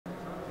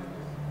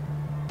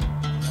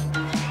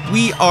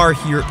We are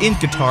here in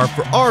Qatar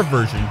for our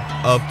version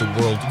of the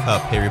World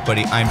Cup. Hey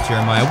everybody, I'm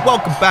Jeremiah.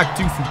 Welcome back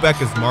to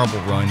Fubeca's Marble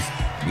Runs.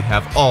 We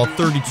have all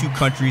 32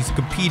 countries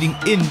competing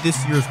in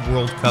this year's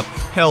World Cup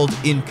held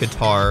in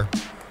Qatar.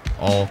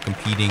 All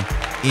competing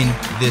in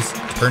this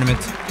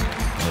tournament.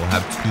 And we'll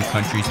have 2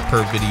 countries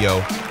per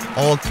video,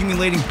 all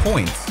accumulating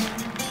points.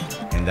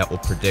 And that will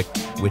predict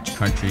which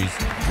countries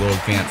will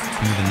advance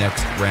to the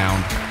next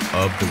round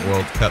of the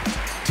World Cup.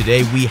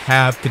 Today we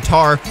have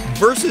Qatar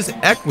versus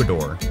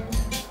Ecuador,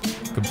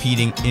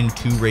 competing in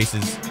 2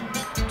 races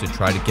to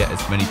try to get as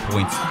many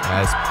points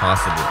as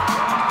possible.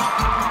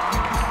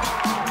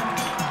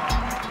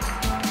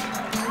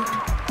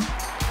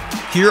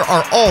 Here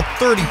are all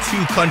 32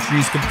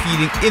 countries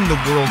competing in the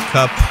World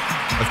Cup.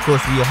 Of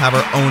course, we will have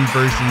our own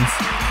versions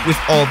with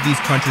all of these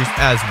countries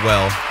as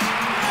well,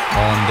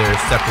 all in their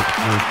separate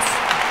groups.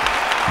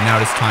 Now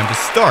it is time to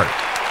start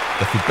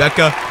the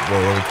Fubeca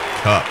World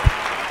Cup.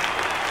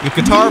 With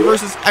Qatar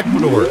versus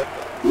Ecuador.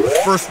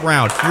 First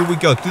round, here we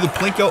go through the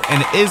Plinko,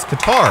 and it is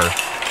Qatar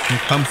who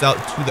comes out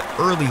to the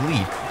early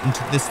lead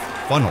into this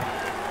funnel.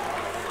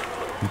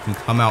 Who can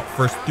come out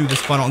first through this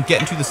funnel and get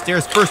into the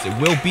stairs first? It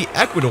will be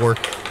Ecuador,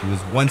 who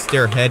is 1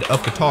 stair ahead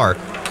of Qatar.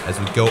 As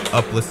we go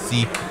up, let's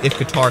see if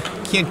Qatar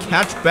can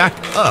catch back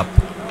up.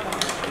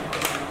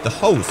 The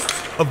hosts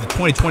of the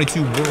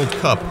 2022 World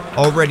Cup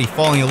already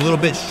falling a little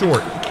bit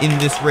short in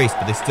this race,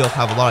 but they still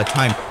have a lot of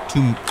time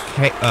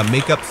to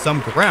make up some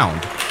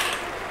ground.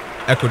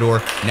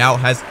 Ecuador now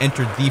has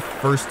entered the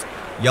first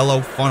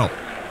yellow funnel.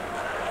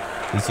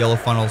 These yellow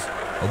funnels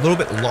a little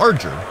bit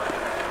larger,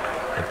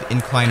 but the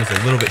incline is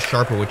a little bit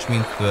sharper, which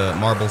means the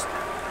marbles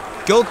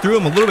go through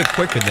them a little bit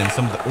quicker than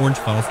some of the orange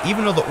funnels.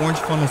 Even though the orange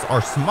funnels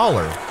are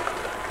smaller,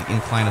 the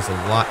incline is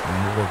a lot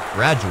more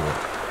gradual,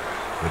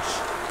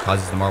 which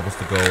causes the marbles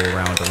to go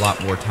around a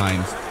lot more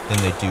times than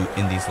they do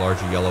in these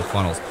larger yellow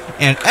funnels.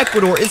 And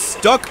Ecuador is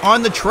stuck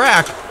on the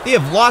track. They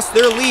have lost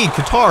their lead.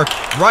 Qatar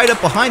right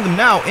up behind them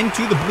now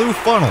into the blue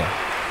funnel.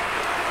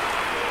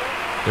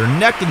 They're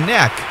neck and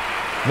neck.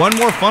 One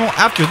more funnel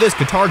after this.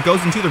 Qatar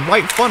goes into the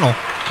right funnel,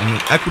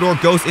 and Ecuador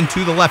goes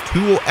into the left.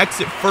 Who will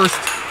exit first?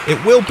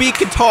 It will be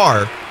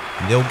Qatar.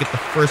 And they'll get the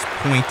first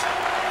point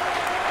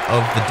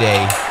of the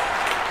day.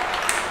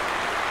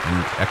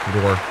 And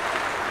Ecuador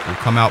will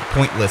come out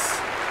pointless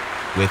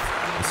with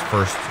this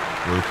first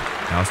group.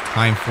 Now it's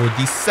time for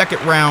the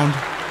second round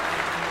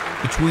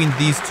between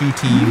these 2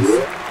 teams.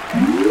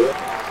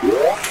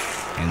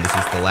 And this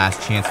is the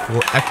last chance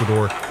for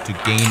Ecuador to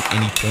gain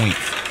any points.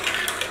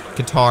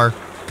 Qatar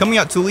coming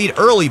out to lead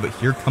early, but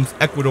here comes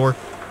Ecuador.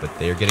 But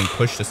they are getting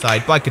pushed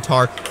aside by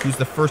Qatar, who's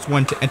the first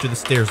one to enter the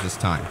stairs this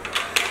time.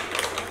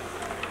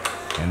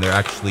 And they're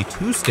actually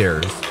 2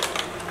 stairs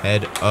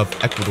ahead of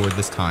Ecuador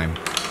this time,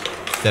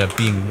 instead of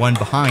being 1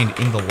 behind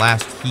in the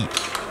last heat.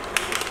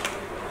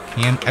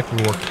 Can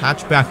Ecuador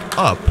catch back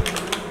up?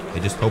 They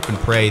just hope and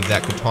pray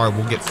that Qatar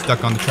will get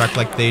stuck on the track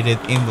like they did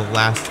in the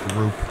last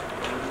group,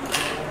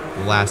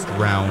 the last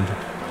round.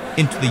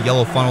 Into the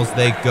yellow funnels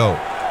they go.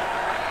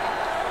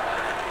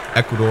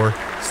 Ecuador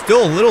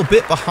still a little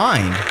bit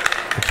behind.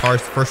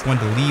 Qatar's the first one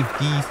to leave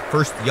the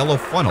first yellow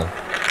funnel.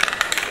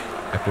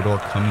 Ecuador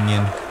coming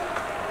in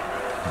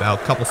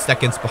about a couple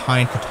seconds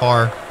behind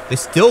Qatar. They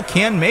still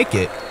can make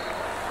it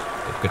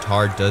if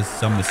Qatar does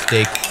some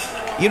mistake.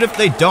 Even if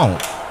they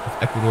don't,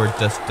 if Ecuador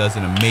just does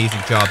an amazing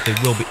job, they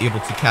will be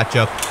able to catch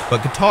up. But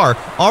Qatar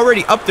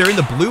already up there in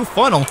the blue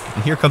funnel.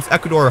 And here comes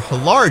Ecuador. A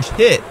large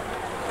hit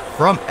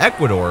from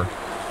Ecuador.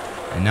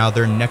 And now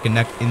they're neck and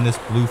neck in this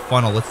blue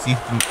funnel. Let's see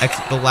who can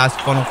exit the last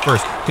funnel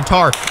first.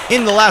 Qatar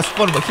in the last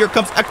funnel, but here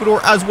comes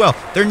Ecuador as well.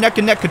 They're neck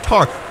and neck.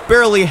 Qatar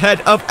barely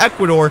ahead of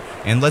Ecuador.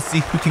 And let's see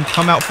who can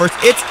come out first.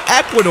 It's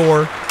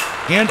Ecuador.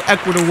 And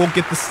Ecuador will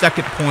get the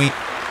second point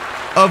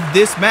of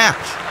this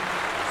match.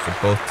 So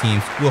both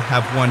teams will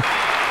have won.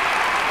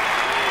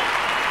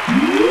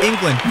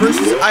 England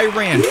versus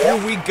Iran. Here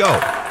we go.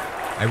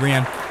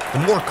 Iran, the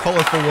more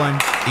colorful one.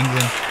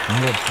 England, the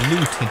more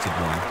blue-tinted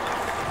one.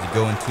 As we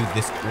go into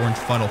this orange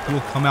funnel, who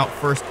will come out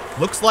first?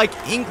 Looks like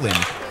England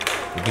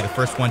will be the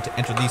first one to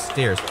enter these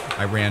stairs.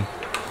 Iran,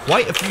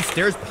 quite a few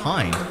stairs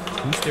behind.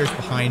 2 stairs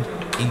behind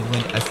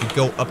England as we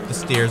go up the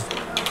stairs.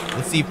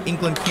 Let's see if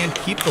England can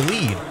keep the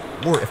lead,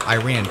 or if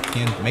Iran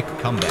can make a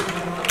comeback.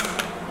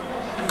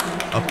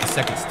 Up the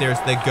second stairs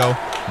they go.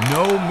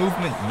 No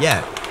movement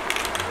yet.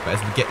 But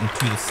as we get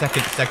into the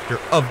second sector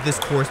of this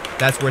course,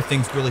 that's where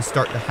things really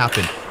start to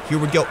happen. Here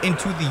we go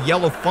into the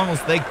yellow funnels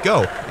they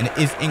go. And it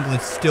is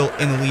England still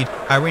in the lead.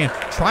 Iran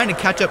trying to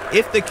catch up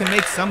if they can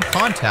make some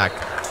contact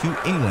to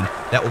England.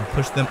 That will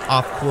push them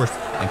off course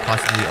and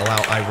possibly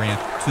allow Iran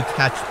to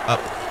catch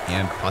up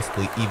and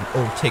possibly even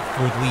overtake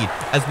for the lead.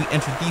 As we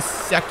enter the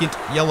second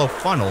yellow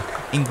funnel,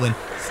 England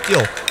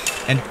still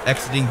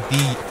exiting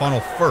the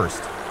funnel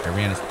first.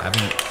 Iran is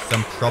having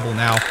some trouble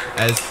now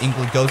as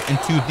England goes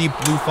into the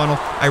blue funnel.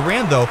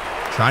 Iran, though,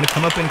 trying to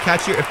come up and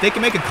catch here. If they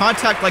can make a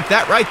contact like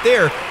that right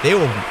there, they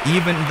will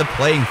even the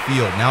playing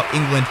field. Now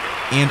England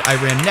and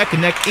Iran neck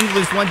and neck.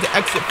 England's one to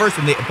exit first,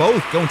 and they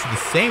both go into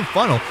the same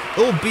funnel.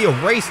 It will be a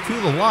race to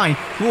the line.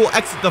 Who will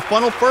exit the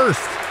funnel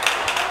first?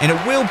 And it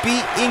will be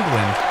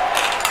England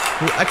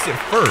who will exit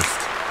first.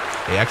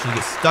 They actually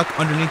get stuck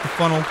underneath the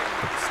funnel,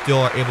 but still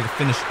are able to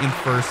finish in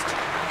first,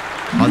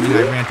 causing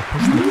Iran to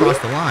push them across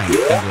the line.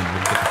 England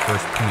will get the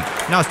first point.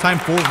 Now it's time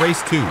for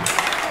race 2.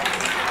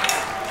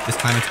 This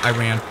time it's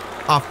Iran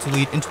off to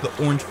lead into the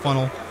orange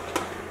funnel.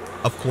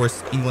 Of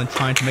course, England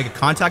trying to make a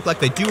contact like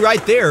they do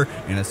right there,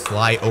 and a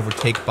sly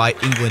overtake by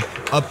England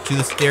up to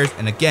the stairs.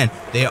 And again,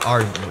 they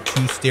are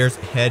 2 stairs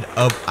ahead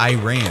of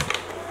Iran.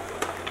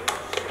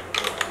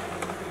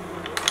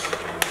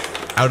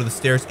 Out of the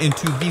stairs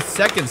into the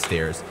second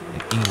stairs,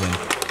 and England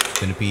is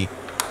going to be,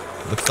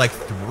 looks like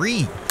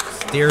 3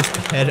 stairs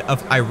ahead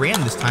of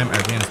Iran this time.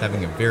 Iran is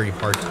having a very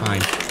hard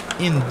time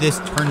in this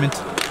tournament,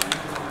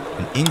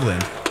 and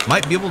England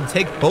might be able to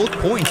take both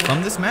points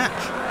from this match.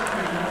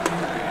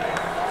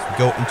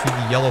 Go into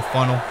the yellow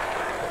funnel.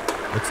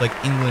 Looks like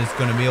England is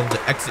going to be able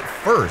to exit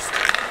first.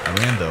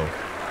 Iran, though,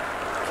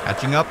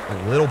 catching up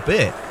a little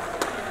bit.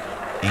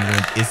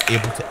 England is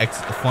able to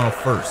exit the funnel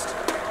first.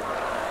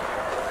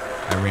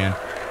 Iran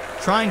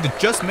trying to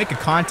just make a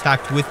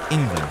contact with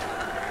England,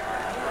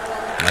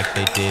 like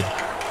they did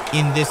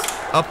in this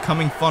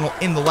upcoming funnel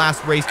in the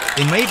last race.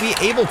 They may be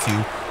able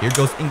to. Here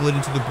goes England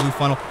into the blue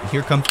funnel, and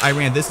here comes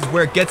Iran. This is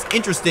where it gets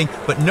interesting,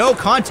 but no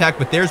contact,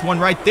 but there's one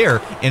right there,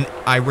 and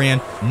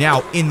Iran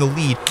now in the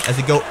lead as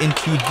they go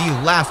into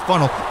the last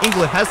funnel.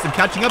 England has some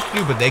catching up to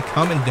do, but they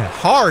come in a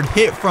hard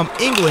hit from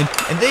England,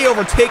 and they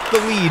overtake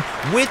the lead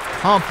with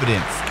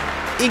confidence.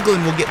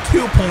 England will get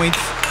 2 points,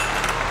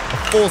 a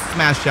full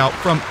smash out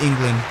from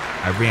England.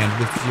 Iran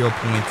with 0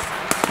 points.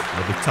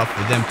 It'll be tough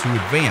for them to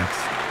advance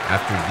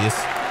after this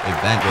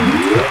event.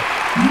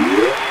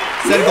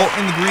 Senegal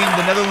in the green,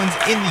 the Netherlands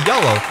in the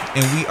yellow,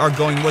 and we are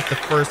going with the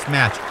first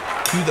match.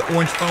 To the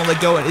orange funnel they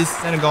go, and is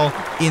Senegal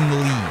in the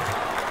lead.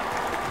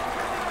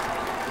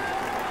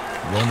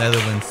 Will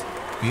Netherlands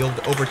be able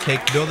to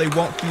overtake? No, they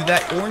won't through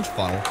that orange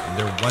funnel.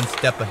 They're 1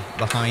 step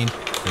behind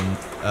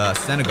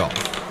Senegal.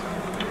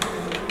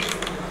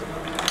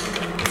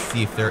 Let's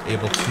see if they're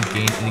able to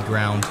gain any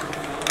ground.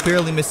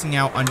 Barely missing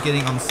out on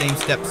getting on the same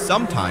step.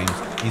 Sometimes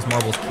these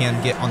marbles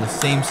can get on the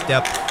same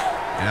step,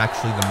 and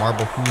actually the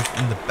marble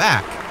who's in the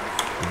back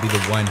will be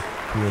the one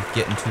who will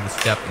get into the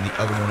step, and the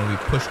other one will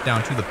be pushed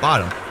down to the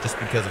bottom, just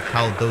because of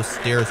how those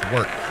stairs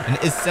work. And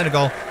is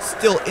Senegal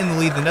still in the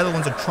lead? The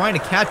Netherlands are trying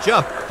to catch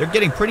up. They're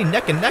getting pretty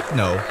neck and neck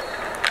now.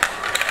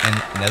 And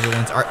the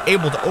Netherlands are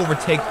able to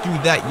overtake through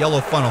that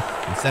yellow funnel,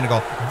 and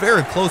Senegal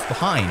very close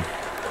behind.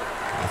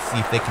 Let's see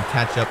if they can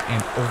catch up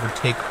and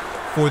overtake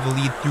for the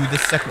lead through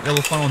this second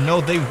yellow funnel.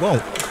 No, they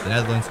won't. The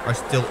Netherlands are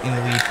still in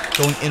the lead,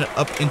 going in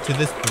up into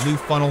this blue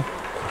funnel.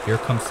 Here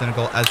comes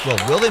Senegal as well.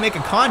 Will they make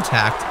a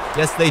contact?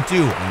 Yes, they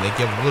do, and they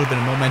give a little bit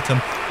of momentum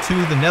to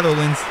the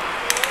Netherlands,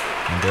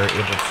 and they're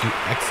able to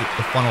exit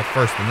the funnel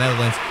first. The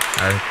Netherlands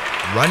are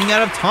running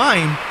out of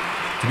time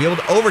to be able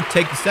to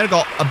overtake the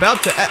Senegal,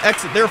 about to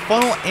exit their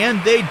funnel,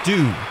 and they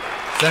do.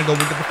 Senegal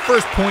will get the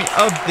first point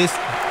of this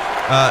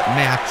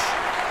match.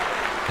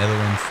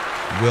 Netherlands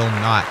will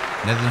not.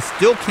 Netherlands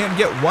still can't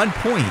get 1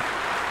 point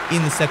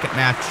in the second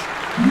match.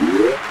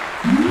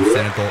 And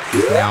Senegal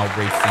is now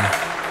racing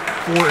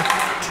for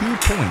 2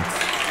 points,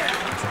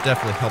 which will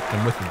definitely help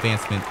them with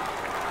advancement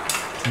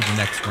to the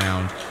next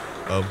round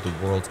of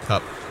the World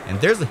Cup. And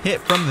there's a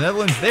hit from the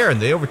Netherlands there,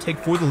 and they overtake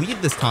for the lead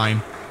this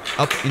time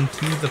up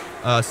into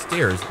the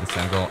stairs. And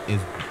Senegal is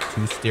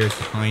 2 stairs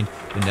behind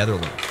the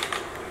Netherlands.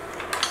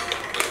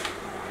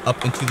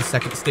 Up into the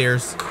second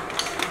stairs.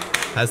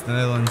 Has the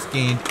Netherlands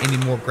gained any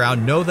more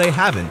ground? No, they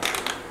haven't.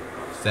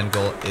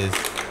 Senegal is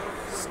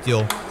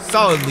still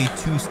solidly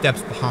 2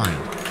 steps behind.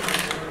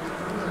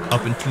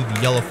 Up into the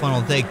yellow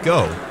funnel they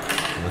go.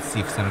 Let's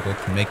see if Senegal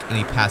can make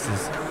any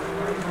passes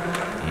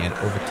and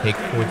overtake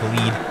for the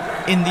lead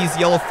in these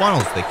yellow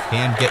funnels. They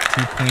can get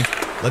 2 points.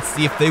 Let's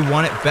see if they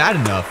want it bad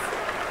enough.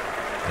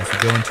 As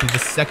we go into the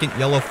second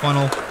yellow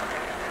funnel,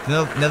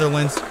 the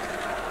Netherlands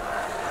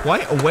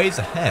quite a ways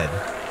ahead.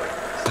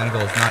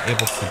 Senegal is not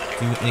able to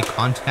do any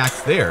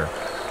contacts there.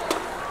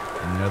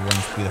 And the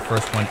Netherlands will be the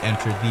first one to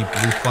enter the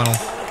blue funnel.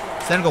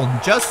 Senegal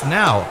just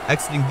now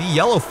exiting the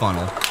yellow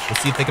funnel. Let's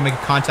see if they can make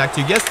a contact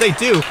too. Yes, they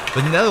do.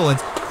 But the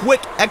Netherlands,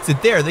 quick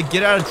exit there. They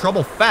get out of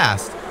trouble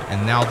fast.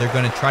 And now they're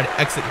going to try to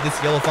exit this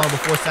yellow funnel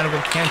before Senegal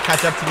can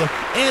catch up to them.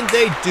 And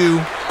they do.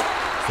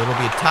 So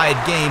it'll be a tied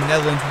game.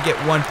 Netherlands will get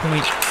 1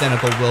 point.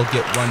 Senegal will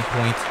get 1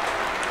 point.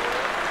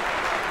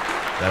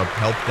 That'll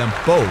help them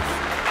both.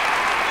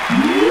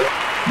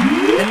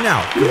 And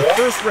now, for the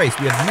first race,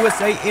 we have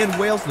USA and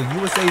Wales. The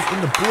USA is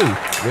in the blue.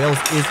 Wales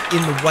is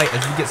in the white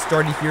as we get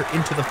started here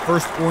into the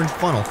first orange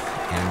funnel.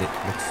 And it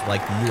looks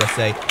like the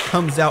USA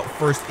comes out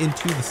first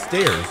into the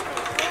stairs.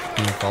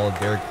 being followed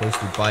very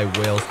closely by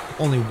Wales,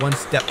 only one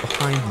step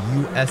behind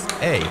the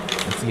USA.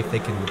 Let's see if they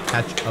can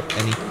catch up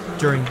any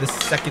during the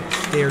second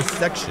stairs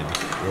section,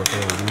 or if they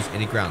will lose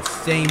any ground.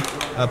 Same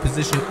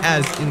position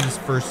as in this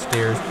first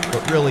stairs,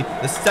 but really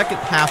the second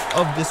half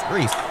of this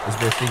race is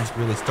where things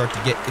really start to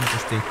get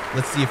interesting.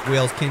 Let's see if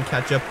Wales can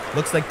catch up.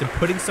 Looks like they're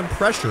putting some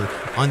pressure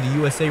on the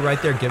USA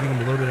right there, giving them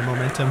a little bit of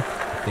momentum.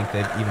 I think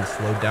they've even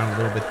slowed down a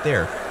little bit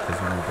there, because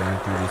when you're going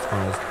through these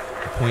funnels,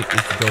 the point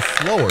is to go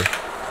slower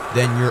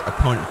than your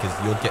opponent, because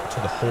you'll get to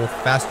the hole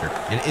faster.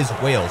 And it is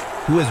Wales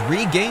who has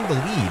regained the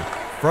lead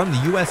from the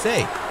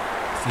USA.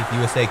 See if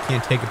the USA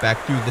can take it back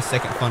through the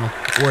second funnel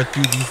or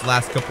through these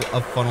last couple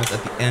of funnels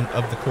at the end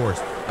of the course.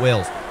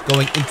 Wales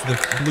going into the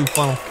blue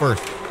funnel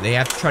first. They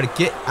have to try to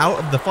get out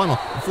of the funnel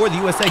before the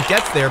USA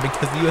gets there,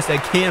 because the USA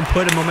can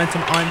put a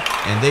momentum on,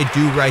 and they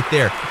do right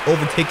there,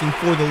 overtaking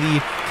for the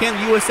lead. Can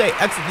the USA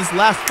exit this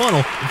last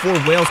funnel before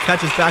Wales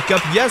catches back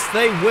up? Yes,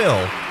 they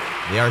will.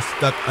 They are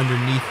stuck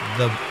underneath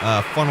the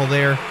funnel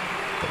there,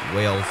 but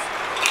Wales,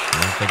 I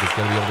don't think it's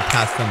going to be able to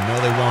pass them. No,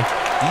 they won't.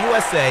 The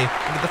USA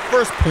will get the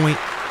first point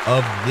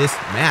of this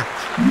match.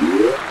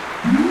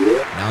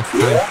 Now it's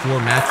time for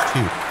match 2.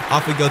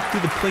 Off we go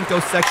through the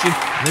Plinko section,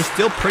 and they're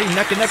still pretty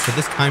neck and neck, but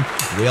this time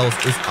Wales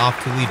is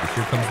off to lead. But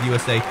here comes the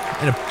USA,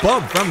 and a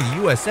bump from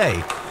the USA.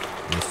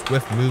 And a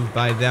swift move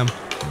by them,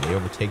 and they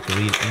overtake the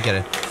lead and get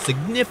a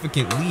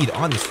significant lead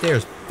on the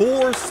stairs,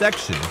 4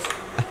 sections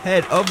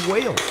ahead of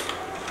Wales.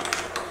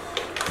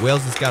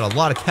 Wales has got a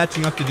lot of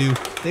catching up to do.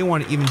 They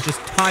want to even just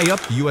tie up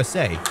the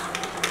USA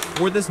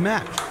for this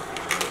match.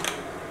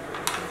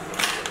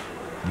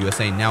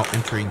 USA now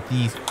entering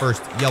the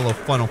first yellow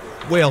funnel.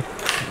 Wales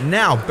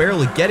now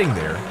barely getting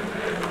there.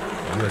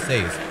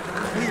 USA is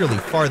clearly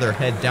farther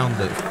ahead down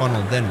the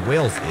funnel than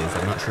Wales is.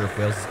 I'm not sure if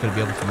Wales is going to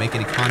be able to make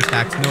any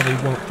contacts. No, they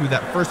won't through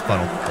that first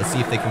funnel. Let's see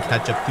if they can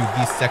catch up through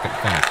the second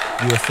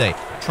funnel. USA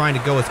trying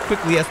to go as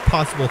quickly as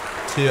possible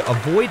to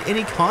avoid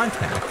any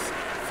contacts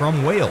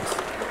from Wales.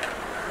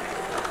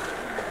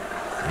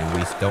 And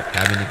we don't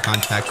have any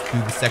contacts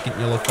through the second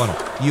yellow funnel.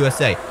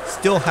 USA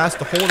still has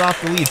to hold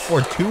off the lead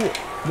for 2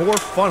 more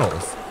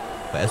funnels.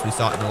 But as we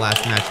saw in the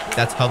last match,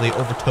 that's how they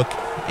overtook.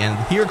 And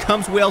here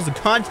comes Wales, a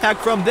contact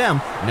from them.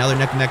 Now they're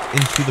neck and neck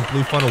into the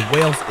blue funnel.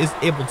 Wales is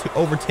able to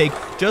overtake,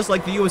 just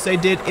like the USA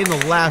did in the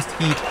last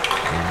heat.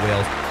 And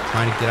Wales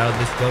trying to get out of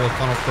this yellow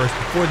funnel first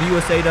before the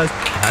USA does.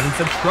 They're having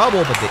some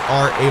trouble, but they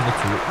are able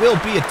to. It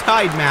will be a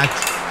tied match.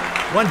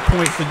 1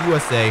 point for the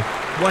USA,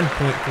 1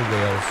 point for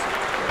Wales.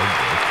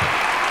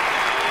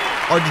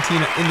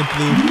 Argentina in the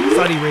blue,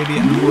 Saudi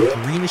Arabia in the more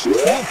greenish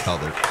teal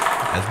color.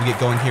 As we get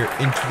going here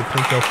into the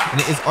Plinko,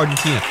 and it is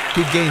Argentina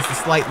who gains the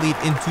slight lead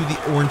into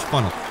the orange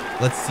funnel.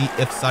 Let's see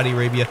if Saudi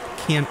Arabia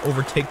can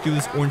overtake through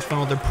this orange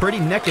funnel. They're pretty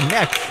neck and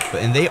neck,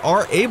 and they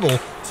are able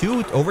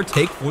to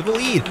overtake for the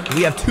lead.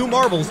 We have 2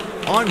 marbles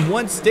on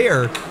 1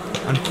 stair.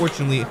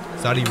 Unfortunately,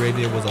 Saudi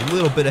Arabia was a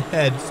little bit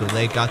ahead, so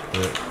they got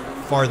the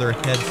farther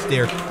ahead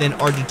stair than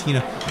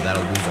Argentina.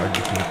 That'll lose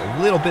Argentina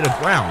a little bit of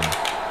ground.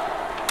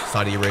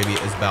 Saudi Arabia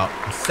is about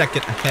a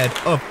second ahead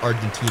of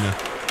Argentina,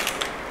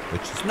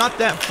 which is not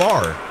that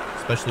far,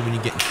 especially when you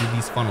get into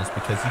these funnels,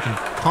 because you can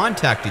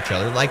contact each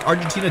other like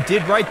Argentina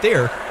did right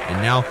there. And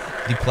now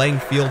the playing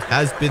field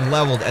has been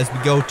leveled as we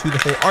go to the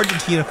hole.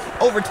 Argentina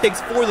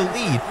overtakes for the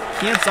lead.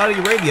 Can Saudi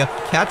Arabia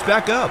catch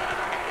back up?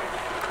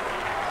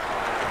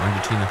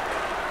 Argentina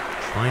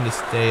trying to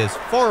stay as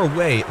far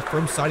away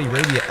from Saudi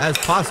Arabia as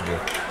possible,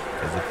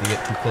 because if they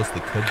get too close, they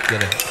could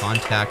get a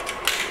contact,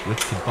 which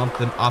could bump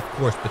them off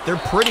course. But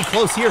they're pretty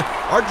close here.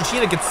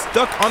 Argentina gets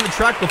stuck on the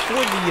track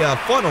before the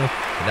funnel,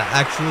 and that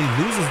actually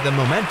loses them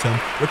momentum,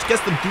 which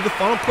gets them through the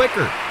funnel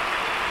quicker.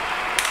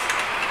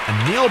 A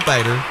nail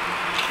biter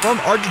from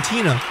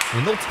Argentina,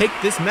 and they'll take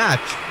this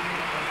match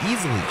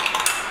easily.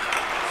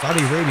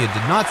 Saudi Arabia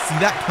did not see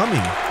that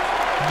coming.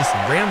 They just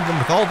rammed them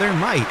with all their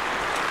might.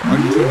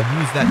 Argentina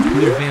used that to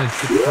their advantage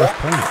to get the first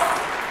point.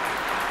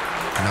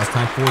 And now it's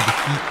time for the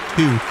heat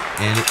 2,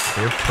 and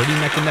they're pretty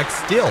neck and neck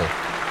still.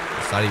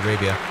 Saudi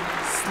Arabia,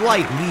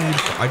 slight lead,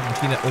 but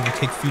Argentina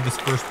overtakes through this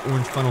first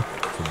orange funnel,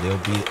 so they'll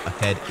be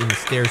ahead in the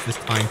stairs this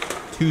time.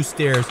 2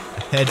 stairs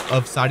ahead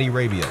of Saudi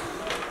Arabia.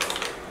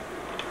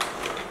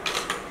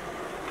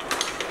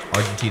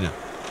 Argentina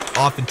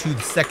off into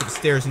the second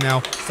stairs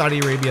now. Saudi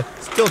Arabia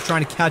still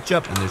trying to catch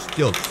up, and there's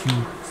still 2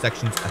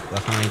 sections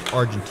behind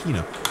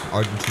Argentina.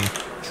 Argentina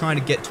trying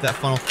to get to that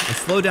funnel and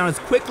slow down as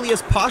quickly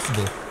as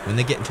possible when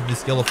they get into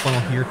this yellow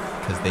funnel here,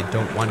 because they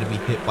don't want to be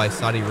hit by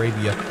Saudi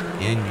Arabia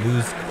and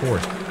lose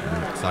course.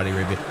 And Saudi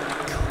Arabia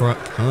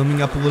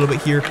coming up a little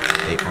bit here.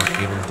 They aren't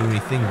able to do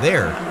anything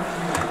there.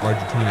 And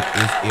Argentina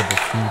is able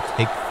to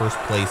take first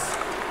place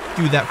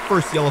through that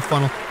first yellow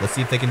funnel. Let's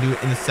see if they can do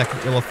it in the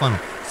second yellow funnel.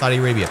 Saudi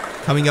Arabia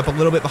coming up a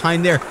little bit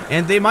behind there,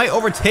 and they might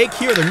overtake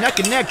here. They're neck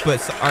and neck,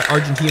 but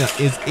Argentina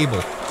is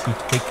able to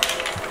take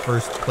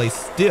first place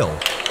still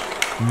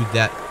through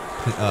that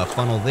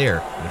funnel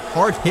there. And a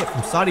hard hit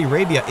from Saudi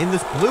Arabia in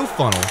this blue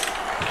funnel,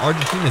 and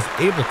Argentina is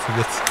able to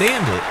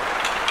withstand it.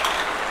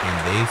 and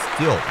they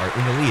still are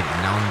in the lead. And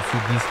now into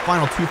these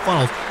final two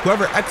funnels,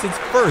 whoever exits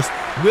first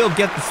will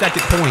get the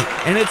second point,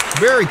 and it's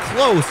very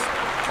close.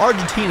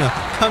 Argentina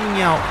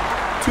coming out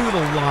to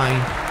the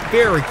line,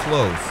 very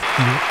close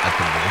here at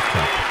the World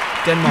Cup.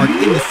 Denmark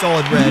in the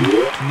solid red,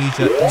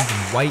 Tunisia in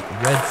the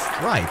white-red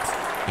stripes,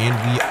 and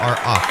we are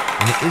off.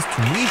 And it is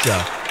Tunisia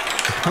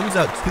who comes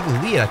out to the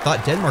lead. I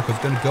thought Denmark was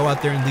going to go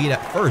out there and lead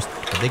at first,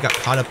 but they got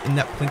caught up in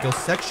that Plinko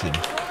section.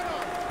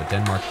 But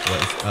Denmark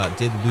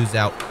did lose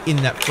out in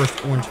that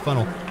first orange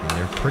funnel, and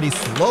they're pretty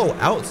slow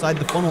outside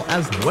the funnel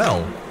as well.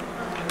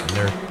 And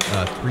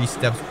they're 3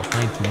 steps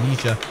behind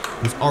Tunisia,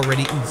 who's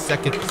already in the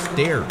second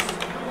stairs.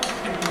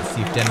 Let's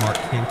see if Denmark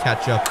can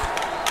catch up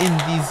in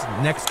these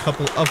next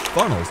couple of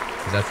funnels,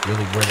 because that's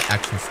really where the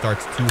action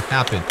starts to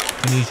happen.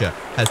 Tunisia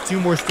has 2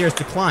 more stairs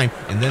to climb,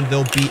 and then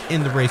they'll be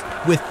in the race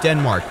with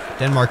Denmark.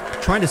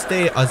 Denmark trying to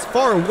stay as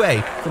far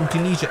away from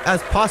Tunisia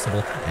as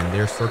possible, and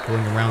they're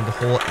circling around the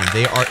hole, and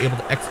they are able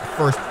to exit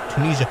first.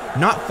 Tunisia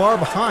not far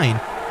behind,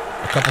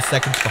 a couple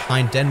seconds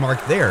behind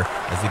Denmark there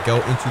as they go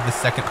into the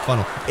second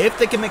funnel. If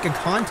they can make a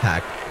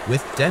contact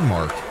with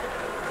Denmark,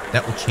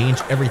 that will change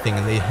everything,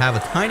 and they have a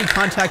tiny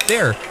contact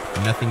there,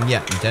 but nothing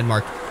yet. And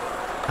Denmark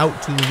out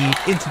to the lead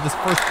into this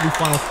first blue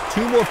funnel.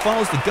 2 more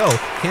funnels to go.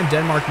 Can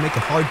Denmark make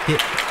a hard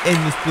hit in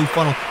this blue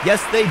funnel?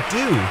 Yes, they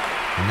do.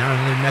 And now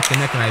another neck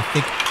and neck, and I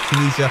think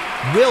Tunisia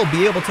will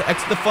be able to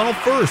exit the funnel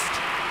first.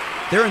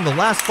 They're in the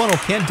last funnel.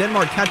 Can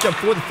Denmark catch up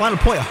for the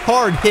final point?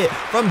 Hard hit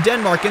from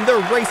Denmark, and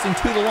they're racing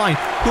to the line.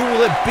 Who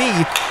will it be?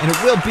 And it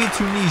will be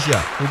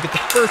Tunisia, who will get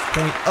the first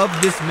point of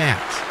this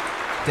match.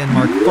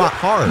 Denmark fought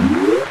hard.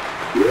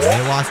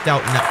 They lost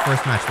out in that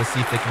first match. Let's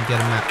see if they can get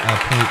a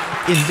point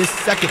in this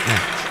second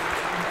match.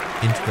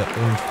 Into the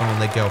orange funnel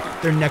they go.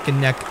 They're neck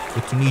and neck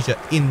with Tunisia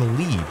in the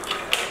lead.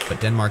 But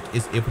Denmark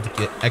is able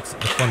to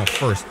exit the funnel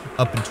first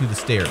up into the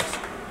stairs.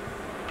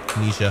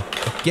 Tunisia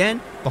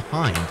again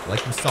behind,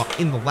 like we saw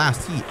in the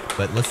last heat.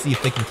 But let's see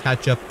if they can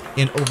catch up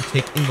and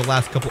overtake in the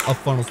last couple of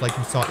funnels like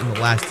we saw in the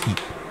last heat.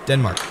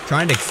 Denmark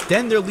trying to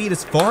extend their lead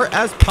as far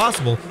as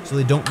possible so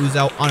they don't lose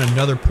out on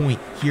another point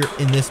here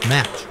in this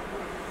match.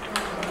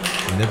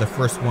 And they're the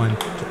first one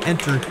to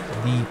enter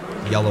the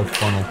yellow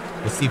funnel.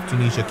 Let's see if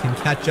Tunisia can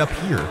catch up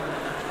here,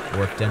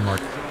 or if Denmark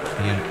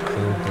can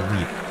hold the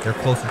lead. They're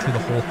closer to the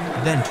hole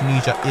than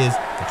Tunisia is.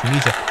 And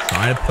Tunisia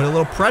trying to put a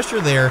little pressure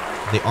there.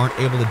 They aren't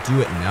able to do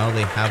it, and now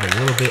they have a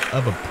little bit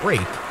of a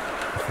break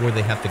before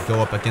they have to go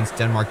up against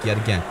Denmark yet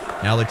again.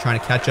 Now they're trying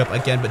to catch up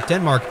again, but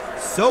Denmark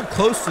so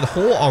close to the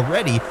hole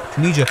already.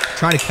 Tunisia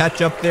trying to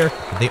catch up there,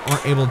 but they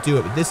aren't able to do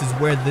it. But this is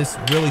where this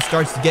really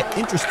starts to get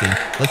interesting.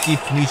 Let's see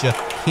if Tunisia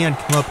can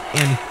come up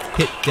and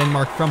hit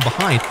Denmark from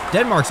behind.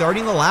 Denmark's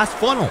already in the last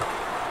funnel.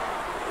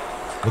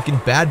 Looking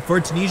bad for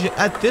Tunisia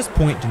at this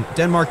point.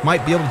 Denmark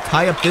might be able to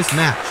tie up this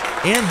match,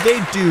 and they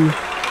do.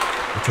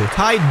 It's a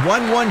tied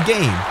 1-1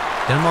 game.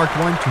 Denmark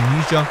won,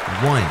 Tunisia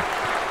won.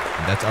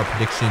 And that's our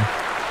prediction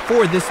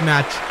for this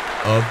match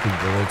of the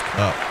World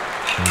Cup.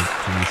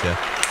 Tunisia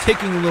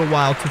taking a little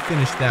while to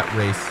finish that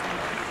race.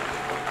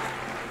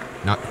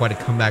 Not quite a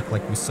comeback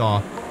like we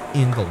saw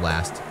in the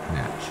last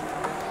match.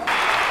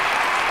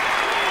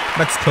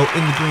 Mexico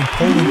in the green,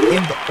 Poland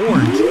in the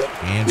orange,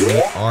 and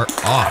we are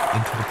off.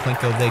 Into the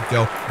Plinko they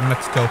go. And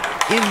Mexico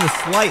in the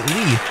slight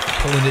lead.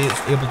 Poland is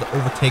able to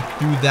overtake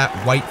through that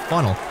white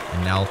funnel,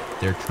 and now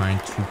they're trying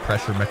to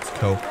pressure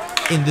Mexico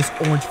in this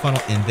orange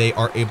funnel, and they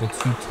are able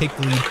to take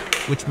the lead,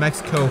 which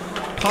Mexico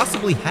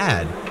possibly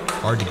had.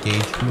 Hard to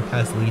gauge who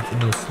has lead in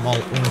those small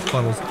orange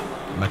funnels.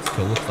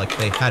 Mexico looks like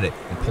they had it,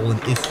 and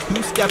Poland is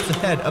 2 steps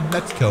ahead of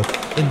Mexico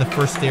in the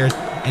first stairs,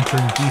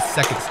 entering these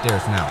second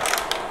stairs now.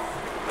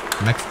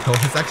 Mexico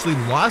has actually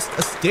lost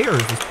a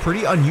stairs. It's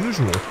pretty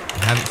unusual.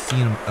 I haven't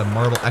seen a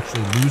marble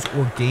actually lose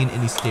or gain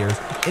any stairs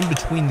in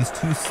between these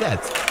 2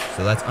 sets,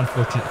 so that's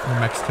unfortunate for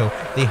Mexico.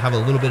 They have a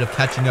little bit of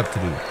catching up to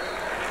do.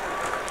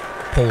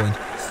 Poland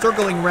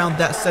circling around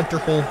that center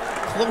hole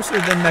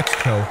closer than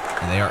Mexico,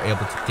 and they are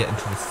able to get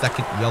into the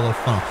second yellow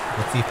funnel.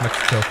 Let's see if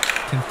Mexico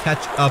can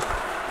catch up.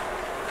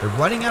 They're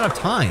running out of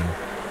time,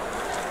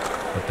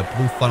 but the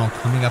blue funnel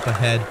coming up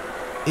ahead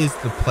is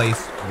the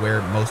place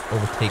where most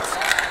overtakes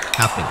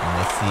happen, and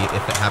let's see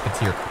if it happens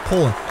here.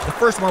 Poland, the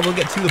first marble will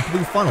get to the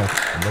blue funnel,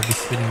 and they'll be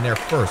spinning there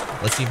first.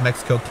 Let's see if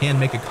Mexico can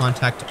make a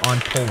contact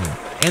on Poland,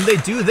 and they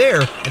do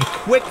there, and a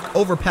quick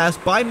overpass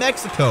by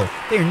Mexico.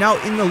 They are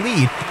now in the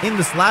lead in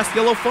this last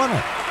yellow funnel,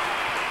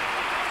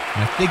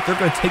 and I think they're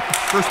going to take the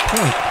first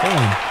point.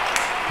 Poland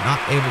not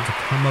able to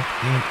come up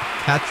and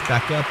catch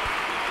back up.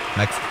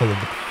 Mexico will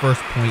get the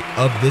first point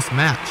of this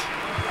match.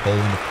 And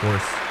Poland, of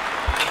course,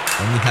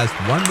 only has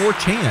 1 more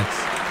chance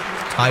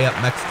to tie up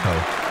Mexico,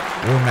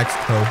 or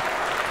Mexico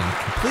can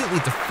completely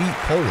defeat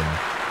Poland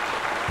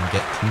and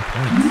get 2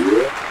 points.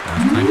 Now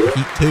it's time for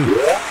Heat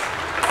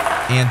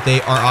 2. And they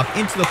are off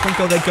into the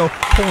Plinko. They go.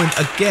 Poland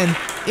again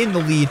in the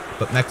lead,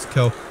 but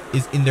Mexico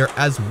is in there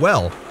as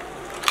well.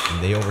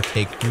 And they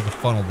overtake through the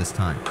funnel this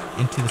time.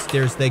 Into the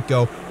stairs they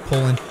go.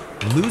 Poland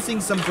losing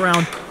some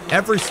ground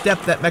every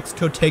step that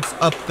Mexico takes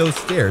up those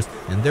stairs.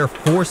 And they're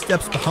 4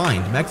 steps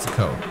behind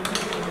Mexico.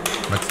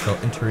 Mexico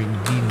entering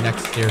the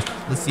next stairs.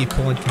 Let's see if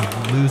Poland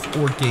can lose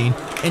or gain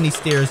any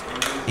stairs.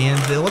 And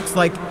it looks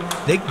like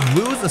they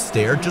lose a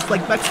stair just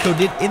like Mexico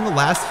did in the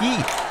last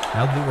heat.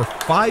 Now there were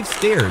 5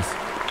 stairs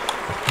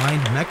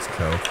behind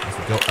Mexico as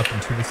they go up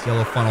into this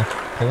yellow funnel.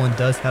 Poland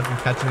does have some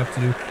catching up to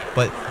do,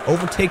 but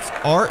overtakes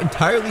are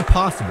entirely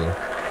possible,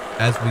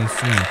 as we've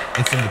seen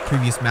in some of the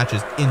previous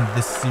matches in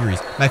this series.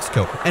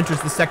 Mexico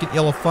enters the second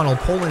yellow funnel.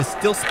 Poland is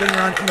still spinning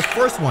around in the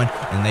first one,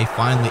 and they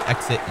finally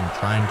exit and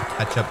trying to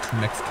catch up to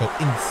Mexico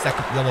in the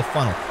second yellow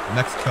funnel.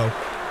 Mexico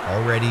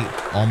already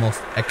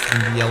almost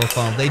exiting the yellow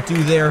funnel. They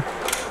do there,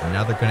 and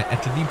now they're going to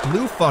enter the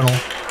blue funnel.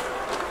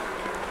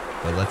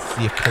 But let's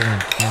see if Poland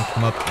can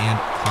come up and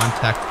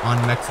contact on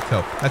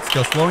Mexico.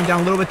 Mexico slowing down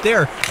a little bit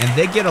there, and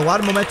they get a lot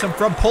of momentum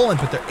from Poland,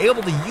 but they're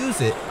able to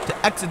use it to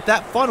exit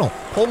that funnel.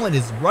 Poland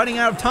is running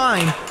out of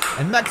time,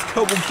 and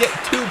Mexico will get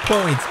 2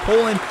 points.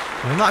 Poland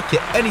will not get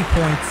any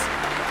points,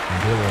 and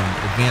they will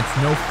advance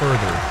no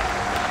further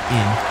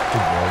in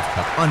the World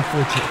Cup.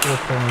 Unfortunate for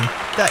Poland.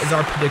 That is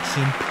our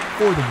prediction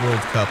for the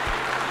World Cup.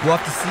 We'll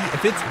have to see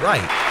if it's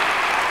right.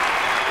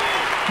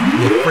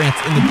 We have France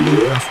in the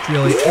blue and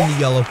Australia in the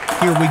yellow.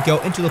 Here we go.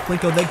 Into the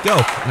Plinko they go.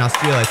 And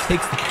Australia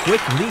takes the quick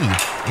lead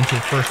into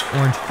the first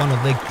orange funnel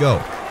they go.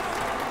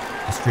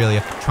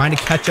 Australia trying to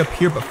catch up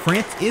here, but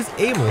France is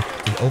able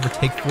to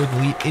overtake for the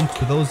lead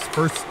into those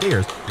first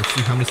stairs. Let's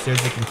see how many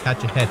stairs they can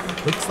catch ahead.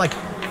 Looks like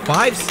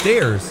 5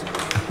 stairs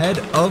ahead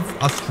of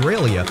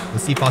Australia.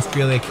 Let's see if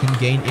Australia can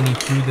gain any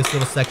through this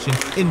little section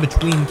in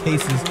between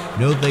cases.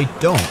 No, they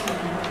don't.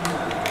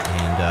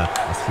 And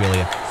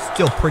Australia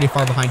still pretty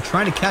far behind,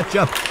 trying to catch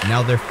up.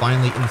 Now they're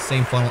finally in the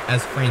same funnel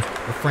as France,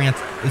 but France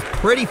is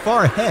pretty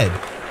far ahead,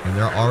 and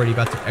they're already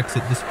about to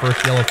exit this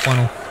first yellow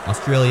funnel.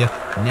 Australia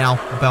now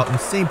about in the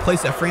same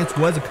place that France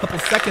was a couple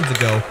seconds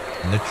ago,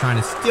 and they're trying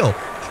to still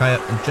try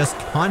to just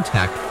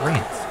contact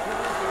France.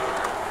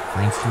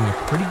 France doing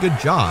a pretty good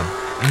job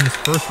in this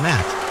first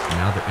match, and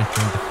now they're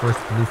entering the first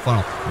blue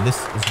funnel, and this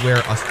is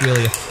where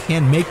Australia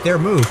can make their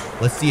move.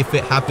 Let's see if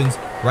it happens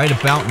right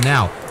about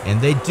now,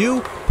 and they do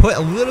put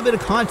a little bit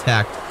of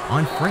contact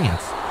on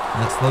France,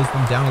 and that slows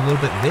them down a little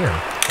bit there.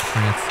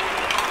 France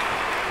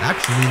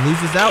actually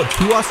loses out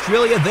to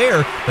Australia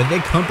there, but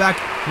they come back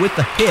with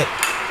a hit,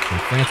 and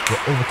France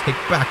will overtake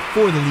back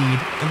for the lead,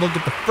 and they'll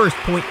get the first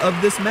point of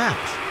this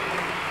match.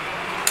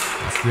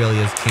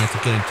 Australia's chance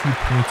of getting 2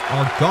 points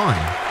are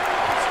gone.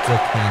 Still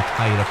can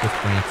tie it up with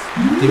France.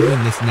 They win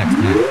this next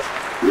match.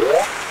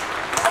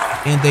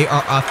 And they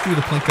are off through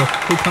the Plinko.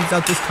 Who comes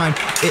out this time?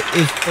 It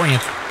is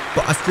France.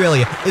 But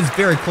Australia is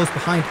very close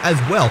behind as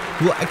well.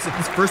 Who will exit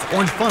this first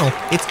orange funnel?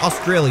 It's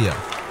Australia.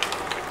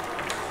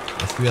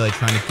 Australia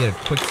trying to get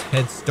a quick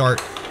head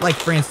start like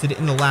France did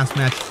in the last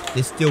match.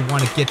 They still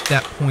want to get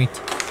that point,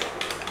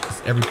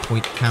 because every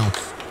point counts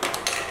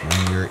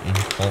when you're in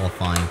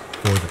qualifying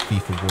for the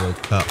FIFA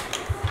World Cup.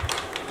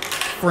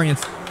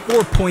 France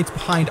 4 points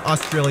behind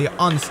Australia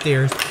on the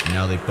stairs. And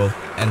now they both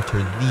enter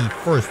the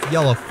first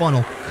yellow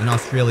funnel, and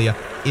Australia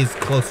is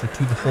closer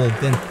to the hole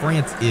than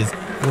France is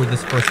for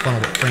this first funnel,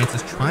 but France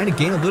is trying to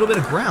gain a little bit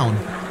of ground.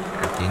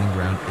 But gaining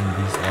ground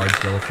in these large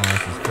yellow funnels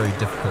is very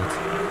difficult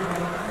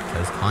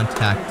because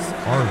contacts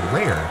are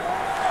rare.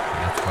 And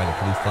that's why the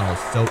blue funnel is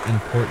so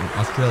important.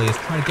 Australia is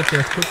trying to get there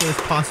as quickly as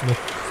possible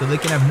so they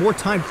can have more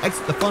time to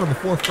exit the funnel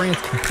before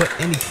France can put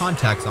any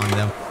contacts on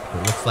them.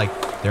 But it looks like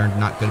they're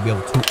not going to be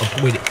able to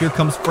avoid it. Here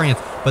comes France,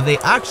 but they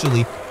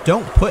actually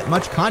don't put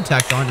much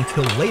contact on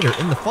until later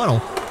in the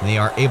funnel, and they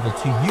are able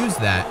to use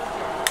that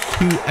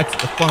to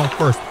exit the funnel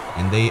first.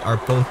 And they are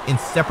both in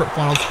separate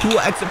funnels. Who will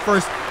exit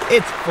first?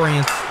 It's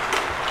France,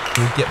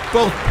 who will get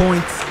both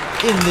points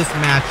in this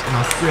match, and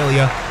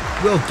Australia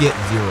will get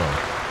 0.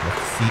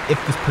 Let's see if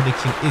this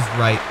prediction is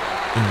right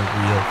in the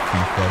real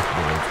FIFA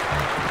World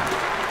Cup.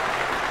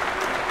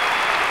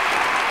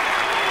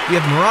 We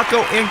have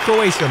Morocco and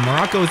Croatia.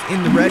 Morocco is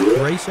in the red,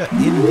 Croatia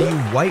in the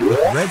white with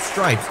red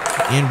stripes.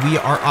 And we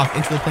are off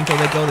into the Plinko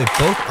they go. They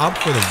both opt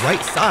for the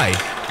right side.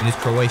 And it's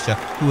Croatia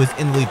who is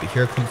in the lead. But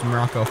here comes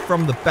Morocco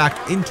from the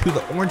back into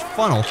the orange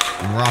funnel.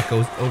 And Morocco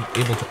is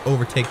able to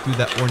overtake through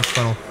that orange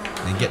funnel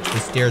and get to the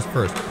stairs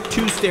first.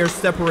 2 stairs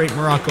separate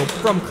Morocco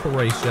from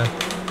Croatia.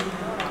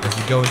 As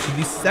we go into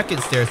the second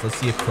stairs, let's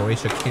see if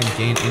Croatia can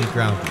gain any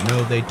ground.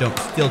 No, they don't.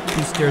 Still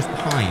 2 stairs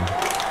behind.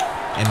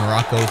 And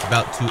Morocco is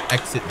about to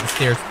exit the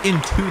stairs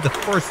into the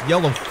first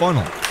yellow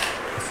funnel.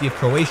 Let's see if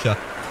Croatia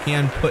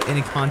can put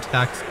any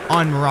contacts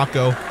on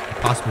Morocco and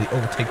possibly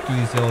overtake through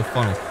these yellow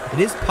funnels. It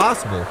is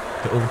possible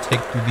to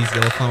overtake through these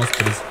yellow funnels,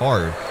 but it's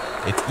hard.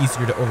 It's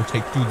easier to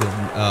overtake through the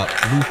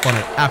blue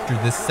funnel after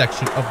this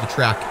section of the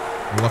track.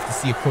 We'll have to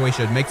see if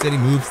Croatia makes any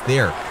moves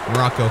there.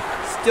 Morocco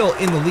still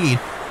in the lead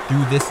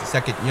through this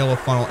second yellow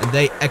funnel, and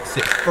they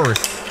exit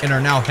first and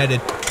are now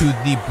headed to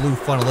the blue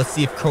funnel. Let's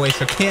see if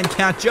Croatia can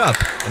catch up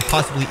and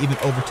possibly even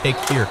overtake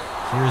here.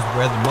 Here's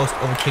where the most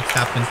overtakes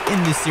happens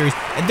in this series,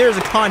 and there's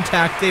a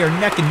contact. They are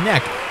neck and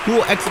neck. Who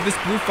will exit this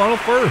blue funnel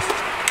first?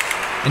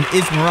 And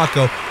is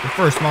Morocco the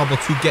first marble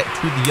to get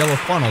to the yellow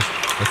funnels?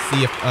 Let's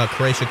see if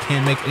Croatia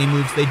can make any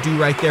moves. They do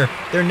right there.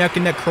 They're neck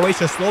and neck.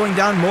 Croatia slowing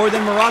down more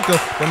than Morocco,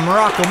 but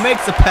Morocco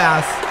makes a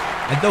pass,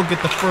 and they'll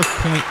get the first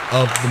point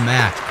of the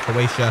match.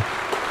 Croatia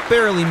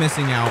barely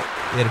missing out.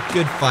 They had a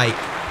good fight.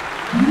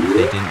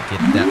 They didn't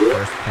get that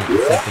first point.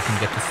 Let's see if they can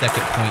get the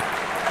second point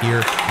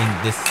here in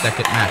this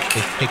second match.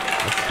 They take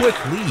a quick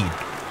lead,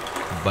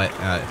 but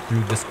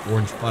through this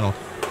orange funnel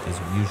is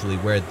usually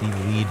where the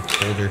lead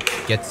holder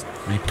gets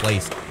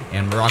replaced.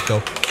 And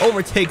Morocco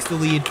overtakes the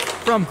lead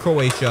from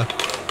Croatia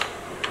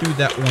through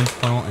that orange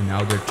funnel, and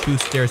now they're 2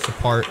 stairs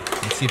apart.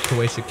 Let's see if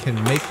Croatia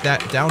can make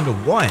that down to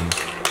 1.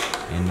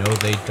 And no,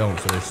 they don't.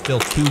 So they're still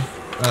 2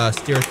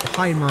 stairs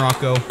behind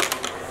Morocco.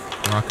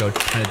 Morocco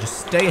trying to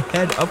just stay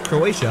ahead of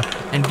Croatia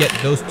and get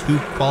those 2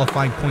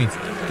 qualifying points.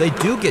 If they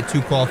do get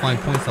 2 qualifying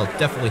points, that'll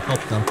definitely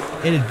help them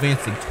in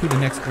advancing to the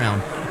next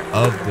round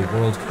of the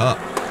World Cup.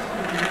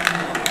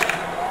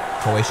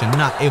 Croatia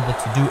not able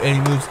to do any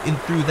moves in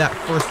through that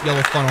first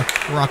yellow funnel.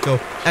 Morocco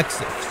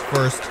exits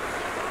first.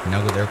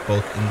 Now they're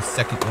both in the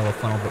second yellow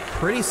funnel, but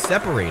pretty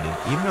separated.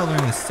 Even though they're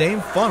in the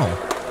same funnel,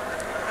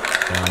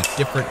 they're on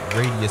different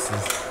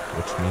radiuses,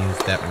 which means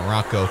that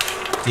Morocco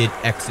did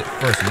exit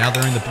first. Now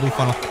they're in the blue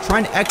funnel,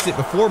 trying to exit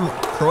before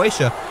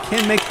Croatia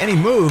can make any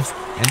moves,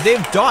 and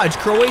they've dodged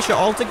Croatia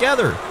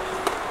altogether.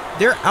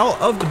 They're out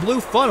of the blue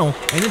funnel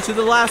and into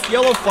the last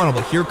yellow funnel,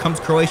 but here comes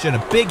Croatia and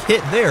a big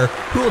hit there.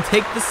 Who will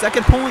take the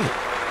second point?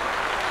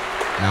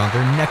 Now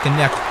they're neck and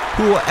neck.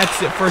 Who will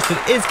exit first? It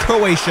is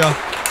Croatia,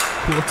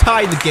 who will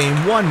tie the game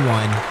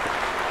 1-1.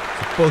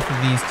 So both of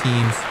these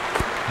teams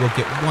will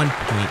get 1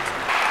 point.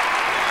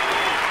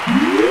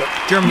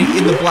 Germany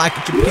in the black,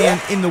 Japan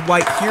in the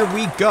white. Here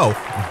we go.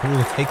 And who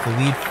will take the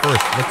lead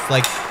first? Looks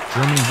like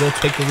Germany will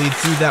take the lead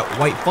through that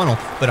white funnel,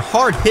 but a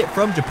hard hit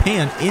from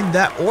Japan in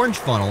that orange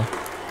funnel.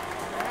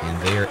 And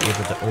they are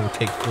able to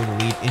overtake for the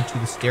lead into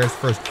the stairs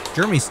first.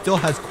 Germany still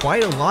has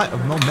quite a lot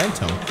of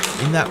momentum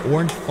in that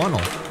orange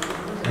funnel.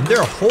 And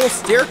they're a whole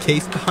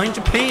staircase behind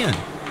Japan.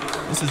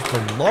 This is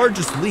the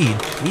largest lead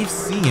we've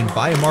seen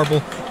by a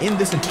marble in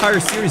this entire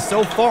series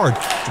so far.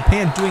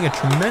 Japan doing a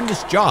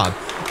tremendous job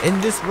in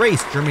this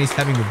race. Germany's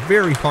having a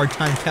very hard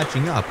time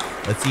catching up.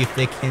 Let's see if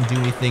they can do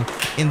anything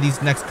in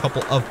these next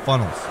couple of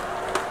funnels.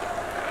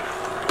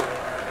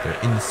 They're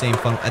in the same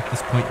funnel at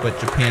this point, but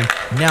Japan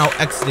now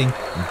exiting,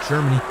 and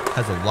Germany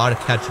has a lot of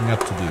catching up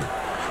to do.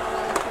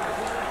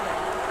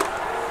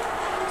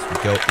 As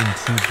we go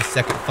into the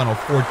second funnel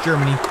for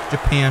Germany,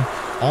 Japan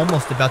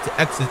almost about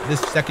to exit this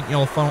second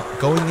yellow funnel,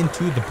 going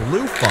into the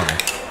blue funnel.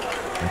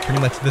 And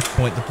pretty much at this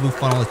point, the blue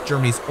funnel is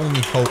Germany's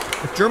only hope.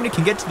 If Germany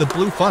can get to the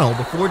blue funnel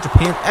before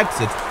Japan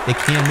exits, they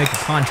can make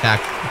a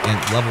contact and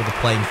level the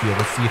playing field.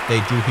 Let's see if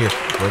they do here.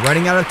 We're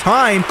running out of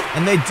time,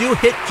 and they do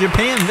hit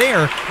Japan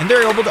there, and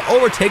they're able to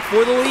overtake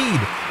for the lead.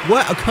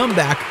 What a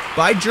comeback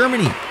by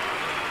Germany.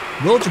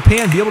 Will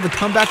Japan be able to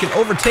come back and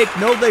overtake?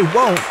 No, they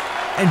won't.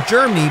 And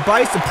Germany,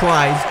 by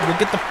surprise, will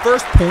get the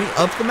first point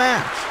of the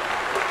match.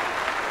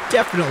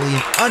 Definitely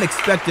an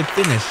unexpected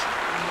finish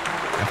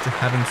after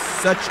having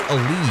such a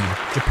lead.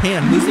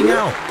 Japan losing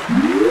out.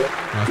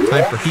 Now it's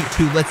time for Heat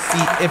 2. Let's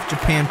see if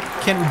Japan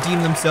can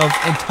redeem themselves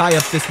and tie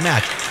up this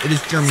match. It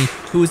is Germany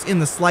who is in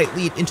the slight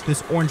lead into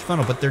this orange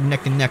funnel, but they're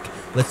neck and neck.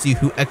 Let's see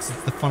who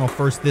exits the funnel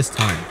first this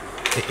time.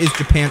 It is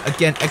Japan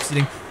again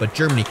exiting, but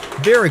Germany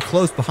very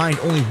close behind,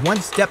 only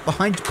 1 step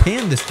behind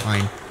Japan this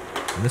time.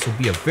 And this will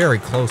be a very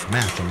close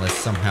match unless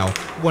somehow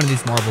one of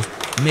these marbles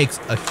makes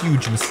a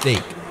huge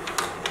mistake.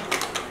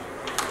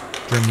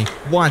 Germany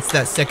wants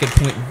that second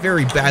point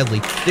very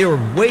badly. They were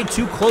way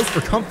too close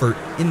for comfort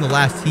in the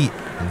last heat,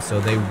 and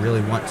so they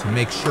really want to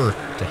make sure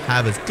to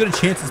have as good a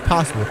chance as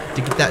possible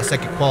to get that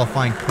second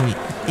qualifying point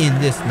in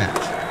this match.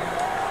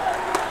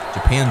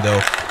 Japan,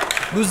 though,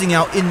 losing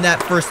out in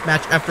that first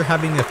match after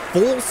having a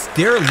full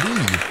stair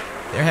lead.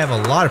 They have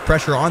a lot of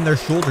pressure on their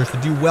shoulders to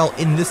do well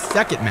in this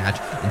second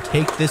match and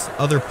take this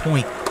other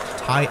point to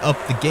tie up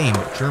the game.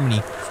 But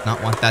Germany does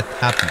not want that to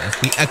happen.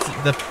 As we exit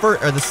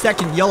the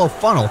second yellow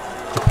funnel,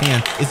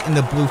 Japan is in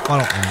the blue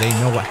funnel, and they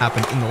know what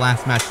happened in the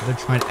last match, so they're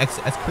trying to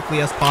exit as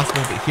quickly as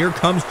possible. But here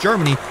comes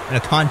Germany and a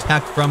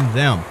contact from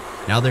them.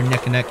 Now they're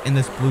neck and neck in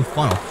this blue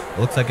funnel.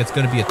 It looks like it's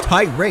going to be a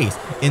tight race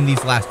in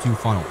these last 2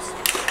 funnels.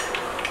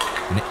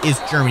 And it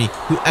is Germany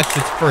who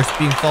exits first,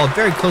 being followed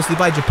very closely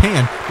by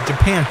Japan. But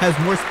Japan has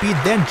more speed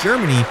than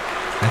Germany.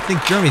 And I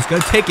think Germany's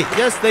going to take it.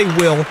 Yes, they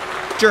will.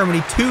 Germany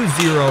 2-0.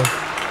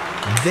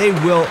 They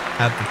will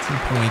have the 2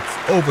 points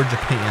over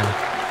Japan.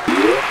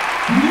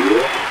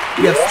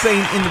 We have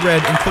Spain in the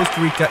red and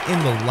Costa Rica in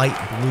the light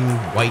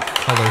blue-white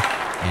color.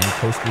 And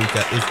Costa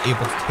Rica is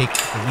able to take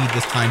the lead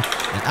this time.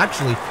 And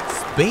actually,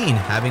 Spain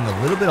having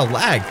a little bit of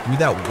lag through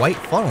that white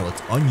funnel.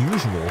 It's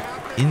unusual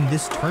in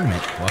this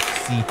tournament. We'll have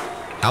to see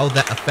how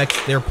that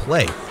affects their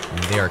play.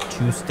 And they are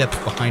 2 steps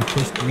behind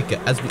Costa Rica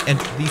as we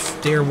enter the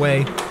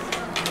stairway.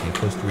 And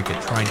Costa Rica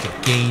trying to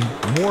gain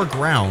more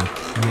ground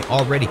than they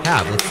already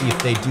have. Let's see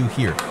if they do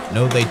here.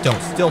 No, they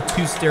don't. Still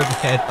 2 stairs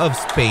ahead of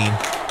Spain,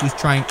 who's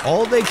trying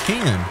all they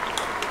can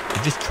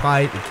to just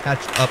try to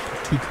catch up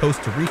to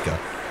Costa Rica.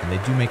 And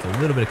they do make a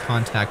little bit of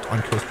contact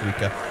on Costa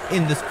Rica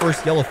in this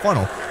first yellow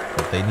funnel,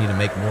 but they need to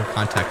make more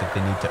contact if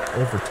they need to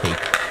overtake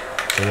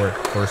for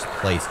first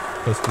place.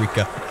 Costa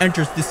Rica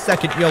enters the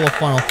second yellow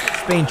funnel.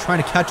 Spain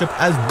trying to catch up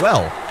as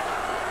well.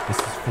 This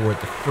is for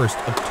the first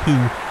of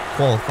 2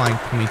 qualifying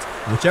points.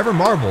 Whichever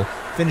marble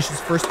finishes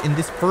first in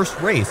this first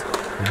race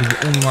will be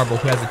the only marble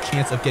who has a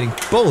chance of getting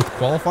both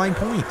qualifying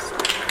points.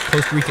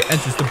 Costa Rica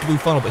enters the blue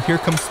funnel, but here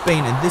comes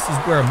Spain, and this is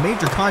where a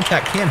major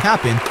contact can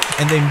happen,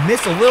 and they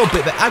miss a little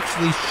bit, but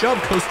actually shove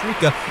Costa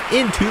Rica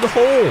into the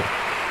hole.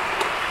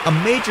 A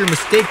major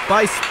mistake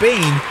by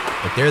Spain,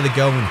 but there they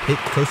go and hit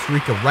Costa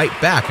Rica right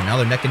back, and now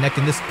they're neck and neck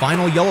in this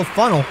final yellow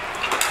funnel.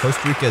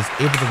 Costa Rica is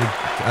able to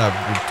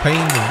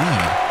retain the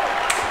lead,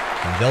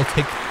 and they'll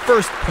take the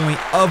first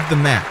point of the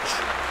match.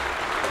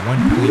 1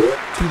 point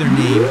to their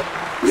name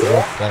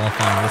for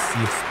qualifying. Let's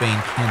see if Spain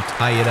can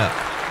tie it up.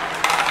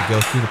 To go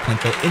through the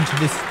plinko into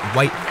this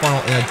white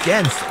funnel, and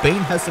again, Spain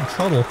has some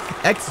trouble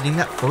exiting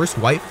that first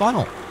white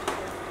funnel.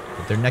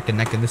 But they're neck and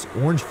neck in this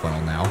orange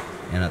funnel now,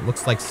 and it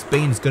looks like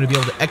Spain is going to be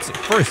able to exit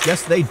first.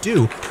 Yes, they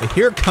do. But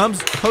here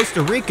comes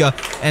Costa Rica,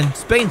 and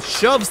Spain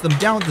shoves them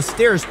down the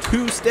stairs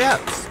 2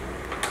 steps.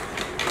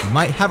 You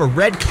might have a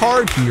red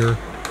card here.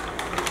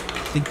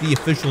 I think the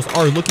officials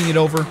are looking it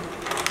over,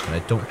 but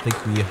I don't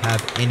think we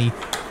have any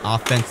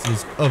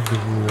offenses of the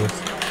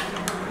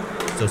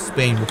rules. So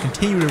Spain will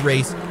continue to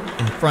race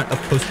in front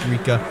of Costa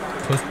Rica.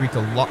 Costa Rica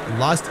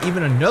lost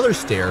even another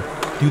stair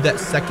through that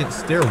second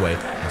stairway,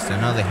 and so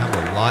now they have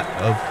a lot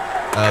of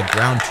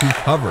ground to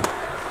cover.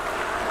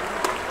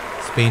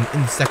 Spain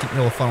in the second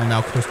yellow funnel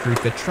now. Costa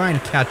Rica trying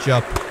to catch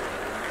up.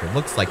 It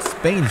looks like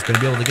Spain is going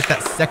to be able to get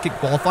that second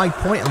qualifying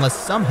point unless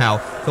somehow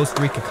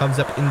Costa Rica comes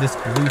up in this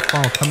blue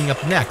funnel coming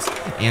up next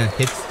and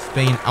hits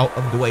Spain out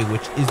of the way,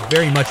 which is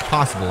very much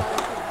possible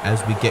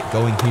as we get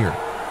going here.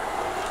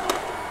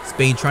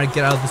 Spain trying to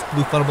get out of this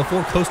blue funnel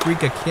before Costa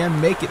Rica can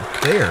make it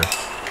there.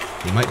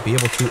 They might be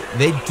able to.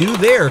 They do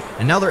there,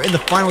 and now they're in the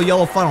final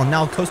yellow funnel.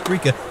 Now Costa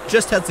Rica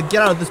just has to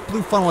get out of this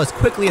blue funnel as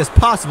quickly as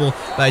possible,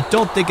 but I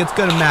don't think it's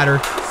going to matter.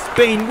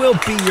 Spain will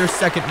be your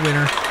second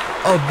winner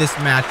of this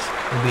match.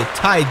 It'll be a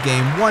tied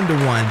game, 1-1.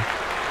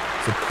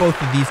 So both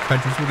of these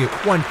countries will get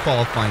 1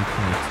 qualifying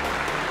point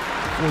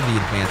for the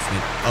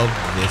advancement of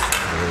this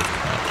World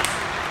Cup.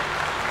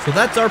 So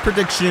that's our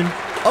prediction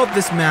of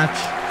this match,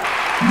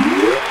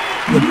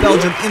 with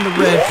Belgium in the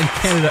red and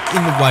Canada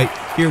in the white.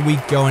 Here we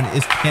go, and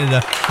is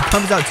Canada who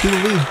comes out to the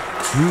lead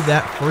through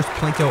that first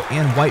plinko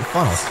and white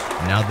funnel.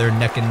 And now they're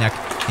neck and neck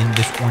in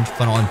this orange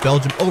funnel, and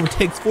Belgium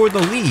overtakes for the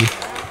lead.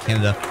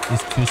 Canada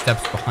is 2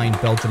 steps behind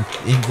Belgium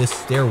in this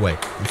stairway.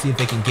 Let's see if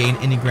they can gain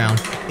any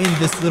ground in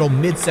this little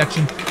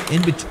midsection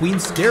in between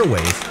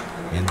stairways.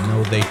 And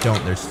no, they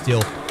don't. They're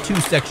still 2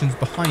 sections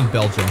behind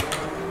Belgium,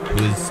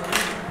 who is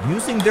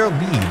using their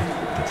lead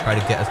to try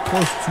to get as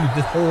close to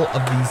the whole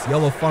of these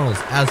yellow funnels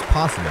as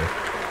possible.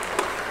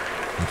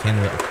 And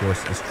Canada, of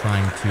course, is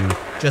trying to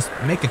just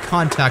make a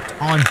contact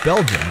on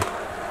Belgium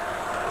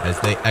as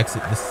they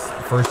exit this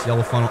first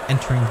yellow funnel,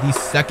 entering the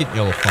second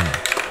yellow funnel.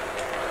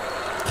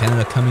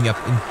 Canada coming up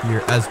in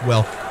here as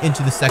well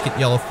into the second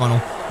yellow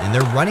funnel, and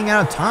they're running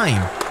out of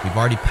time. We've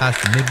already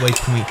passed the midway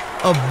point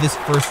of this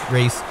first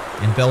race,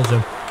 and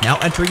Belgium now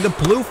entering the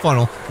blue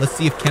funnel. Let's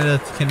see if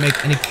Canada can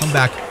make any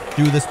comeback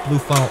through this blue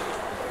funnel.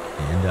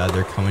 And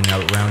they're coming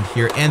out around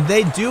here, and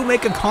they do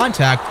make a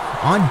contact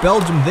on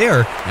Belgium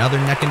there. Now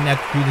they're neck and neck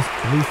through this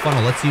blue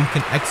funnel. Let's see who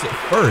can exit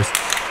first.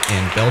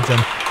 And Belgium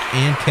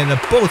and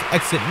Canada both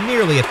exit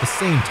nearly at the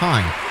same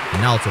time. And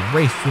now it's a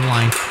race to the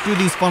line through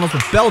these funnels, but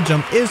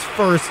Belgium is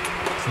first,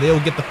 so they will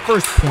get the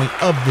first point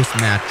of this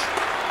match.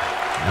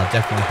 And that'll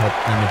definitely help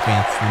them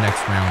advance to the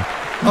next round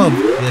of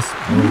this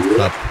World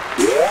Cup.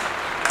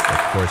 Of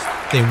course,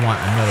 they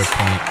want another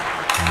point,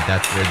 and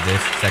that's where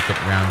this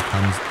second round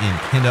comes in.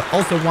 Canada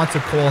also wants a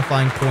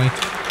qualifying point.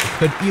 It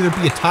could either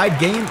be a tied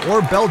game,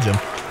 or Belgium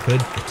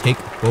could take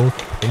both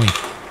points.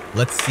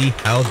 Let's see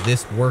how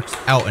this works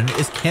out. And it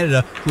is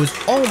Canada who is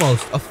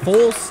almost a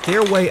full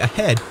stairway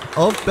ahead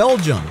of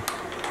Belgium.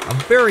 A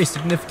very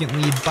significant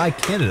lead by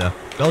Canada.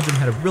 Belgium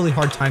had a really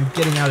hard time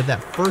getting out of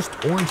that first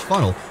orange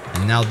funnel,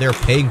 and now they're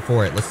paying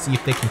for it. Let's see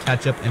if they can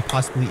catch up and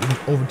possibly even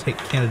overtake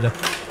Canada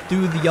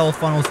through the yellow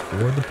funnels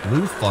or the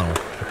blue funnel,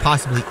 or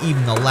possibly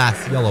even the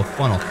last yellow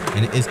funnel.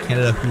 And it is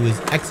Canada who is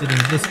exiting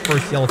this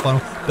first yellow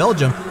funnel.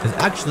 Belgium has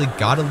actually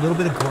got a little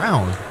bit of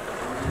ground,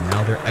 and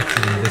now they're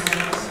exiting this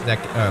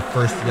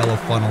first yellow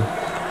funnel.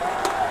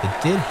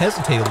 They did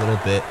hesitate a little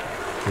bit.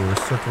 They were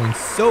circling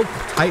so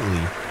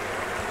tightly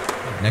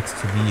next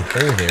to the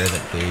hole there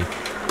that they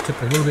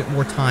took a little bit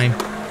more time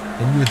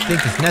than you would think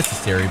is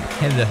necessary. But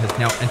Canada has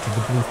now entered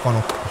the blue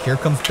funnel. Here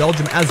comes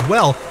Belgium as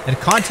well, and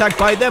contact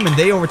by them, and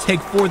they overtake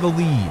for the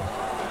lead.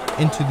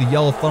 Into the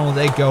yellow funnel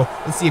they go.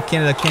 Let's see if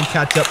Canada can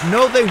catch up.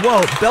 No, they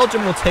won't.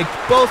 Belgium will take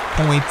both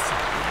points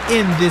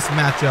in this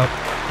matchup,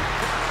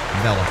 and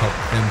that'll help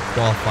them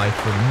qualify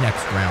for the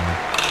next round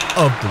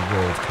of the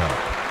World Cup.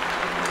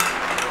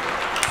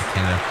 And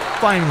Canada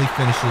finally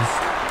finishes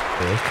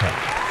World Cup.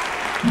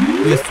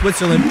 We have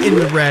Switzerland in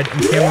the red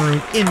and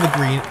Cameroon in the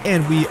green,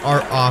 and we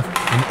are off.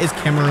 And it is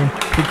Cameroon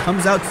who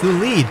comes out to the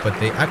lead, but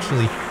they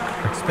actually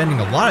are spending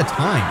a lot of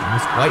time in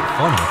this white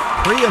funnel.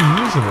 Pretty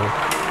unusual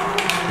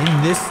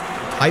in this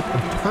type of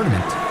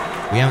tournament.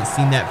 We haven't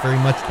seen that very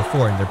much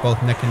before, and they're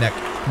both neck and neck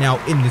now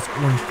in this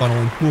orange funnel.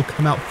 And who will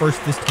come out first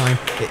this time?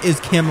 It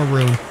is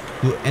Cameroon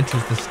who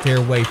enters the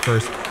stairway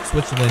first.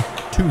 Switzerland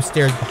 2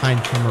 stairs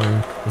behind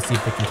Cameroon. We'll see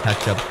if they can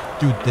catch up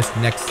through this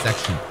next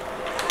section.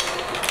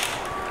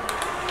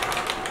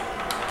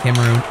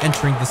 Cameroon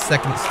entering the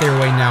second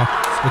stairway now.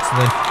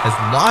 Switzerland has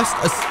lost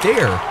a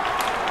stair,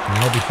 and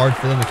it'll be hard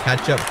for them to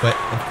catch up, but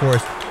of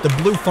course, the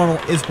blue funnel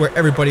is where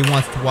everybody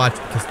wants to watch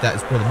because that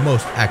is where the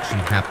most action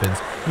happens.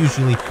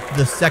 Usually,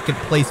 the second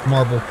place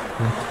marble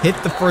will hit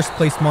the first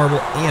place marble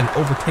and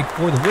overtake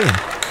for the win,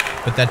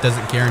 but that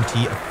doesn't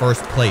guarantee a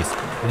first place.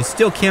 It is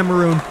still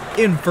Cameroon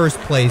in first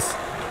place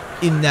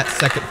in that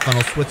second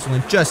funnel.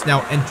 Switzerland just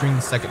now entering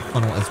the second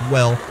funnel as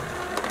well,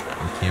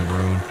 and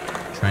Cameroon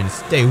trying to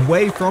stay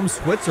away from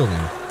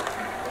Switzerland.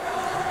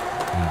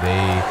 And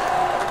they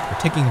are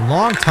taking a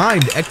long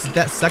time to exit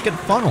that second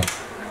funnel.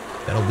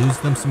 That'll lose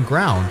them some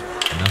ground.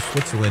 And now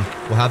Switzerland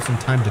will have some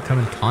time to come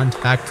and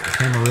contact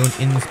Cameroon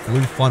in this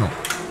blue funnel.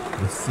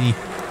 Let's see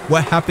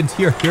what happens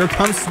here. Here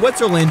comes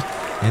Switzerland,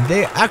 and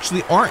they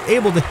actually aren't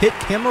able to hit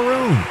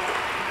Cameroon.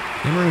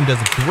 Cameroon does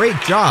a great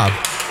job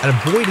at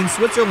avoiding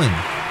Switzerland.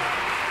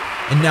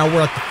 And now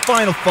we're at the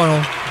final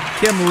funnel.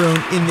 Cameroon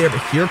in there,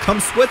 but here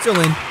comes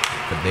Switzerland.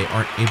 But they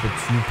aren't able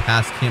to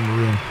pass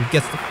Cameroon, who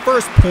gets the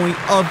first point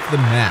of the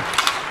match.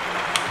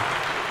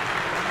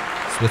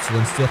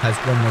 Switzerland still has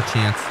one more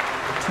chance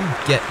to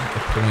get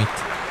the point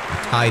and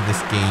tie this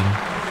game.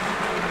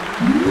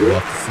 We'll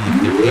have to see if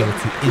they're able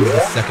to end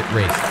the second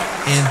race.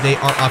 And they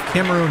are off.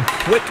 Cameroon,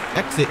 quick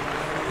exit,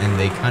 and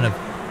they kind of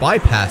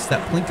bypass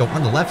that Plinko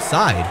on the left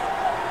side.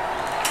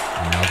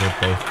 And now they're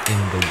both in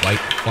the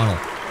white funnel.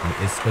 And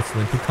it is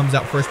Switzerland who comes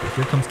out first, but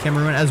here comes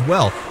Cameroon as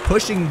well,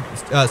 pushing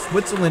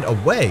Switzerland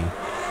away.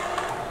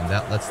 And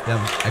that lets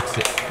them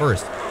exit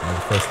first. They're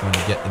the first one to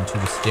get into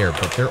the stair,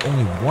 but they're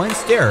only 1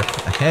 stair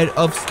ahead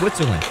of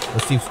Switzerland.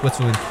 Let's see if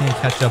Switzerland can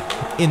catch up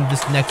in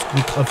this next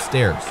group of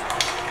stairs.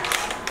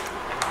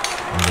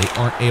 And they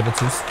aren't able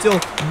to. Still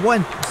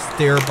 1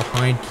 stair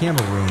behind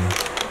Cameroon,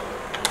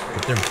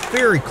 but they're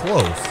very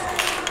close.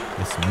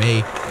 This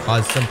may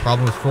cause some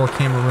problems for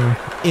Cameroon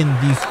in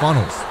these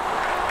funnels.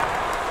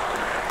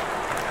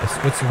 If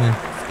Switzerland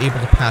is able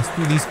to pass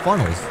through these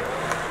funnels,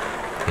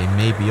 they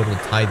may be able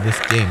to tie this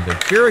game. They're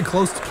very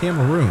close to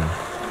Cameroon.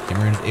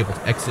 Cameroon is able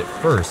to exit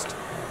first,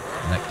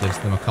 and that gives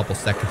them a couple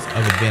seconds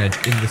of advantage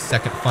in the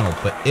second funnel.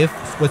 But if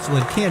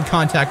Switzerland can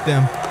contact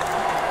them,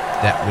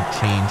 that would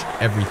change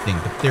everything.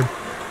 But they're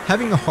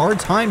having a hard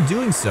time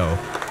doing so,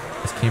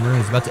 as Cameroon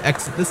is about to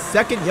exit the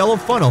second yellow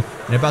funnel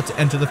and about to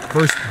enter the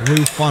first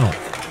blue funnel.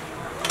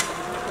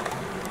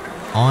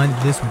 On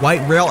this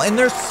white rail, and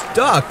they're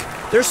stuck.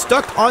 They're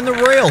stuck on the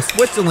rail.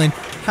 Switzerland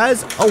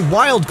has a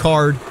wild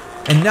card,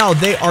 and now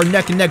they are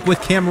neck and neck with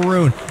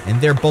Cameroon,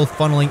 and they're both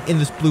funneling in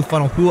this blue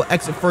funnel. Who will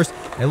exit first?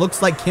 It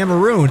looks like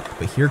Cameroon,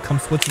 but here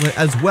comes Switzerland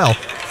as well.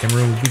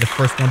 Cameroon will be the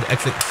first one to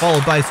exit,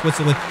 followed by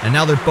Switzerland, and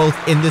now they're both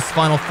in this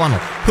final funnel.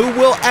 Who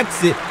will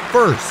exit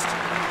first?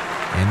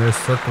 And they're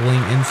circling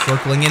and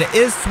circling, and it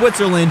is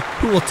Switzerland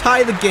who will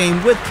tie the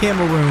game with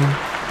Cameroon.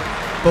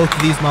 Both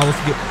of these models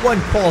get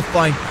 1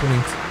 qualifying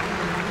point.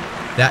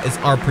 That is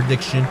our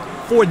prediction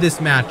for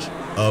this match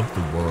of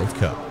the World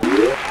Cup.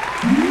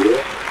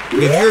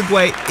 We have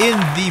Uruguay in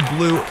the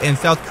blue and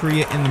South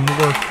Korea in the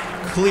more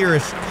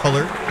clearish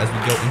color. As we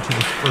go into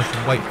this first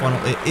white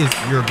funnel, it is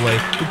Uruguay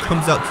who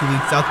comes out to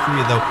lead. South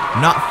Korea, though,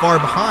 not far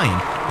behind.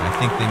 And I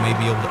think they may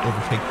be able to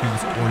overtake through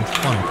this orange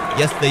funnel.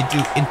 Yes, they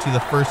do, into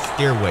the first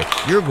stairway.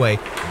 Uruguay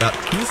about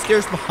 2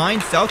 stairs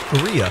behind South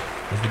Korea.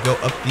 As we go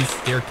up these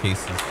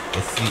staircases,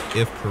 let's see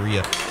if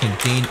Korea can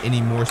gain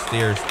any more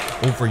stairs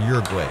over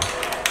Uruguay.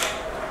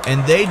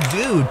 And they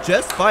do,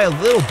 just by a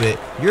little bit.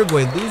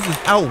 Uruguay loses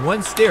out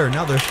 1 stair.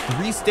 Now there's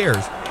 3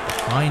 stairs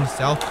behind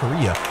South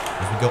Korea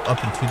as we go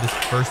up into this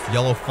first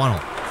yellow funnel.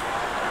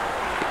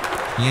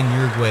 Can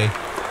Uruguay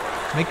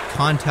make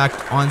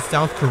contact on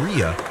South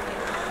Korea?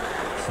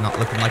 It's not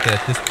looking like it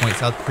at this point.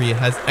 South Korea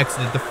has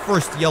exited the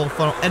first yellow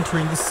funnel,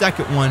 entering the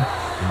second one.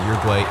 And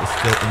Uruguay is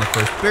still in the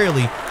first,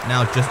 barely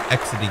now just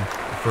exiting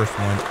the first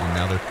one. And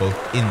now they're both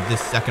in this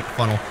second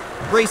funnel,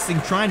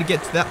 racing, trying to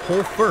get to that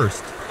hole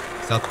first.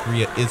 South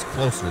Korea is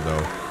closer,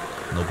 though,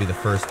 and they'll be the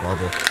first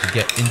marble to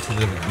get into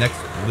the next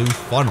blue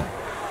funnel.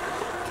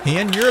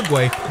 Can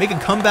Uruguay make a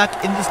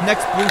comeback in this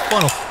next blue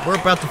funnel? We're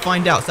about to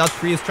find out. South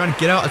Korea is trying to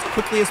get out as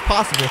quickly as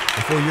possible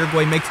before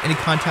Uruguay makes any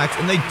contacts,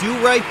 and they do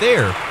right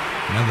there.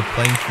 Now the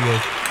playing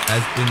field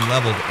has been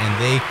leveled, and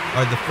they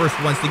are the first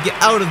ones to get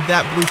out of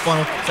that blue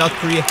funnel. South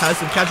Korea has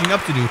some catching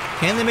up to do.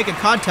 Can they make a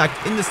contact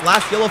in this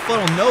last yellow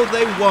funnel? No,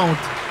 they won't.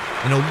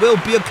 And it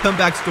will be a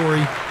comeback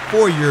story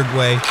for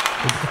Uruguay.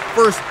 With the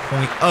first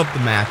point of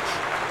the match.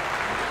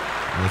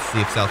 And let's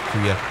see if South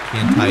Korea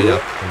can tie it up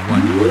for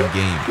 1-1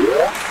 game.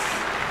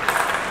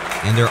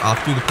 And they're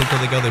off through the Plinko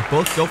they go. They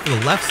both go for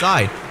the left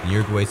side. And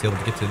Uruguay is able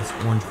to get to this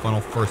orange funnel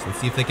first. Let's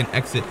see if they can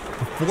exit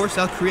before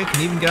South Korea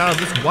can even get out of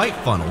this white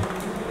funnel.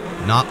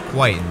 Not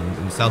quite.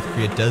 And South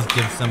Korea does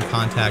give some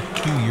contact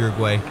to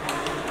Uruguay.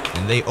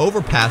 And they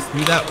overpass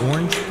through that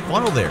orange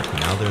funnel there.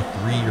 Now they're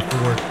 3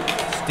 or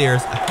 4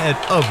 stairs ahead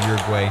of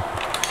Uruguay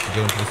to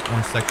go into this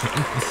orange section,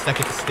 into the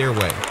second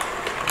stairway.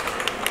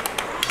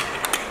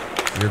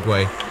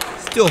 Uruguay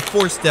still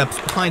 4 steps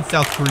behind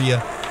South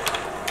Korea.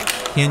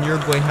 Can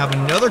Uruguay have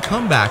another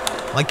comeback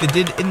like they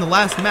did in the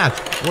last match?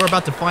 We're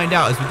about to find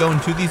out as we go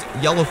into these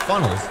yellow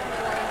funnels.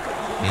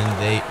 And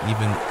they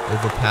even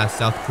overpass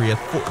South Korea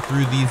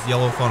through these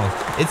yellow funnels.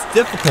 It's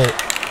difficult,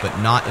 but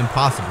not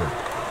impossible.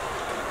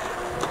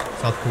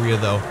 South Korea,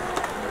 though,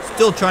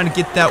 still trying to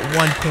get that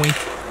 1 point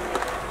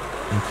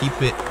and keep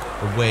it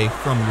away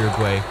from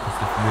Uruguay. Because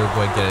if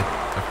Uruguay get it,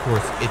 of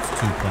course, it's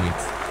 2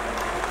 points.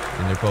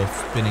 And they're both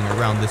spinning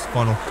around this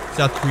funnel.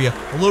 South Korea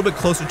a little bit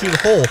closer to the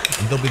hole,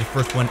 and they'll be the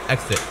first one to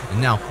exit.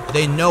 And now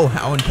they know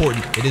how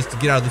important it is to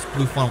get out of this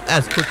blue funnel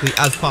as quickly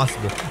as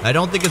possible. I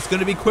don't think it's going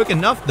to be quick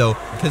enough, though,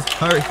 because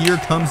here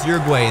comes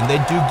Uruguay, and they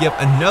do give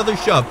another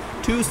shove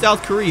to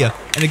South Korea,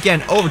 and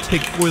again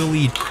overtake for the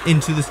lead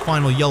into this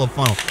final yellow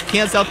funnel.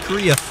 Can South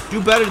Korea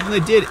do better than they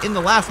did in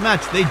the last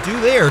match? They do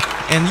there,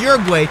 and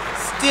Uruguay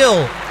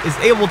still is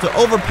able to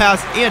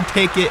overpass and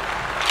take it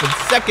for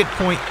the second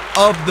point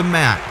of the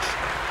match.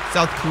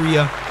 South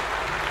Korea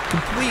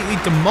completely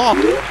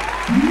demolished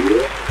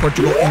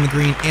Portugal in the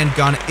green and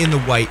Ghana in the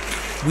white.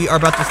 We are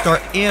about to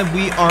start, and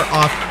we are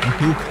off. And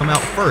who come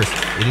out first?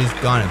 It is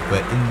Ghana,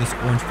 but in this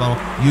orange funnel,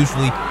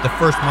 usually the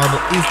first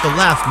marble is the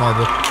last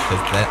marble,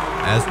 because that,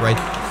 as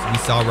we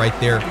saw right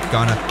there,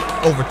 Ghana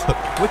overtook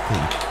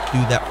quickly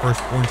through that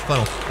first orange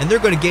funnel, and they're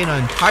going to gain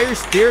an entire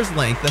stairs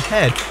length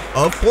ahead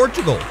of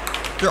Portugal.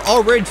 They're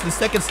already to the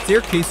second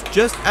staircase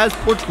just as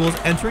Portugal is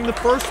entering the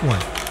first one.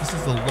 This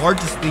is the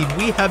largest lead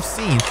we have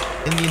seen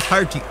in the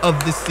entirety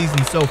of this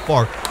season so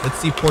far. Let's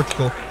see if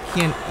Portugal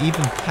can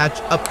even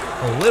catch up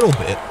a little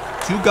bit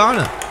to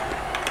Ghana.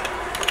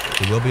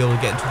 They will be able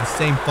to get into the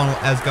same funnel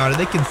as Ghana.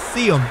 They can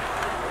see them,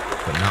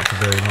 but not for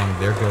very long.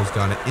 There goes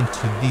Ghana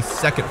into the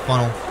second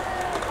funnel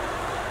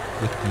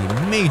with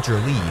the major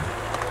lead.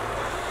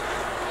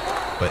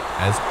 But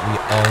as we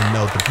all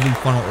know, the blue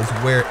funnel is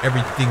where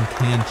everything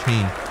can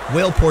change.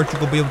 Will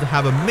Portugal be able to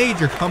have a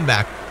major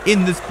comeback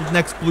in this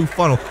next blue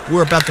funnel?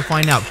 We're about to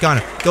find out.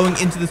 Ghana going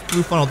into this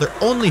blue funnel. Their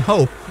only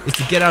hope is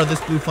to get out of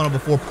this blue funnel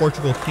before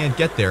Portugal can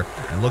get there.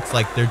 And looks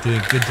like they're doing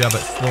a good job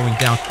at slowing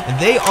down. And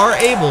they are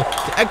able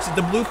to exit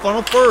the blue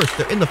funnel first.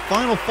 They're in the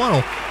final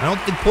funnel. I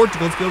don't think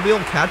Portugal is going to be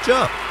able to catch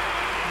up.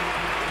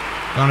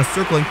 Ghana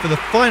circling for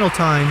the final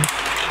time.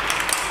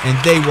 And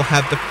they will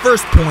have the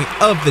first point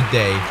of the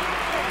day.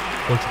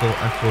 Portugal,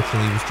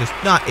 unfortunately, was just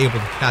not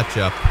able to catch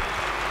up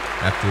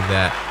after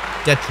that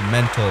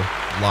detrimental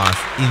loss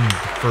in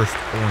the first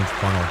orange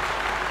funnel,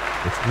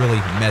 which really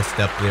messed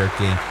up their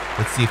game.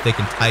 Let's see if they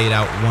can tie it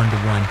out 1-1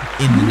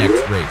 in the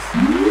next race.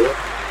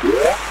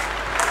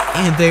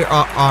 And they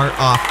are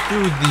off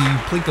through the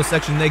Plinko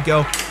section they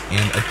go.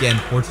 And again,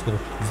 Portugal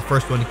is the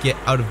first one to get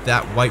out of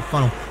that white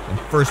funnel and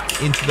first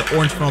into the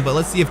orange funnel. But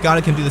let's see if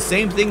Ghana can do the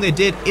same thing they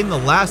did in the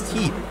last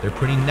heat. They're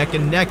pretty neck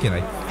and neck, and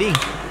I think,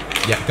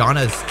 yeah,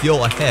 Ghana is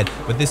still ahead,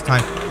 but this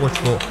time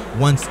Portugal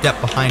 1 step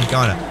behind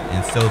Ghana,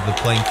 and so the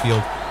playing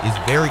field is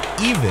very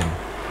even,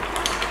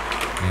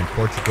 and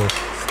Portugal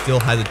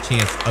still has a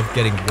chance of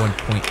getting 1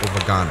 point over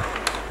Ghana.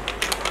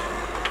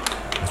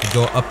 As we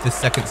go up the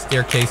second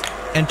staircase,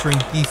 entering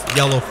these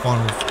yellow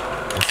funnels,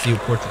 let's see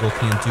what Portugal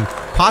can do.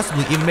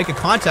 Possibly even make a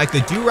contact. They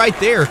do right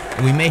there,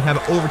 and we may have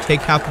an overtake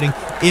happening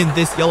in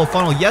this yellow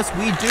funnel. Yes,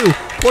 we do.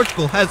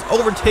 Portugal has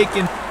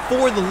overtaken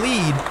for the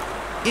lead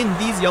in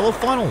these yellow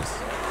funnels.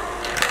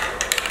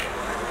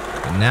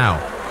 And now,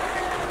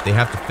 they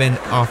have to fend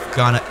off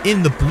Ghana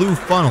in the blue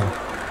funnel,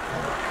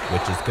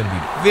 which is going to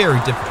be very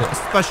difficult,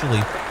 especially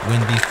when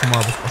these two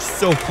marbles are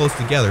so close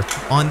together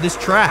on this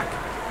track.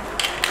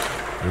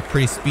 They're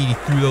pretty speedy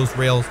through those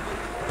rails,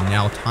 and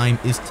now time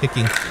is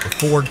ticking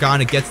before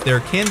Ghana gets there.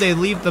 Can they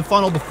leave the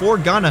funnel before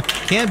Ghana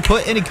can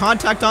put any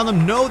contact on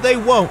them? No, they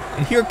won't.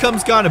 And here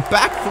comes Ghana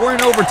back for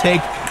an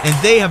overtake,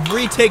 and they have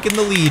retaken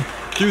the lead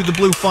through the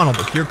blue funnel.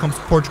 But here comes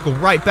Portugal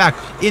right back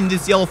in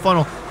this yellow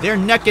funnel. They're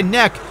neck and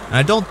neck, and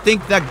I don't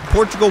think that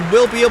Portugal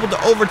will be able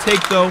to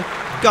overtake, though.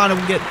 Ghana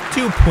will get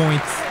 2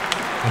 points,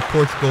 and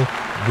Portugal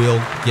will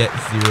get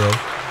 0.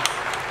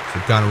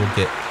 So Ghana will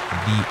get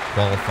the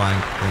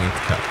qualifying points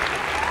cup.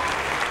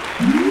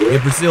 We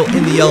have Brazil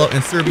in the yellow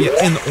and Serbia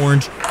in the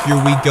orange. Here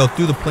we go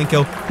through the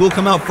Plinko. Who will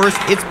come out first?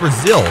 It's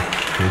Brazil,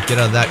 who will get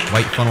out of that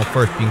white funnel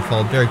first, being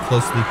followed very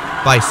closely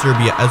by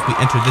Serbia as we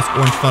enter this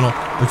orange funnel.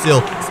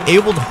 Brazil is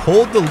able to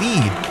hold the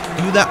lead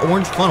through that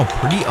orange funnel.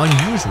 Pretty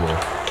unusual,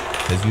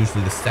 because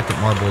usually the second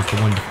marble is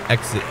the one to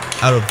exit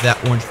out of that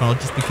orange funnel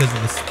just because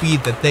of the speed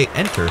that they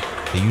enter.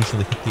 They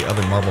usually hit the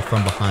other marble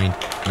from behind,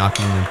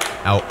 knocking them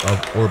out of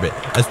orbit.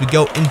 As we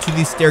go into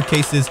these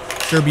staircases,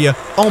 Serbia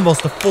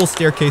almost a full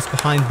staircase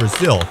behind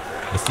Brazil.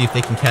 Let's see if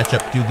they can catch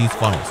up through these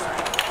funnels.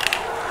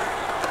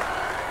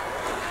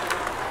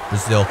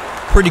 Brazil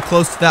pretty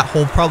close to that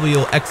hole. Probably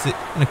will exit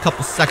in a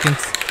couple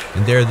seconds.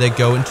 And there they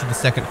go into the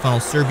second funnel.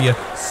 Serbia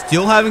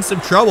still having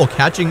some trouble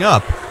catching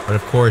up. But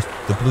of course,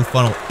 the blue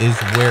funnel is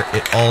where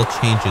it all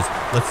changes.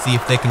 Let's see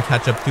if they can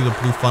catch up through the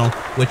blue funnel,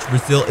 which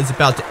Brazil is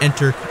about to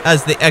enter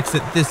as they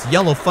exit this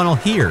yellow funnel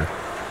here.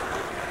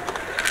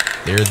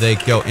 There they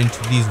go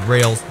into these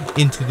rails,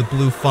 into the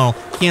blue funnel.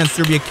 Can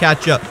Serbia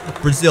catch up?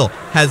 Brazil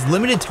has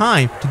limited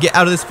time to get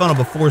out of this funnel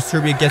before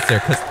Serbia gets there.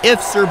 Because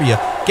if Serbia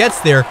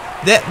gets there,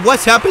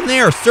 what's happened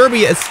there?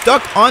 Serbia is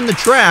stuck on the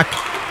track.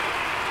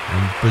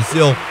 And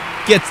Brazil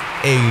gets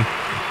a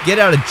get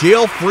out of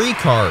jail free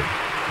card.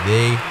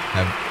 They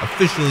have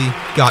officially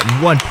gotten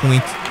 1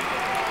 point.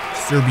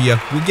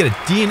 Serbia will get a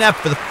DNF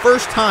for the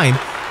first time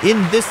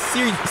in this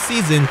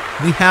season.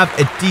 We have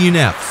a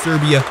DNF.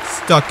 Serbia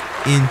stuck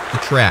in the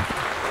track.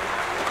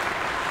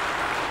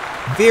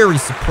 Very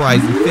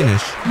surprising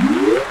finish.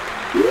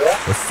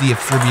 Let's see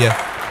if Serbia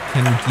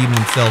can redeem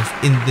themselves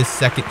in this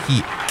second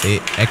heat. They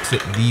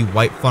exit the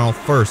white funnel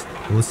first.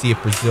 Let's see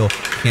if Brazil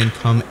can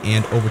come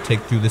and overtake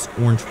through this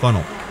orange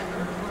funnel.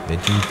 They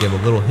do give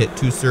a little hit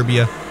to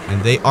Serbia,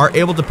 and they are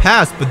able to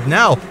pass, but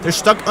now they're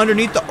stuck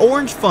underneath the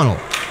orange funnel.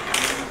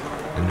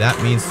 And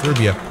that means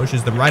Serbia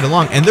pushes them right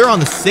along, and they're on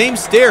the same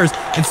stairs,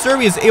 and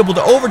Serbia is able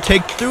to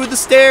overtake through the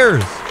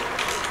stairs.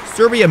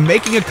 Serbia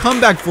making a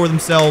comeback for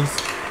themselves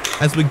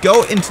as we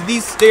go into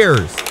these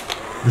stairs.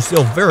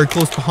 Brazil very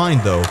close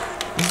behind, though.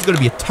 This is going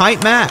to be a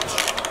tight match.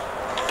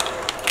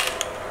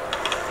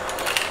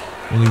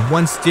 Only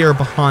one stair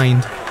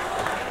behind.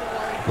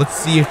 Let's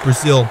see if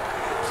Brazil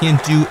can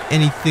do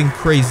anything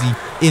crazy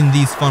in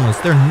these funnels.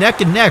 They're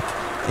neck and neck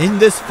in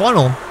this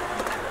funnel.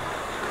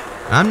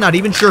 I'm not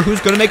even sure who's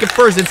going to make it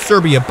first. It's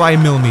Serbia by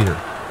a millimeter.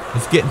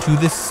 Let's get into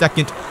this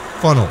second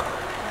funnel.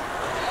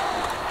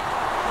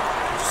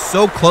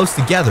 So close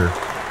together.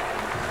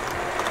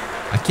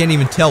 I can't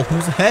even tell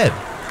who's ahead.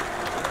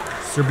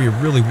 Serbia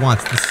really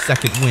wants the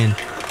second win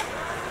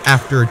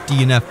after a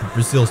DNF, but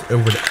Brazil's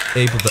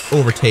able to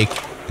overtake.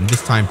 And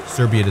this time,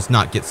 Serbia does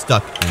not get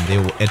stuck, and they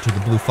will enter the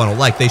blue funnel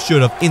like they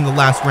should have in the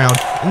last round.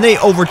 And they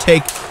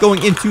overtake,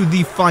 going into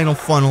the final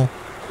funnel.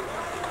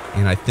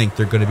 And I think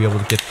they're going to be able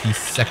to get the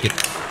second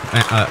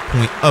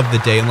point of the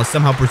day, unless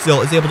somehow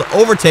Brazil is able to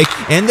overtake.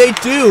 And they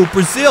do!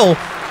 Brazil,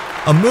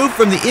 a move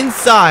from the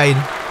inside,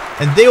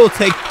 and they will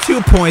take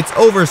 2 points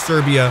over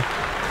Serbia,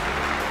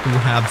 who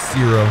have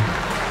 0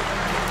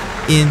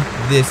 in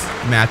this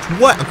match.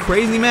 What a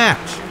crazy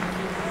match!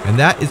 And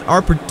that is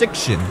our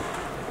prediction.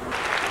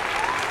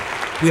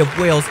 We have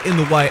Wales in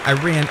the white,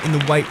 Iran in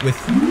the white with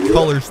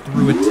colors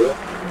through it.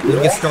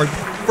 We'll get started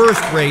with the first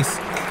race.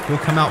 Who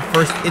will come out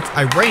first? It's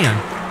Iran.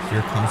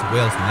 Here comes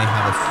Wales, and they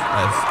have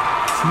a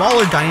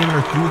smaller diameter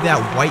through that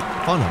white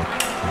funnel.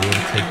 They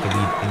will take the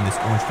lead in this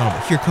orange funnel.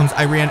 But here comes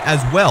Iran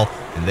as well,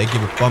 and they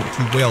give a bump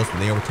to Wales, and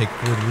they overtake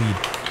for the lead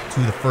to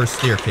the first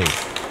staircase.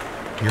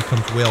 Here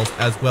comes Wales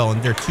as well,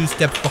 and they're 2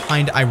 steps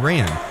behind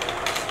Iran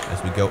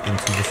as we go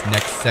into this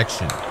next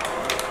section.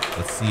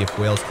 Let's see if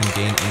Wales can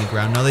gain any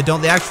ground. No, they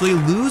don't. They actually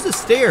lose a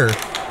stair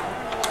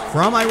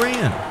from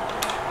Iran.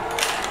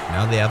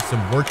 Now they have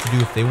some work to do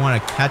if they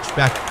want to catch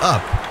back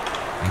up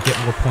and get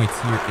more points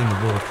here in the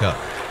World Cup.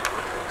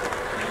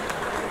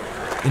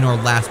 In our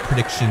last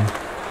prediction,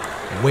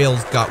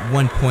 Wales got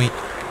 1 point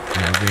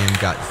and Iran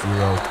got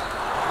 0.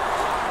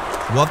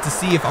 We'll have to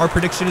see if our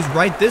prediction is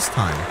right this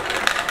time.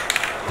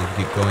 We'll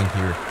get going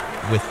here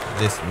with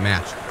this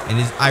match. And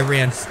is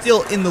Iran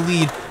still in the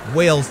lead?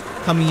 Wales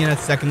coming in at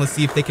second. Let's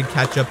see if they can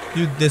catch up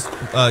through this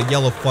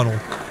yellow funnel.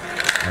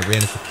 Iran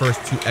is the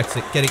first to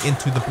exit, getting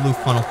into the blue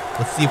funnel.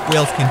 Let's see if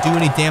Wales can do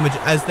any damage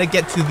as they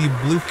get to the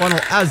blue funnel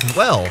as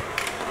well.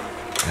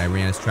 And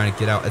Iran is trying to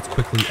get out as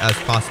quickly as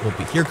possible.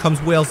 But here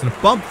comes Wales and a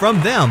bump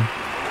from them.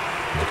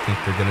 And I think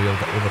they're going to be able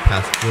to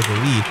overpass for the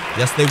lead.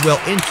 Yes, they will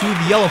into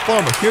the yellow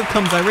funnel. But here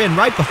comes Iran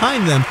right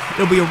behind them.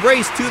 It'll be a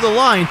race to the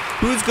line.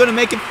 Who's going to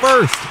make it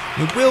first?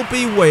 It will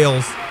be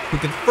Wales, who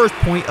gets the first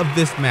point of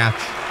this match.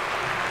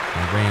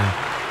 Iran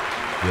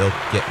will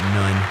get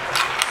none.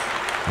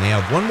 And they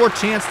have one more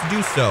chance to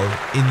do so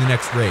in the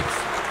next race.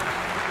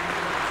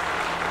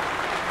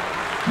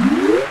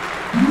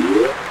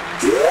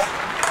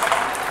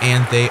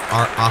 And they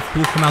are off.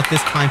 Who will come out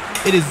this time?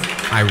 It is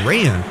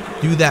Iran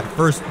through that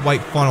first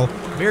white funnel.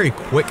 Very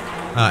quick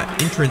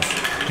entrance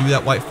through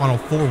that white funnel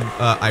for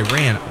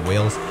Iran.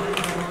 Wales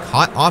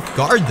caught off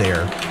guard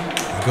there.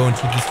 Go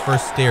into these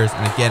first stairs.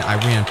 And again,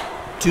 Iran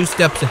 2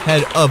 steps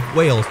ahead of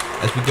Wales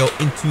as we go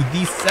into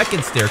the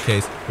second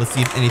staircase. Let's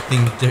see if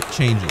anything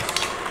changes.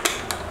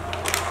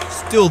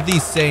 Still the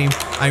same.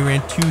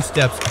 Iran 2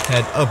 steps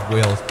ahead of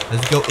Wales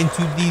as we go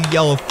into the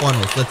yellow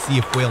funnels. Let's see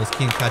if Wales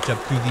can catch up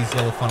through these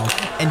yellow funnels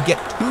and get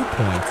 2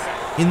 points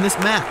in this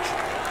match.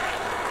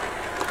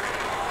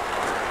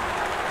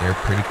 They're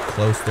pretty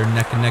close. They're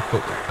neck and neck,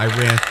 but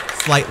Iran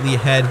slightly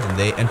ahead, and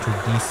they enter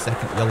the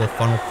second yellow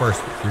funnel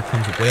first. Here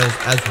comes Wales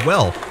as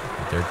well.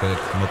 They're going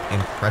to come up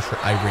and pressure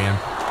Iran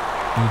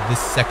through this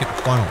second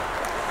funnel.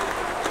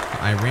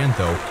 Iran,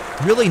 though,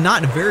 really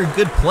not in a very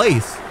good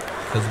place,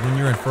 because when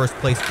you're in first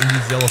place in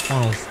these yellow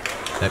funnels,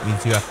 That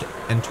means you have to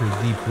enter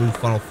the blue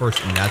funnel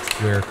first, and that's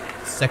where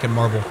second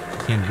marble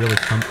can really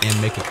come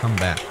and make a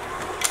comeback.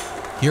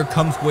 Here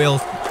comes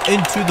Wales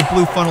into the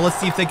blue funnel. Let's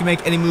see if they can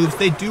make any moves.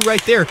 They do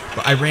right there,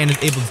 but Iran is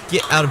able to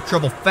get out of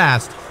trouble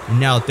fast. And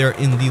now they're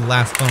in the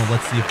last funnel.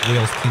 Let's see if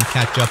Wales can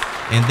catch up.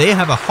 And they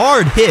have a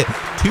hard hit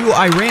to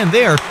Iran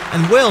there,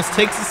 and Wales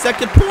takes the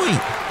second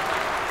point.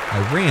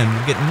 Iran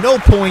will get no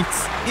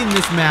points in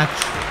this match,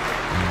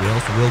 and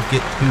Wales will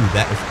get 2.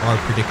 That is our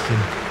prediction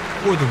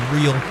for the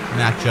real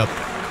matchup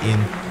in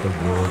the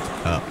World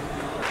Cup.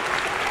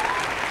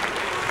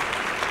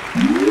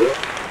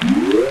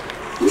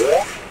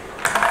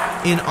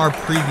 In our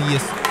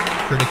previous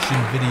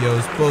prediction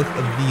videos, both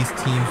of these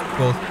teams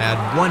both had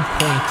 1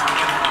 point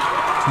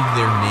to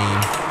their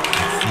name.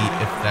 Let's see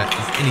if that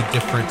is any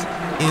different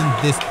in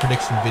this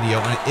prediction video,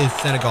 and it is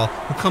Senegal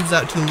who comes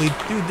out to the lead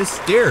through the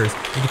stairs.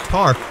 And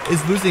Qatar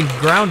is losing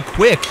ground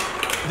quick.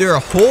 They're a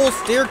whole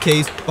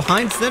staircase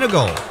behind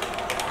Senegal.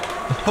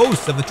 The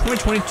hosts of the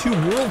 2022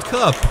 World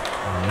Cup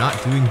are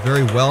not doing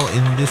very well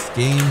in this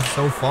game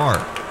so far.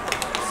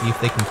 Let's see if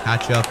they can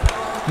catch up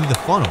through the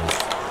funnels.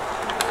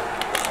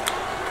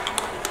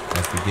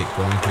 As we get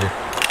going here,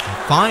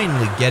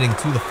 finally getting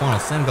to the funnel.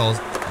 Senegal's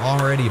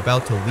already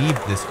about to leave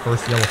this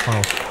first yellow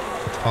funnel.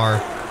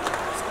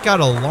 Qatar's got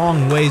a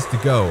long ways to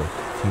go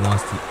if he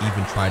wants to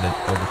even try to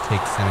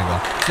overtake Senegal.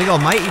 Senegal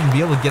might even be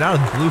able to get out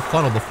of the blue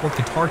funnel before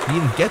Qatar can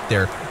even get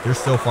there. They're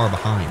so far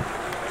behind.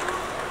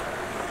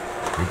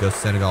 Here goes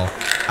Senegal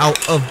out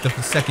of the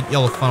second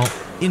yellow funnel,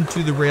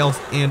 into the rails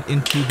and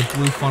into the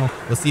blue funnel.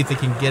 Let's see if they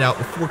can get out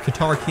before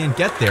Qatar can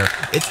get there.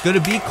 It's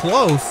going to be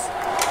close.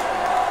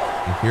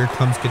 And here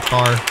comes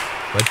Qatar,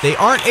 but they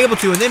aren't able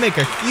to, and they make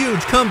a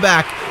huge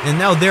comeback, and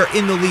now they're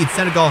in the lead.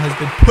 Senegal has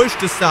been pushed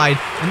aside,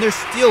 and they're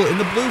still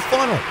in the blue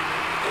funnel.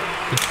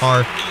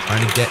 Qatar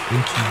trying to get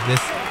into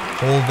this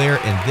hole there,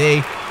 and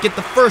they get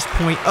the first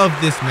point of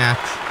this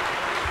match.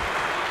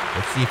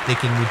 Let's see if they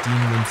can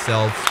redeem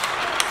themselves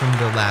from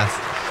their last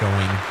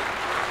showing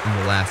in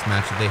the last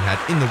match that they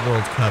had in the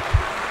World Cup.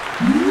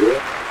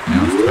 Now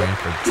it's time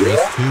for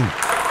race 2.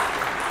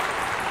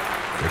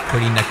 They're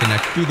pretty neck and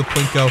neck through the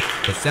Plinko,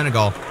 but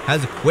Senegal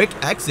has a quick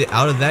exit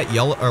out of that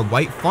yellow or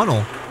white funnel.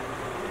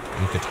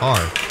 And Qatar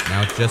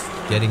now just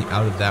getting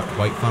out of that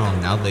white funnel.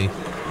 Now they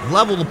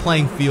level the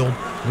playing field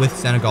with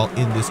Senegal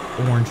in this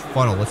orange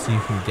funnel. Let's see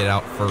who can get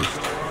out first.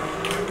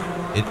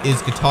 It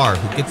is Qatar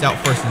who gets out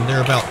first, and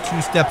they're about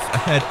 2 steps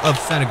ahead of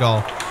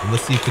Senegal. And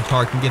let's see if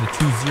Qatar can get a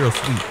 2-0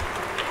 sweep.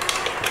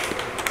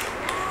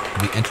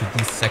 We enter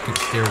the second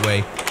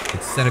stairway.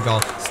 It's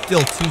Senegal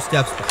still 2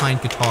 steps behind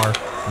Qatar.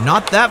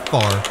 Not that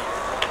far,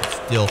 but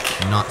still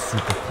not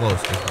super close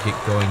as we get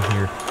going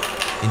here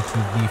into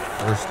the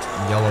first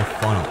yellow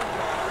funnel.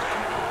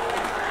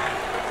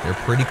 They're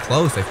pretty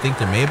close. I think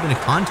there may have been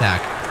a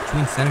contact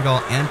between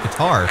Senegal and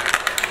Qatar.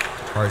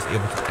 Qatar is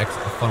able to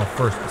exit the funnel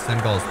first, but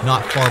Senegal is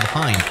not far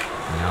behind.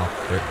 Now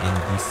they're in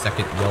the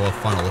second yellow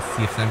funnel. Let's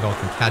see if Senegal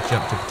can catch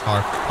up to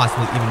Qatar,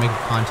 possibly even make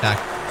a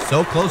contact.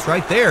 So close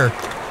right there.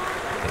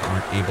 They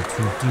aren't able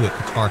to do it.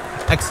 Qatar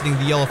exiting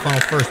the yellow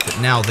funnel first, but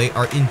now they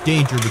are in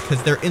danger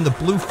because they're in the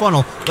blue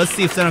funnel. Let's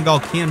see if Senegal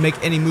can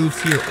make any moves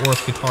here, or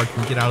if Qatar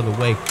can get out of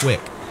the way quick.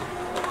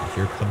 And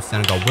here comes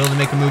Senegal. Will they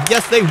make a move?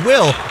 Yes, they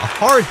will. A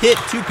hard hit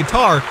to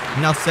Qatar.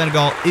 And now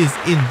Senegal is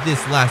in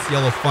this last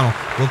yellow funnel.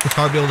 Will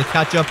Qatar be able to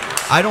catch up?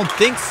 I don't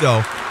think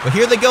so. But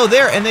here they go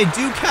there, and they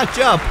do catch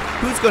up.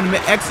 Who's going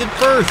to exit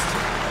first?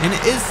 And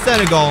it is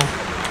Senegal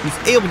who's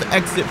able to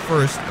exit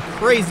first. A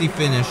crazy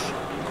finish.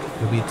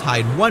 It'll be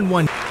tied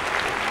 1-1.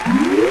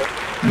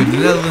 With the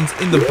Netherlands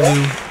in the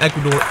blue,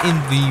 Ecuador in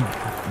the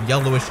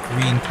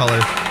yellowish-green color.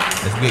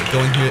 As we get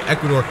going here,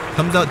 Ecuador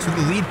comes out to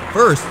the lead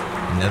first.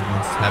 The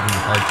Netherlands having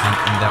a hard time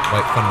in that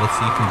white funnel. Let's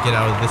see if we can get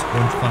out of this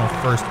orange funnel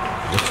first.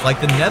 Looks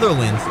like the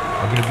Netherlands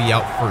are going to be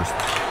out first.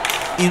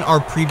 In our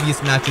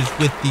previous matches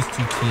with these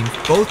two teams,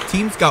 both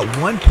teams got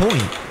 1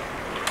 point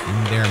in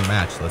their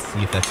match. Let's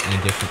see if that's any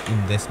different in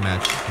this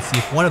match. Let's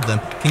see if one of them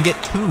can get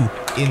 2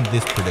 in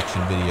this prediction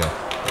video.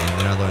 And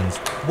the Netherlands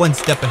 1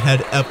 step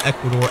ahead of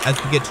Ecuador as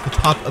we get to the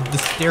top of the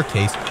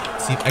staircase.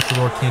 Let's see if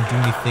Ecuador can do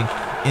anything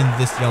in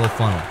this yellow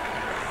funnel.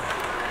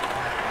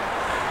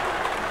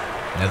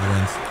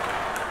 Netherlands,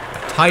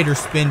 a tighter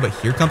spin, but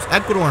here comes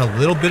Ecuador and a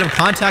little bit of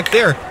contact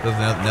there. The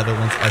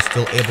Netherlands are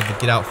still able to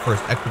get out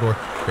first. Ecuador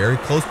very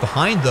close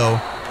behind though.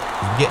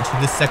 As we get into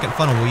this second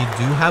funnel, we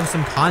do have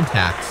some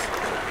contacts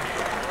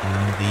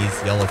in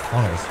these yellow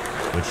funnels,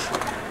 which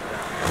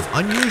is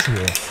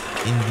unusual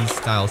in these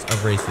styles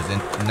of races.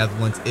 And the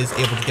Netherlands is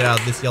able to get out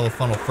of this yellow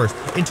funnel first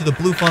into the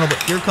blue funnel, but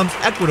here comes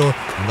Ecuador,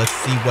 and let's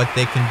see what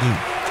they can do.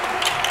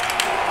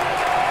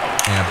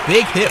 And a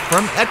big hit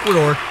from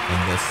Ecuador,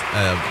 and this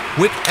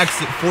quick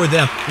exit for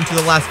them into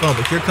the last funnel,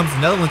 but here comes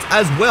the Netherlands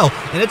as well,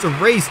 and it's a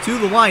race to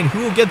the line.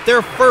 Who will get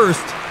there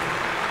first?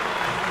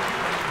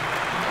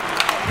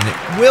 And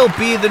it will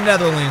be the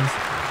Netherlands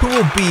who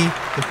will be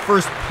the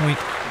first point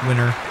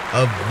winner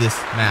of this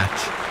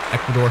match.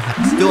 Ecuador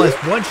still has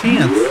 1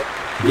 chance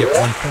to get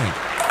 1 point.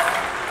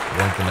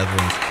 Once the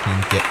Netherlands can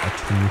get a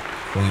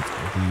point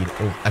lead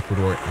over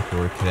Ecuador.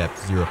 Ecuador could have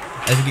 0.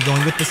 As we get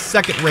going with the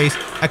second race,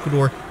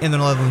 Ecuador and the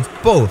Netherlands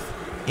both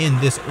in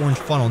this orange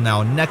funnel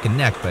now, neck and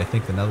neck, but I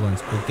think the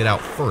Netherlands will get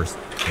out first.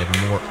 They have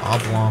a more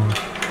oblong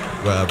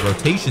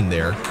rotation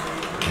there,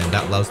 and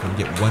that allows them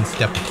to get one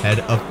step ahead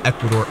of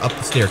Ecuador up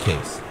the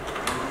staircase.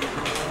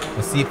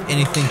 Let's see if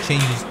anything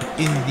changes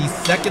in the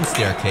second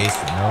staircase.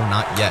 No,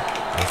 not yet.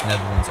 Those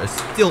Netherlands are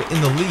still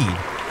in the lead.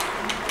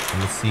 And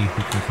we'll see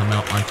who can come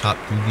out on top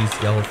through these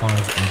yellow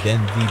funnels and then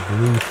the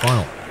blue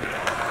funnel.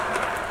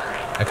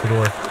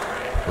 Ecuador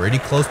pretty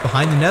close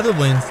behind the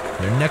Netherlands.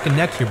 They're neck and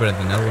neck here, but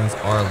the Netherlands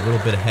are a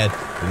little bit ahead.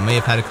 We may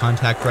have had a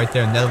contact right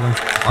there. Netherlands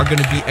are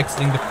going to be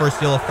exiting the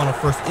first yellow funnel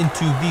first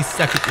into the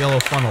second yellow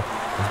funnel.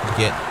 As we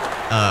get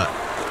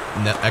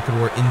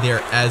Ecuador in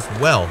there as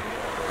well.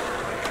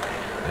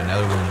 The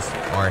Netherlands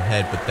are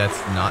ahead, but that's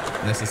not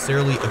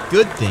necessarily a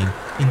good thing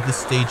in this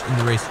stage in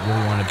the race. You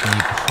really want to be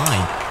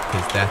behind,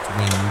 because that's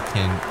when you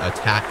can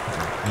attack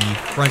the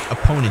front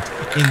opponent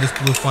in this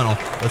blue funnel.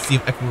 Let's see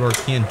if Ecuador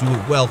can do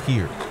it well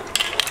here.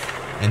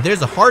 And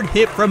there's a hard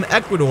hit from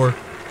Ecuador.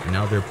 And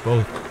now they're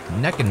both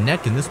neck and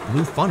neck in this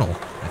blue funnel.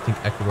 I think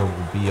Ecuador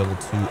will be able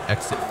to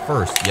exit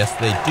first. Yes,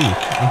 they do,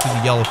 into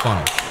the yellow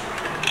funnel.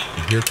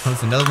 And here comes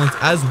the Netherlands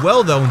as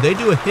well, though, and they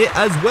do a hit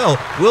as well.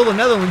 Will the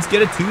Netherlands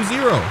get a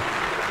 2-0?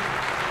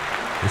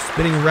 They're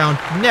spinning around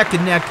neck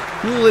and neck.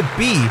 Who will it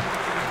be?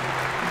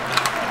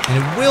 And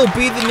it will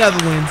be the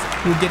Netherlands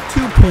who will get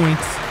 2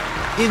 points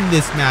in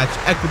this match.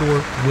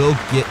 Ecuador will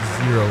get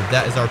 0.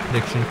 That is our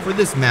prediction for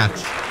this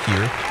match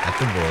here at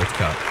the World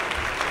Cup.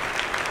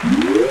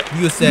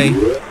 USA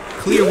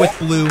clear with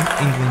blue,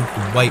 England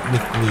white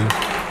with blue,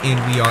 and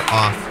we are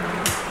off.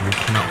 We'll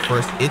come out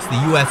first. It's the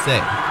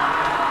USA.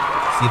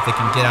 See if they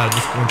can get out of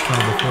this orange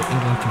funnel before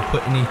England can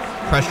put any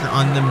pressure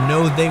on them.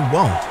 No, they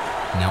won't.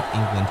 Now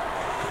England,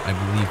 I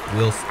believe,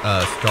 will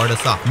start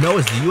us off. No,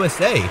 it's the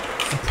USA.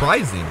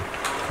 Surprising.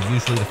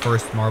 Usually the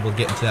first marble to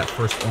get into that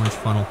first orange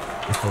funnel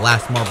is the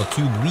last marble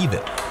to leave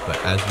it. But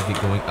as we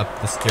get going up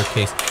the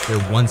staircase,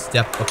 they're one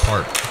step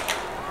apart.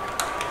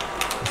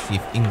 Let's see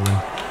if England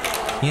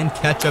can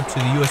catch up to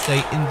the USA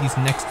in these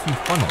next 2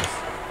 funnels.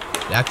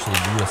 Actually,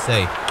 the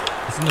USA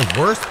is in the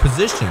worst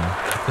position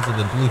because of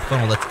the blue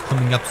funnel that's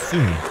coming up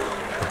soon.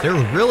 But they're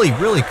really,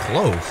 really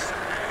close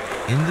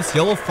in this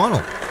yellow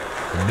funnel.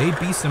 There may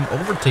be some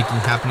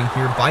overtaking happening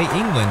here by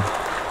England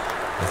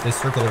as they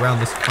circle around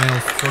this final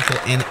circle,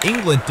 and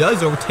England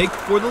does overtake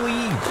for the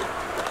lead.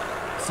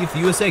 See if the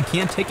USA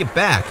can take it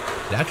back.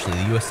 But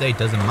actually, the USA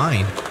doesn't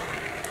mind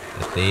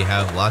that they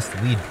have lost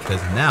the lead,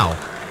 because now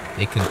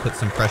they can put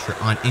some pressure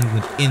on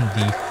England in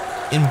the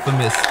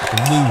infamous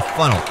blue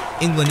funnel.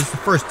 England is the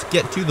first to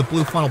get to the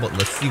blue funnel, but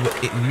let's see what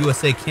the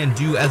USA can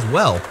do as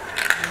well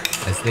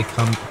as they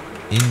come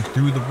in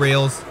through the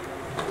rails.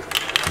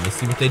 And let's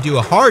see what they do.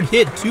 A hard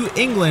hit to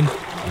England.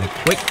 And a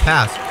quick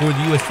pass for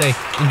the USA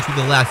into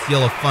the last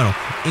yellow funnel.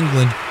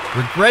 England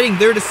regretting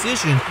their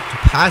decision to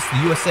pass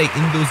the USA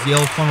in those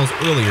yellow funnels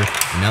earlier.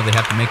 And now they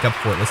have to make up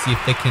for it. Let's see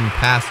if they can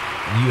pass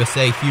the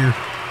USA here.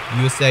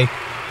 The USA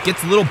gets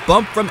a little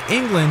bump from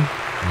England.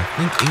 And I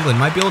think England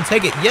might be able to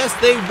take it. Yes,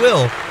 they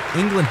will.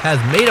 England has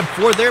made up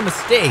for their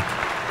mistake.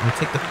 And will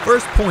take the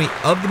first point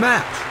of the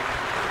match.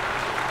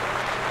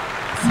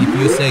 Let's see if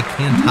USA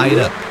can tie it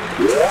up.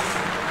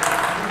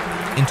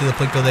 Into the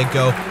plinko they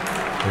go.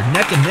 They're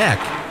neck and neck.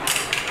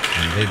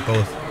 And they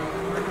both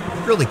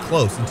really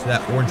close into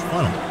that orange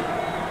funnel.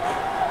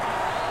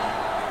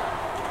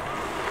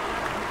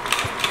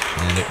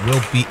 And it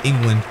will be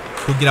England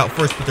who'll get out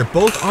first, but they're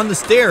both on the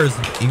stairs.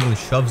 England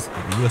shoves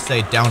the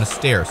USA down a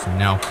stair. So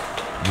now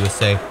the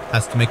USA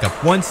has to make up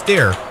one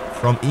stair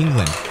from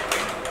England.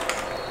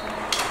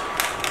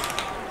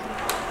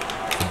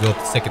 They go up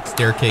the second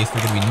staircase.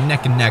 They're going to be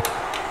neck and neck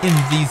in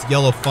these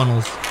yellow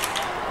funnels.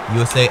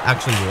 USA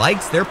actually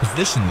likes their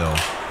position, though,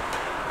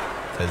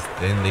 because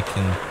then they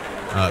can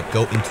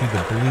go into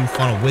the blue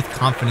funnel with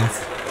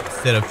confidence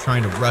instead of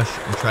trying to rush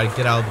and try to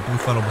get out of the blue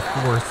funnel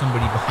before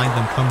somebody behind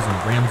them comes and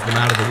rams them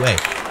out of the way.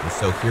 And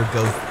so here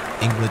goes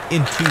England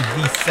into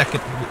the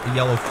second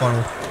yellow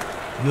funnel.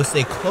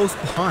 USA close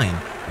behind.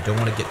 They don't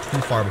want to get too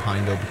far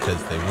behind, though,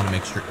 because they want to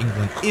make sure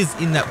England is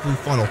in that blue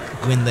funnel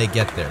when they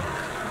get there.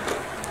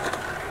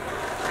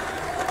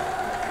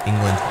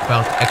 England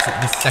about to exit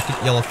the second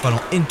yellow funnel.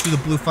 Into the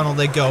blue funnel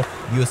they go.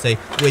 USA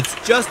waits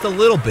just a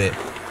little bit.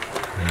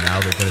 And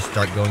now they're going to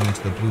start going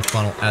into the blue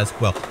funnel as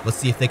well. Let's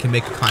see if they can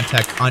make a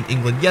contact on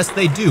England. Yes,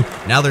 they do.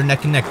 Now they're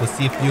neck and neck. Let's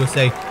see if the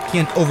USA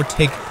can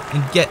overtake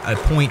and get a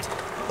point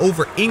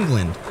over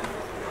England.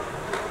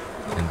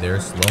 And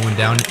they're slowing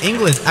down.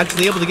 England's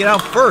actually able to get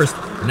out first.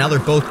 And now they're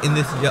both in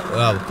this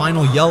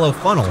final yellow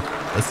funnel.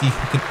 Let's see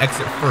who can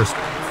exit first.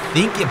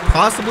 Think it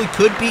possibly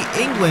could be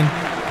England,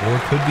 or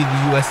it could be the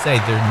USA.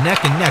 They're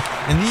neck and neck.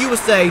 And the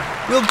USA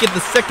will get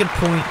the second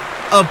point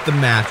of the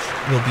match.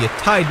 It will be a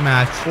tied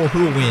match for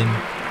who will win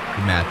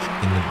the match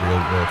in the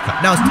real World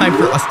Cup. Now it's time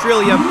for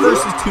Australia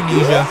versus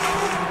Tunisia.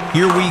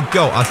 Here we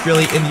go.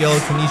 Australia in the yellow,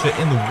 Tunisia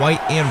in the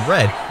white and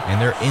red. And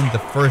they're in the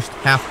first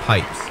half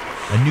pipes.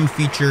 a new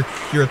feature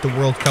here at the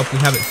World Cup we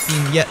haven't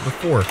seen yet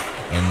before.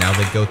 And now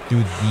they go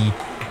through the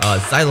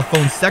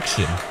xylophone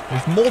section.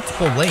 There's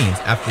multiple lanes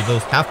after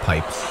those half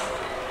pipes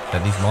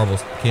that these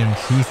marbles can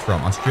choose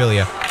from.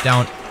 Australia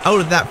down out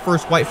of that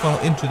first white funnel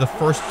into the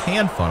first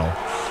tan funnel.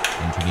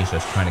 And Tunisia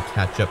is trying to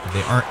catch up, but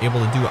they aren't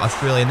able to do it.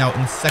 Australia now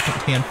in the second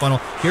tan funnel.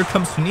 Here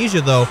comes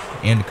Tunisia though,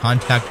 and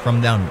contact from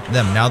them.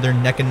 Now they're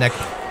neck and neck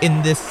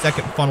in this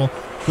second funnel.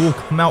 Who will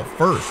come out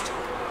first?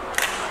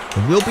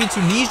 It will be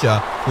Tunisia,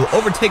 who will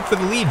overtake for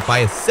the lead by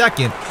a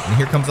second. And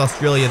here comes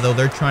Australia though.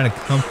 They're trying to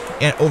come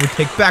and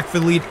overtake back for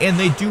the lead, and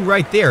they do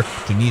right there.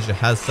 Tunisia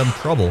has some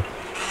trouble,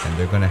 and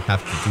they're going to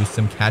have to do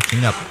some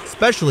catching up,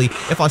 especially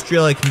if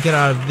Australia can get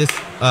out of this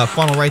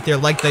funnel right there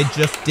like they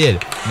just did.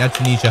 Now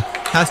Tunisia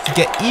has to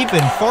get even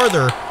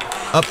farther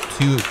up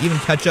to even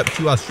catch up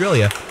to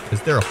Australia,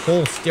 because they're a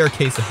whole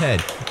staircase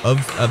ahead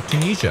of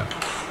Tunisia.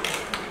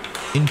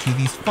 Into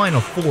these final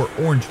 4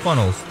 orange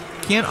funnels.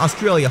 Can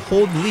Australia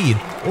hold the lead,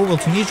 or will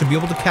Tunisia be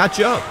able to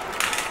catch up?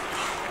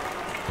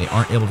 They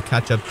aren't able to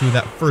catch up through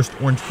that first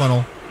orange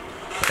funnel.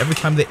 But every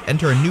time they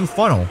enter a new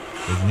funnel,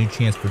 there's a new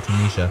chance for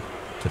Tunisia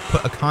to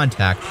put a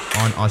contact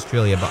on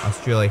Australia. But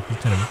Australia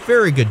has done a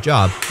very good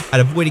job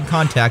at avoiding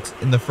contacts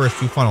in the first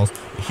 2 funnels.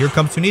 But here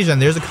comes Tunisia,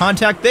 and there's a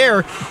contact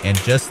there. And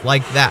just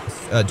like that,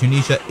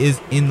 Tunisia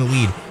is in the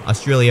lead.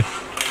 Australia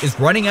is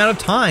running out of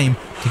time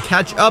to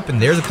catch up,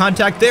 and there's a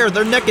contact there.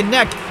 They're neck and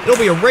neck. It'll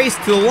be a race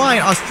to the line.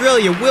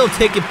 Australia will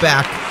take it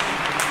back,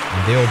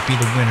 and they will be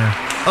the winner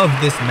of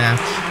this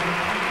match.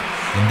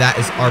 And that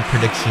is our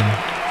prediction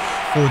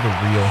for the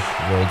real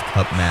World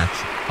Cup match.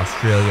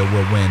 Australia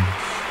will win,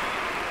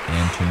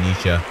 and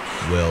Tunisia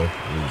will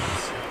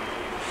lose.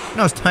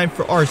 Now it's time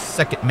for our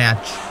second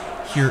match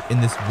here in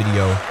this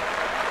video.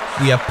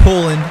 We have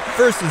Poland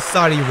versus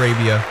Saudi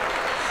Arabia.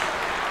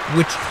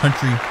 Which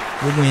country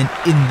will win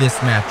in this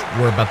match?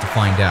 We're about to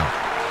find out.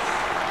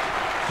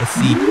 Let's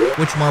see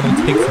which marble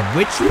takes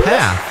which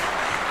path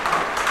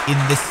in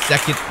this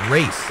second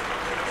race.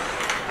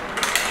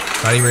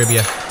 Saudi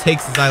Arabia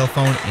takes the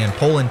xylophone, and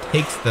Poland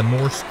takes the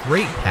more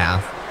straight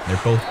path. They're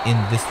both in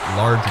this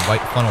large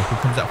white funnel. Who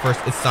comes out first?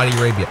 It's Saudi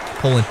Arabia.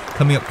 Poland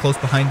coming up close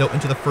behind though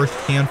into the first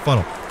tan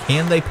funnel.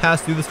 Can they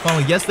pass through this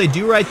funnel? Yes, they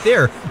do right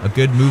there. A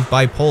good move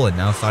by Poland.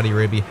 Now Saudi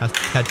Arabia has to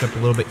catch up a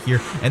little bit here,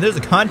 and there's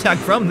a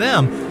contact from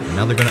them. And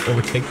now they're going to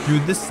overtake through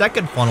this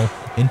second funnel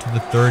into the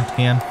third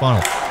tan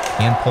funnel.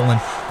 Can Poland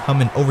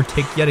come and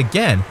overtake yet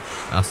again?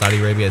 Now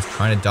Saudi Arabia is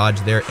trying to dodge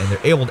there, and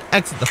they're able to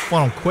exit the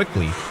funnel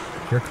quickly.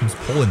 Here comes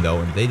Poland though,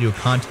 and they do a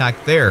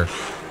contact there.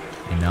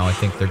 And now I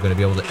think they're going to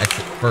be able to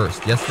exit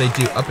first. Yes, they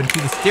do. Up into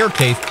the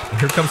staircase. And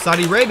here comes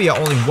Saudi Arabia,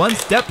 only 1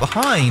 step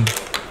behind.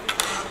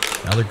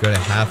 Now they're going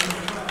to have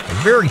a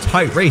very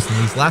tight race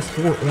in these last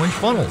 4 orange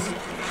funnels.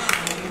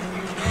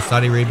 And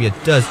Saudi Arabia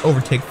does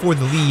overtake for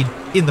the lead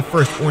in the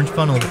first orange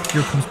funnel. But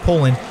here comes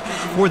Poland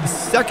for the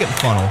second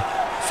funnel.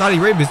 Saudi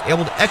Arabia is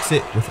able to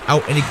exit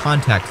without any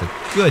contacts. A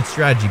good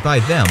strategy by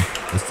them.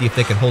 Let's see if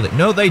they can hold it.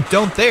 No, they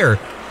don't there.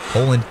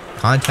 Poland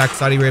contacts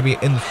Saudi Arabia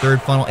in the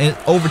third funnel, and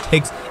it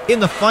overtakes in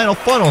the final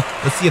funnel.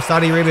 Let's see if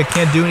Saudi Arabia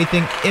can do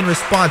anything in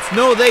response.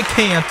 No, they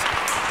can't.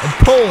 And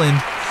Poland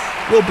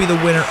will be the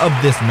winner of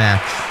this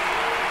match,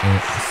 and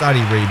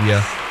Saudi Arabia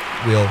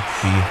will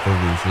be the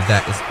loser.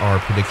 That is our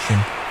prediction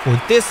for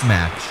this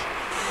match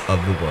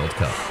of the World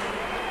Cup.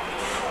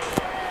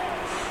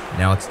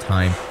 Now it's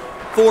time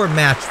for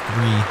match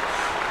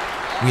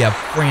 3. We have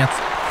France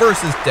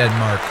versus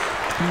Denmark,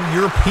 2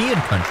 European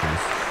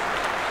countries.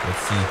 Let's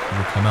see who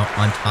will come out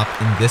on top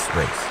in this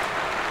race.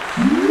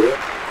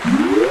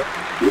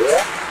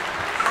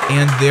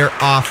 And they're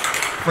off.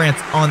 France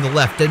on the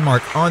left,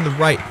 Denmark on the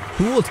right.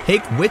 Who will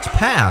take which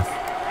path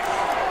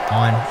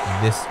on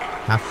this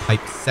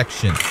half-pipe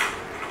section?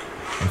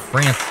 And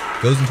France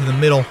goes into the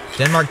middle.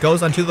 Denmark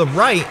goes onto the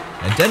right.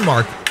 And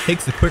Denmark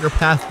takes the quicker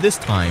path this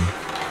time.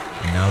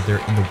 And now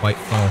they're in the white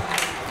funnel,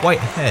 quite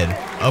ahead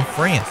of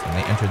France. And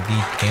they entered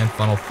the tan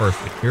funnel first.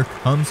 But here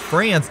comes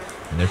France.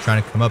 And they're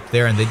trying to come up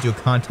there, and they do a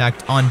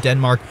contact on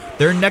Denmark.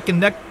 They're neck and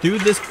neck through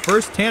this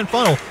first tan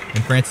funnel,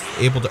 and France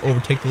is able to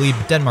overtake the lead,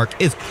 but Denmark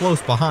is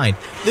close behind.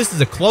 This is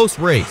a close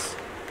race.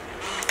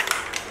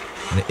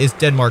 And it is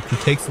Denmark who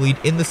takes the lead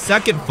in the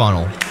second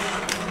funnel.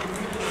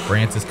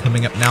 France is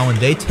coming up now, and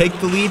they take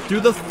the lead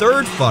through the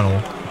third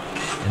funnel.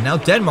 And now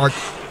Denmark,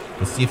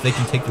 let's see if they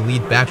can take the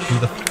lead back through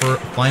the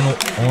final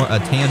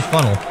tan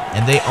funnel,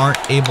 and they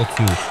aren't able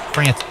to.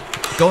 France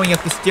going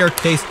up the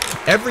staircase.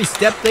 Every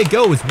step they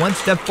go is 1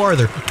 step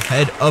farther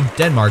ahead of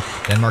Denmark.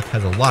 Denmark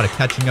has a lot of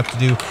catching up to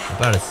do,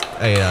 about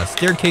a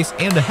staircase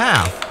and a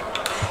half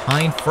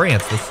behind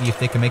France. Let's see if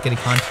they can make any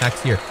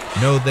contacts here.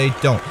 No, they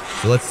don't.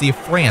 So let's see if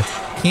France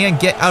can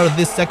get out of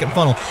this second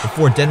funnel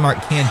before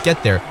Denmark can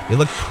get there. They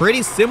look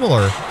pretty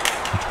similar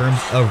in terms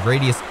of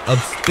radius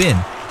of spin.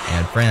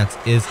 And France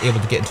is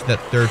able to get into that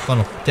third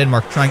funnel.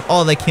 Denmark trying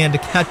all they can to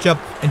catch up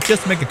and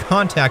just make a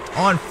contact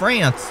on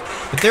France.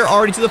 But they're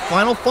already to the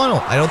final funnel.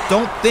 I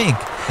don't think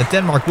that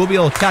Denmark will be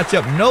able to catch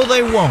up. No,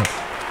 they won't.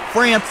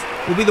 France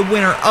will be the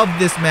winner of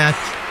this match.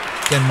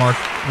 Denmark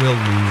will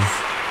lose.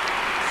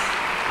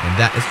 And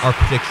that is our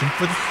prediction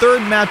for the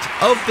third match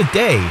of the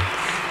day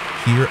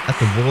here at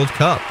the World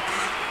Cup.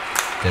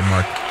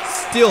 Denmark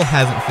still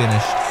hasn't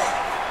finished.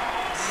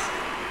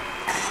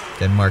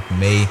 Denmark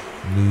may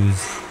lose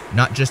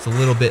not just a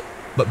little bit,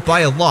 but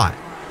by a lot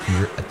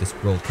here at this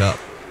World Cup.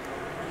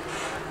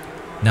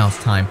 Now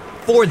it's time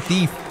for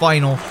the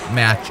final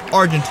match.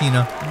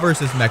 Argentina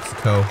versus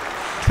Mexico.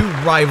 Two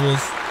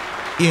rivals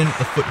in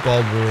the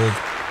football world.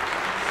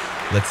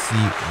 Let's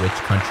see which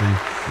country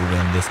will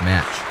win this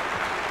match.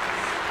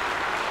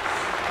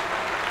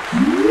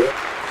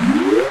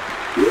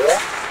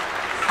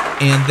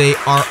 And they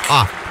are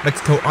off.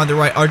 Mexico on the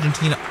right,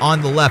 Argentina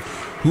on the left.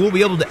 Who will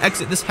be able to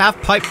exit this half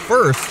pipe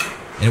first?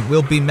 And it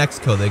will be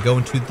Mexico. They go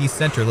into the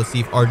center. Let's see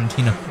if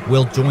Argentina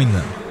will join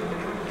them.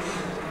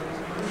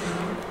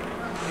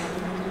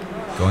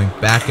 Going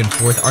back and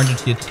forth,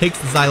 Argentina takes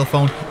the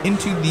xylophone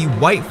into the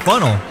white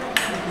funnel.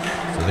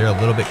 So they're a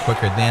little bit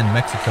quicker than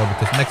Mexico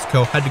because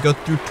Mexico had to go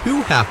through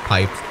two half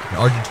pipes and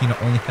Argentina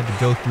only had to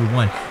go through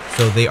one.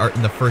 So they are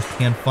in the first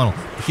hand funnel.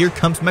 Here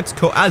comes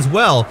Mexico as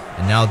well.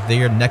 And now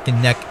they are neck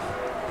and neck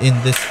in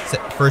this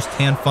first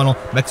hand funnel.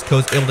 Mexico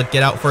is able to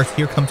get out first.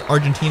 Here comes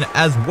Argentina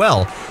as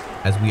well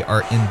as we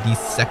are in the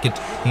second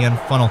hand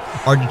funnel.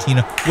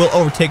 Argentina will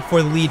overtake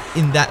for the lead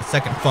in that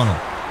second funnel.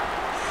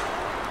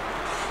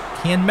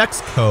 Can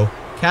Mexico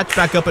catch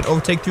back up and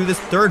overtake through this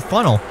third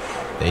funnel?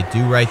 They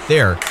do right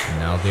there. And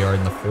now they are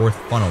in the fourth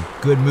funnel.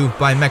 Good move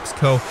by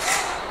Mexico.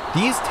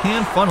 These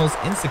tan funnels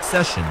in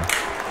succession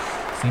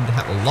seem to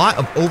have a lot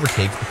of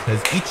overtakes because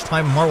each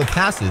time a marble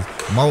passes,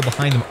 the marble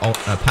behind them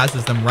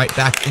passes them right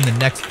back in the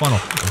next funnel.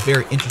 A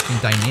very interesting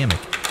dynamic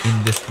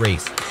in this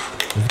race.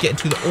 As we get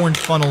into the orange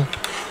funnel,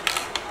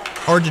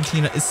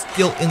 Argentina is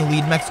still in the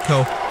lead.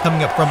 Mexico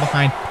coming up from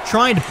behind,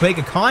 trying to make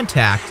a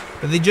contact,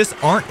 but they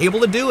just aren't able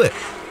to do it.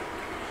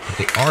 But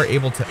they are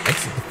able to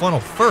exit the funnel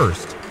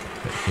first.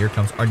 But here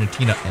comes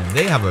Argentina, and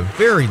they have a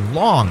very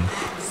long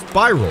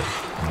spiral.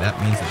 And that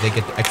means that they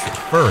get to exit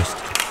first.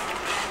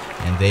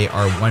 And they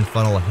are one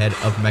funnel ahead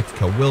of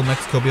Mexico. Will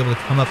Mexico be able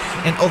to come up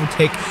and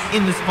overtake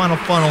in this final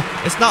funnel?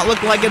 It's not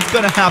looking like it's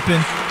going to happen.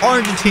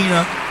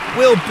 Argentina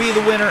will be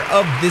the winner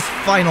of this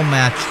final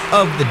match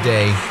of the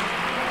day.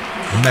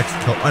 And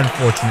Mexico,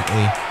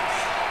 unfortunately,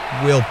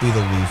 will be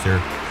the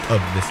loser of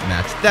this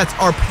match. That's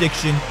our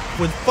prediction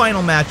for the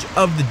final match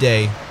of the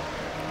day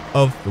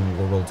of the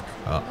World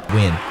Cup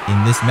win in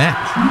this match.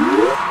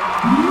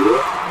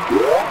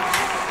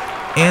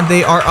 And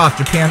they are off.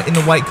 Japan in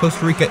the white,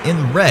 Costa Rica in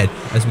the red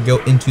as we go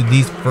into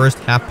these first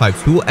half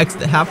pipes. Who will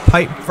exit the half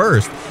pipe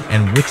first?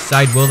 And which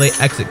side will they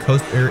exit?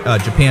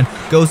 Japan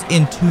goes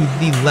into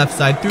the left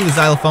side through the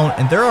xylophone,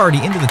 and they're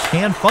already into the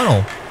tan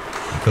funnel.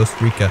 And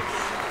Costa Rica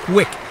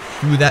quick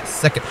through that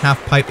second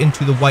half pipe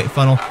into the white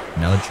funnel.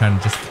 Now they're trying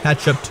to just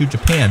catch up to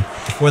Japan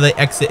before they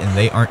exit, and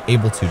they aren't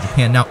able to.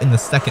 Japan now in the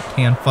second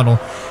tan funnel.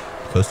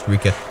 Costa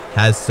Rica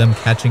has some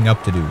catching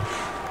up to do.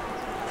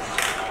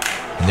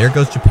 And there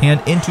goes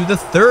Japan into the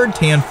third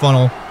tan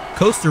funnel.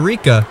 Costa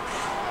Rica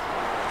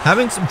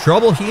having some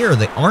trouble here.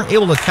 They aren't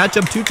able to catch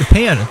up to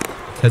Japan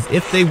because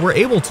if they were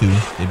able to,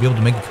 they'd be able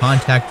to make a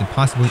contact and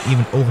possibly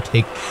even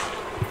overtake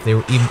if they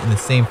were even in the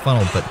same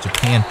funnel. But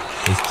Japan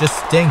is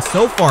just staying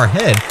so far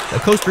ahead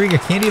that Costa Rica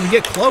can't even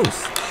get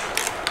close.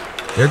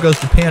 There goes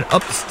Japan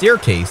up the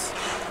staircase.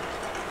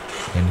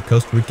 And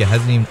Costa Rica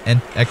hasn't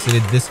even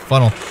exited this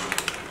funnel.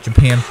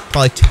 Japan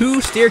probably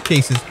two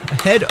staircases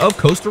ahead of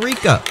Costa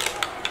Rica.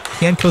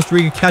 Can Costa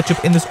Rica catch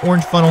up in this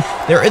orange funnel?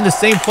 They're in the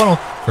same funnel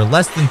for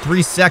less than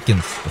 3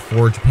 seconds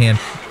before Japan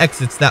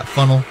exits that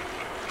funnel.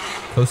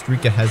 Costa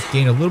Rica has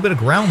gained a little bit of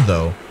ground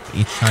though.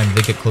 Each time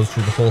they get closer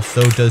to the hole,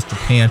 so does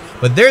Japan.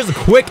 But there's a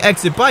quick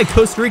exit by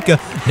Costa Rica.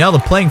 Now the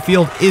playing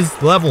field is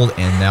leveled,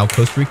 and now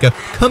Costa Rica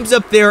comes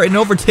up there and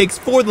overtakes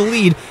for the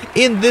lead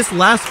in this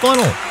last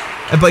funnel.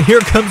 But here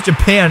comes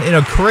Japan in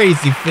a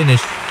crazy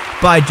finish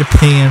by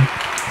Japan.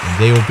 And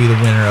they will be the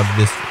winner of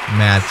this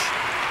match.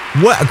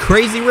 What a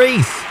crazy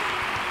race.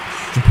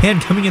 Japan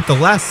coming at the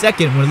last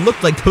second when it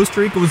looked like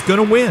Costa Rica was going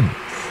to win.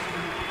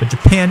 But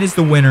Japan is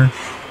the winner.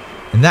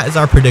 And that is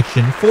our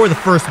prediction for the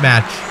first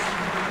match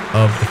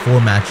of the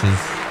 4 matches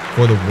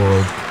for the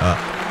World Cup.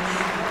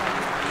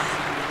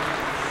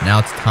 Now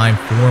it's time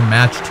for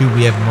match 2.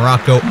 We have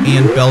Morocco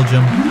and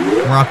Belgium.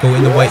 Morocco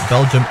in the white,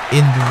 Belgium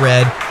in the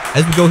red.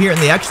 As we go here,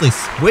 and they actually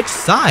switch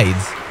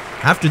sides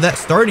after that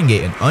starting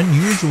gate. An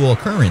unusual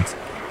occurrence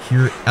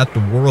here at the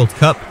World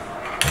Cup.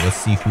 Let's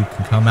see who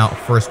can come out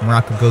first.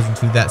 Morocco goes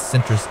into that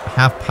center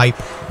half pipe.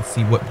 Let's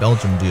see what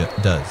Belgium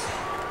does.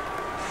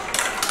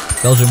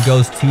 Belgium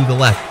goes to the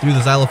left through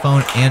the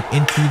xylophone and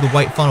into the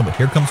white funnel. But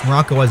here comes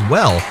Morocco as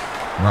well.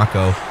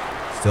 Morocco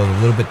still a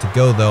little bit to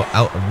go though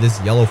out of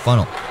this yellow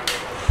funnel.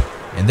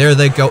 And there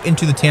they go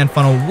into the tan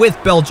funnel with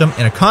Belgium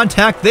and a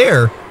contact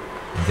there.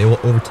 And they will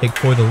overtake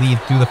for the lead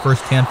through the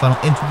first tan funnel.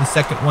 Into the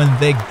second one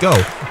they go.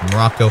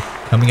 Morocco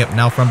coming up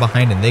now from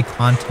behind, and they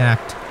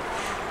contact.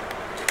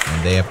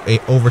 And they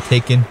have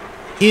overtaken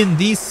in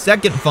the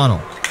second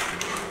funnel.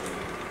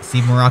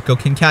 See, Morocco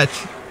can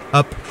catch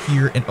up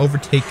here and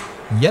overtake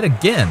yet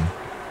again.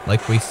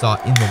 like we saw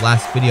in the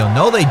last video.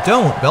 No, they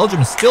don't.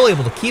 Belgium is still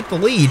able to keep the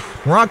lead.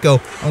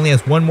 Morocco only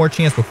has one more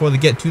chance before they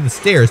get to the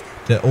stairs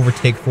to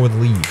overtake for the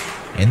lead.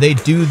 And they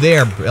do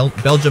there.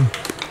 Belgium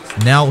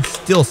is now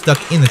still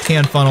stuck in the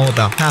tan funnel,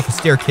 about half a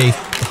staircase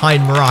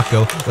behind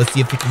Morocco. Let's see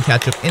if they can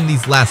catch up in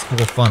these last 4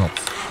 funnels.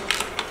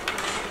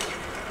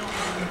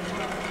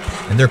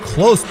 And they're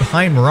close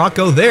behind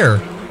Morocco there.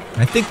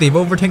 And I think they've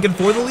overtaken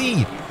for the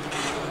lead.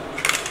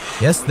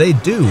 Yes, they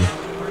do.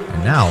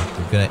 And now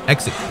they're going to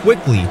exit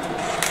quickly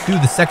through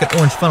the second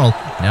orange funnel.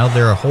 Now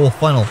they're a whole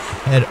funnel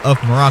ahead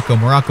of Morocco.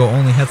 Morocco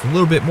only has a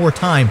little bit more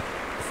time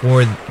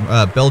before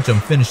Belgium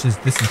finishes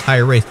this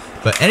entire race.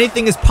 But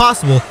anything is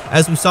possible,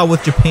 as we saw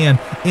with Japan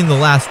in the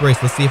last race.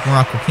 Let's see if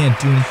Morocco can't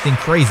do anything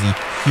crazy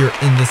here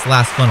in this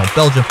last funnel.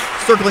 Belgium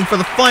circling for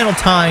the final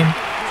time,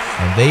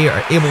 and they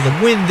are able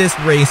to win this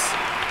race.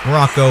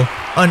 Morocco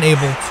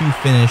unable to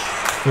finish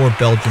before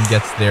Belgium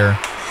gets there.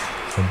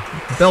 So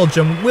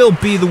Belgium will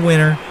be the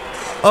winner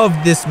of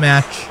this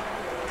match.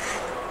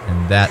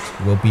 And that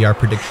will be our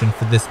prediction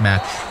for this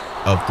match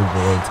of the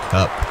World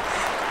Cup.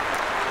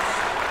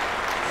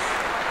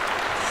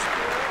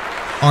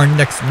 Our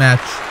next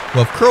match,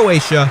 well,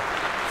 Croatia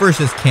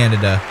versus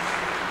Canada.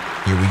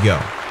 Here we go.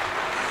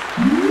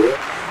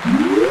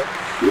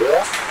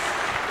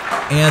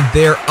 And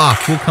they're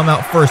off. Who'll come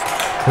out first?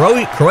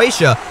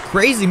 Croatia,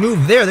 crazy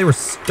move there. They were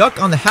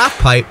stuck on the half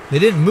pipe. They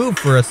didn't move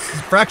for a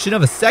fraction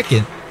of a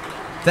second.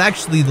 They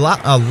actually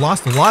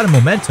lost a lot of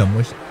momentum,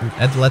 which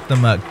had to let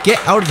them get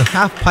out of the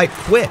half pipe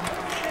quick.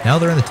 Now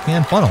they're in the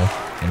tan funnel,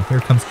 and here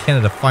comes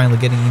Canada finally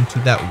getting into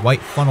that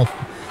white funnel,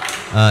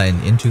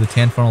 and into the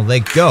tan funnel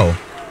they go.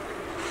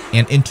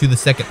 And into the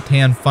second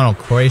tan funnel.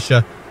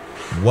 Croatia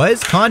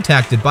was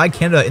contacted by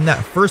Canada in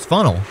that first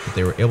funnel, but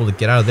they were able to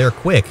get out of there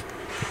quick.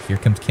 Here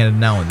comes Canada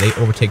now, and they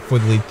overtake for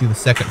the lead through the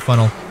second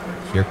funnel.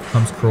 Here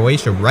comes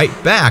Croatia right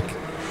back.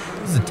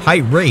 This is a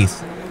tight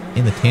race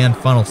in the tan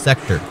funnel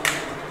sector.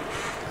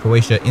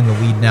 Croatia in the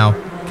lead now.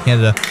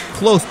 Canada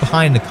close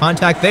behind the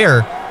contact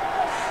there.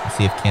 Let's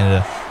see if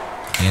Canada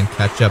can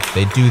catch up.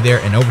 They do there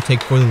and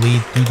overtake for the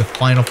lead through the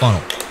final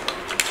funnel.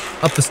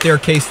 Up the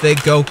staircase they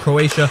go.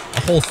 Croatia,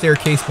 a whole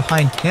staircase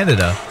behind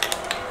Canada.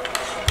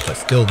 But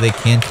still, they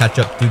can catch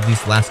up through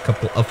these last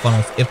couple of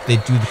funnels if they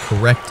do the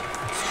correct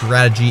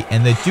strategy,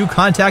 and they do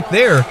contact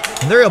there,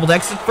 and they're able to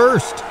exit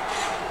first.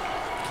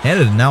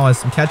 Canada now has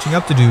some catching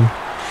up to do.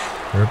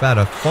 They're about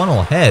a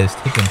funnel ahead. It's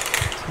taken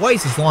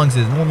twice as long as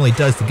it normally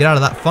does to get out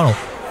of that funnel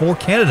for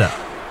Canada.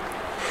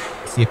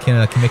 Let's see if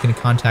Canada can make any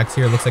contacts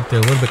here. It looks like they're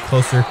a little bit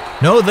closer.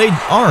 No, they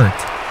aren't.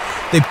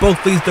 They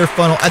both leave their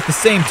funnel at the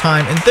same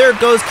time, and there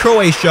goes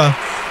Croatia,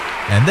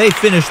 and they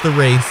finish the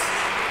race,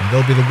 and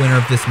they'll be the winner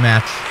of this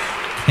match.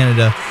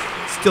 Canada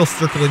still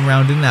circling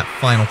around in that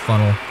final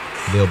funnel.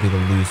 They'll be the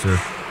loser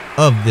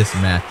of this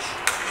match.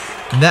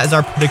 And that is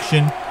our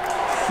prediction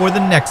for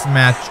the next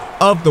match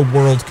of the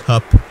World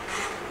Cup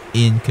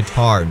in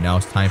Qatar. Now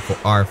it's time for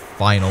our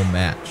final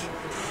match.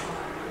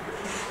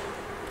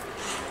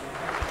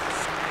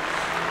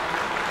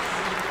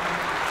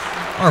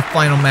 Our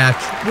final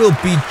match will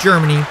be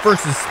Germany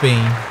versus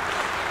Spain.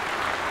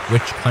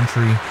 Which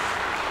country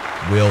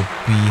will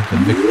be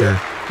the victor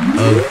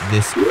of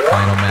this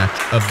final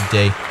match of the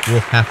day?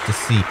 We'll have to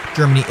see.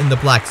 Germany in the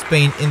black,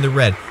 Spain in the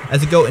red. As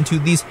they go into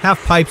these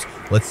half pipes,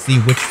 let's see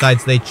which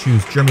sides they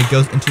choose. Germany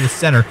goes into the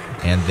center,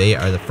 and they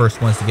are the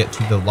first ones to get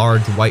to the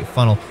large white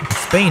funnel. And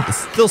Spain is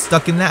still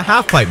stuck in that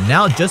half pipe,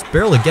 now just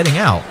barely getting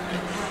out.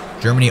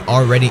 Germany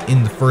already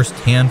in the first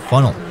tan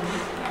funnel.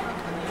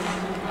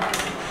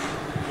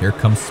 Here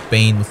comes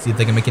Spain. Let's see if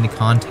they can make any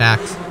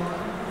contacts.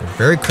 They're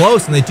very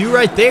close, and they do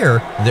right there.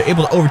 And they're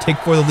able to overtake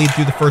for the lead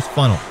through the first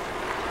funnel.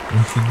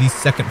 Into the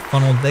second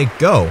funnel they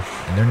go,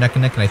 and they're neck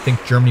and neck, and I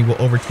think Germany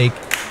will overtake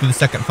through the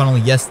second funnel.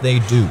 Yes, they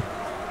do.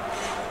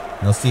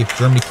 And let's see if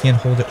Germany can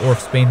hold it or if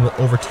Spain will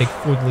overtake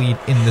for the lead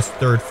in this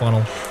third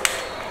funnel.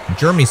 And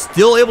Germany's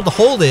still able to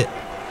hold it,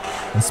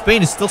 and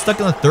Spain is still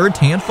stuck in the third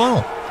tan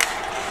funnel.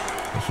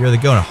 But here they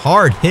go, and a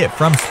hard hit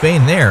from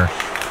Spain there,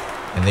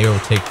 and they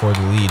overtake for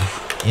the lead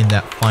in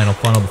that final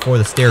funnel before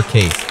the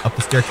staircase. Up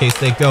the staircase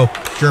they go.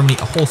 Germany,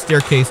 a whole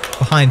staircase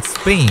behind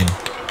Spain,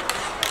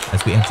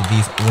 as we enter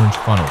these orange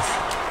funnels.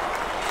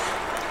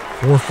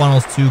 4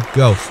 funnels to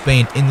go.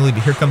 Spain in the lead.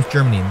 Here comes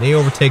Germany, and they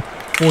overtake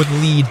for the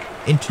lead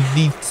into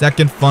the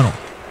second funnel.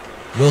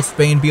 Will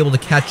Spain be able to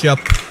catch up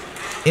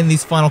in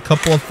these final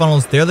couple of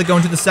funnels? There they go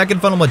into the second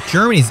funnel, but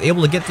Germany's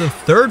able to get to the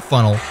third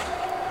funnel.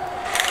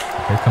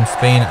 Here comes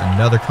Spain,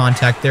 another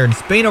contact there, and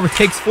Spain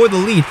overtakes for the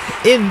lead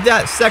in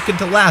that second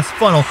to last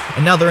funnel,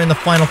 and now they're in the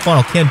final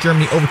funnel. Can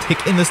Germany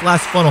overtake in this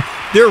last funnel?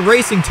 They're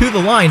racing to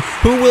the line.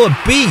 Who will it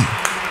be?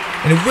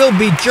 And it will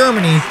be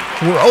Germany,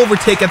 who will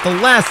overtake at the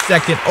last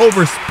second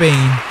over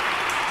Spain.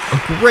 A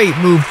great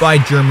move by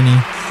Germany.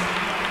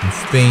 And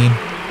Spain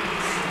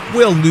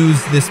will lose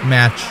this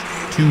match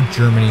to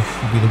Germany, who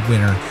will be the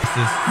winner. This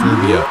is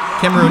Serbia.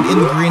 Cameroon in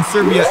the green,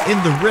 Serbia in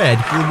the red.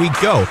 Here we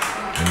go.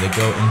 And they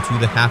go into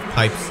the half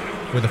pipes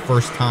for the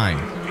first time.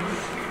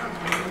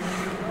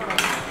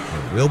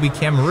 will be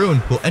Cameroon,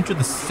 who will enter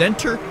the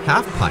center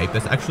half pipe.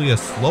 That's actually a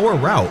slower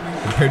route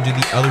compared to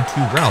the other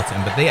two routes,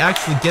 but they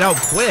actually get out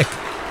quick.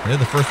 They're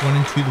the first one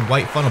into the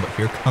white funnel, but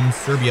here comes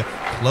Serbia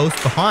close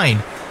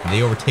behind. And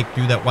they overtake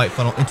through that white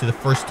funnel into the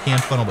first tan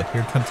funnel, but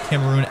here comes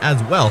Cameroon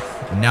as well.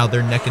 And now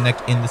they're neck and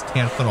neck in this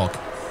tan funnel.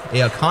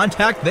 A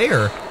contact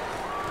there.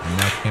 And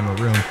now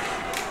Cameroon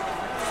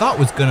thought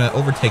was going to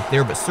overtake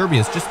there, but Serbia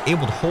is just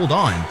able to hold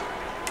on.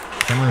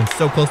 Cameroon's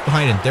so close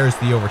behind, and there's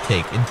the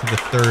overtake into the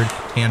third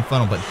tan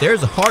funnel. But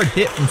there's a hard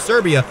hit from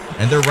Serbia,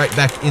 and they're right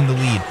back in the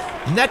lead.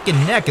 Neck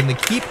and neck, and they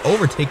keep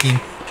overtaking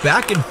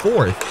back and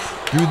forth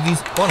through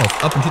these funnels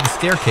up into the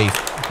staircase,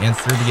 and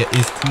Serbia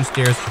is 2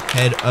 stairs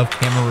ahead of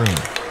Cameroon.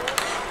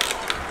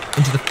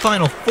 Into the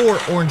final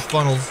 4 orange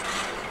funnels.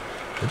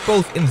 They're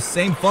both in the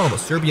same funnel, but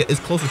Serbia is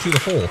closer to the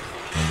hole,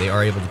 and they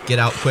are able to get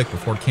out quick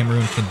before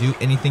Cameroon can do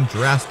anything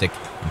drastic.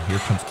 And here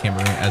comes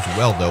Cameroon as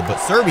well, though. But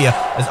Serbia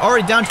is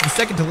already down to the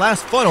second to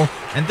last funnel,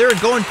 and they're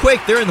going quick.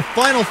 They're in the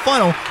final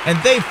funnel,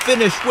 and they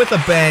finish with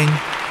a bang.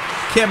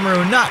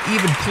 Cameroon not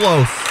even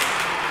close.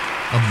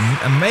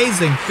 An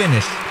amazing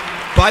finish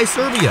by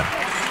Serbia.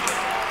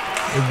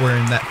 They were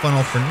in that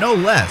funnel for no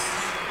less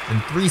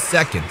than 3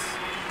 seconds.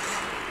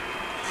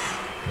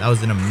 That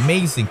was an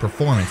amazing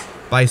performance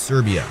by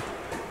Serbia,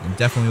 and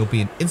definitely will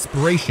be an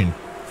inspiration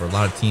for a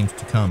lot of teams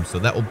to come. So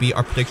that will be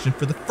our prediction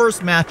for the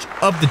first match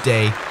of the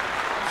day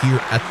here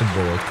at the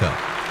World Cup.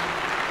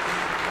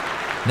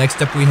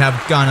 Next up, we have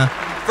Ghana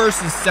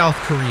versus South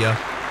Korea.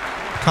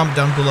 Comment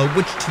down below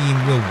which team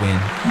will win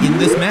in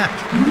this match.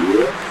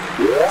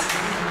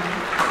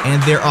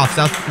 And they're off.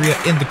 South Korea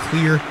in the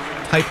clear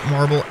type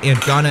marble, and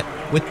Ghana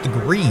with the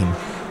green.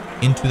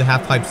 Into the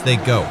half pipes they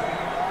go.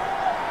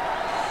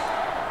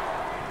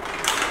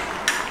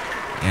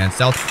 And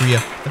South Korea,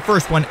 the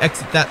first one,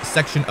 exit that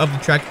section of the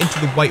track into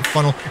the white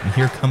funnel. And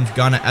here comes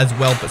Ghana as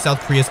well. But South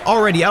Korea is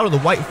already out of the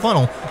white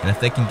funnel. And if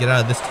they can get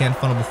out of this tan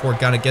funnel before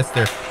Ghana gets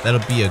there,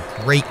 that'll be a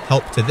great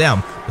help to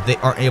them. But they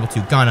aren't able to.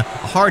 Ghana,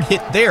 a hard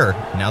hit there.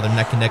 Now they're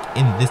neck and neck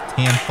in this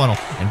tan funnel.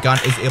 And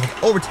Ghana is able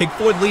to overtake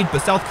for the lead.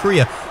 But South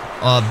Korea,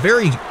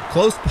 very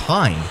close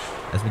behind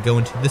as we go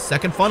into the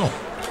second funnel.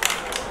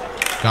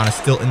 Ghana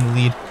still in the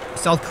lead.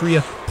 South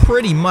Korea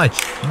pretty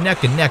much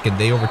neck and neck, and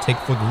they overtake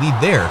for the lead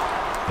there.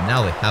 But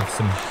now they have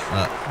some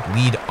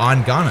lead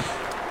on Ghana.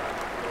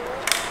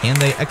 Can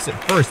they exit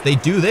first? They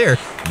do there.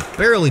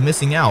 Barely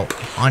missing out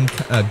on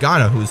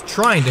Ghana, who is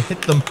trying to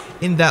hit them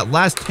in that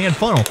last tan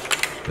funnel.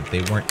 But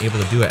they weren't able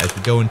to do it as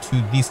we go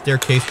into the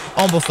staircase.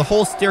 Almost the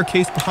whole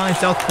staircase behind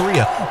South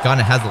Korea.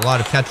 Ghana has a lot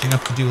of catching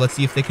up to do. Let's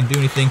see if they can do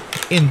anything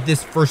in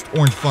this first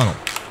orange funnel.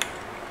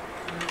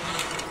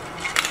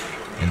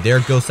 And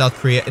there goes South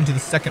Korea into the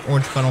second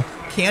orange funnel.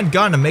 Can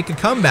Ghana make a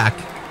comeback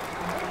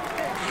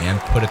and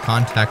put a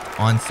contact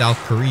on South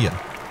Korea?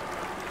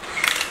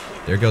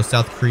 There goes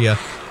South Korea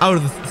out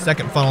of the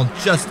second funnel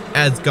just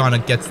as Ghana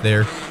gets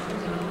there.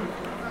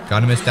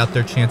 Ghana missed out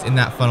their chance in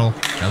that funnel.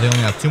 Now they only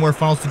have 2 more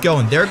funnels to go,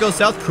 and there goes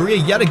South Korea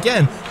yet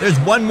again. There's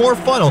 1 more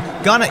funnel.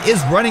 Ghana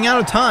is running out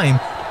of time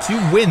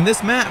to win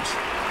this match,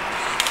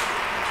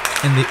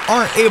 and they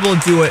aren't able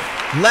to do it.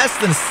 Less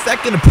than a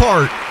second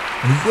apart.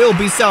 And it will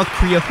be South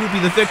Korea who will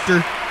be the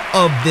victor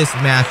of this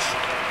match.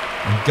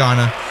 And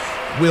Ghana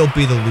will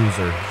be the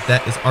loser.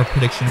 That is our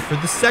prediction for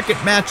the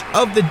second match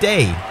of the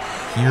day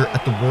here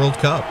at the World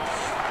Cup.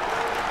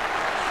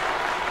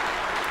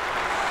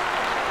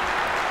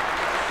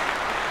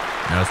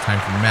 Now it's time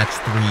for match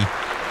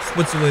 3.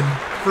 Switzerland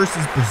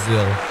versus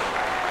Brazil.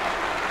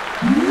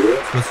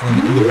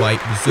 Switzerland in the white,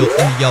 Brazil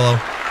in the yellow.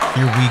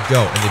 Here we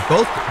go. And they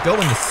both go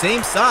on the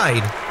same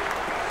side.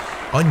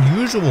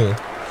 Unusual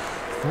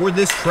for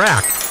this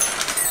track.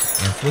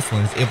 And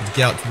Switzerland is able to get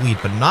out to lead,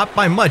 but not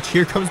by much.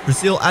 Here comes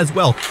Brazil as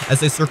well as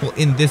they circle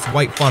in this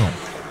white funnel.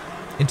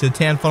 Into the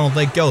tan funnel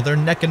they go. They're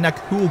neck and neck.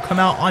 Who will come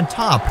out on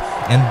top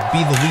and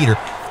be the leader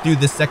through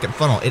this second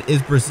funnel? It is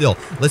Brazil.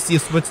 Let's see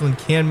if Switzerland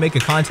can make a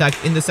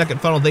contact in the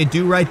second funnel. They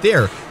do right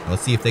there.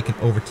 Let's see if they can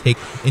overtake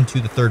into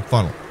the third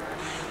funnel.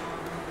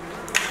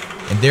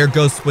 And there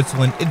goes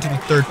Switzerland into the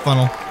third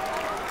funnel.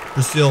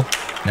 Brazil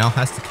now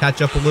has to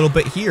catch up a little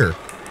bit here.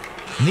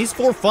 In these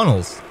 4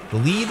 funnels, the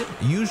lead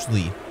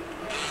usually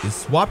is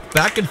swapped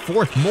back and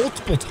forth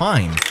multiple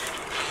times,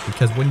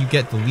 because when you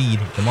get the lead,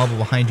 the marble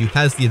behind you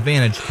has the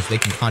advantage because they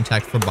can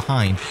contact from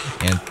behind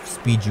and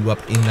speed you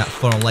up in that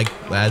funnel, like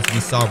as we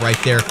saw right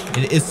there.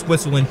 It is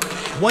Switzerland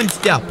 1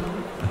 step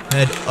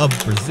ahead of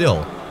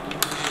Brazil.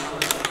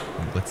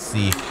 And let's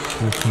see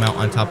who will come out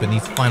on top in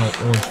these final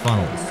orange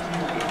funnels.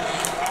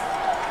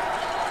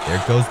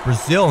 There goes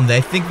Brazil, and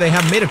they think they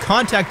have made a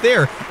contact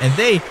there, and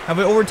they have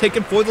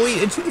overtaken for the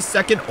lead into the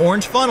second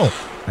orange funnel.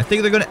 I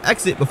think they're going to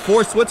exit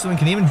before Switzerland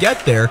can even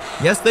get there.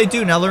 Yes, they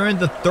do. Now they're in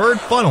the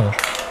third funnel.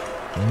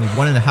 Only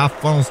 1.5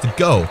 funnels to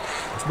go.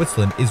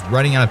 Switzerland is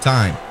running out of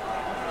time.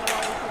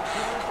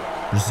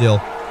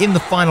 Brazil in the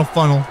final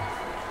funnel.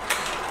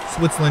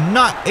 Switzerland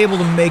not able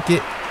to make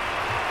it.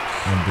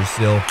 And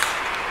Brazil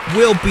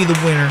will be the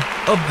winner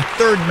of the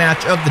third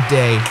match of the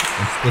day.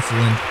 And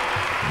Switzerland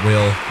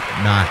will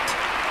not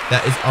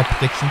That is our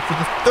prediction for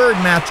the third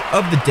match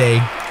of the day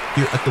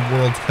here at the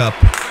World Cup.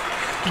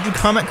 Did you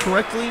comment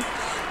correctly?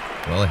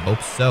 Well, I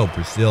hope so.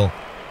 Brazil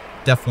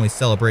definitely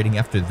celebrating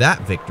after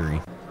that victory.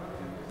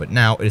 But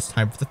now it is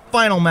time for the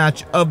final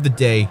match of the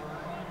day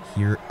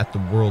here at the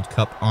World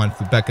Cup on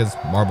Fubeca's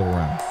Marble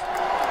Runs.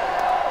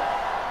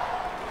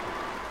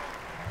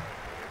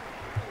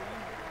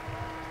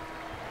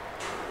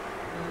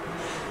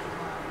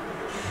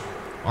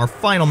 Our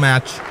final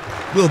match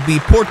will be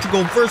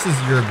Portugal versus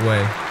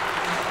Uruguay.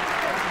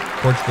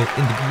 Portugal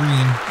in the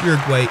green,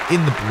 Uruguay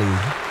in the blue.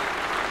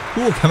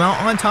 Who will come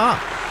out on top?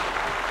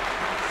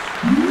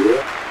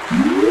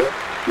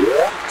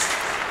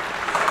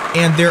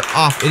 And they're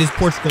off. It is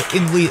Portugal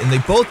in the lead, and they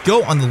both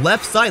go on the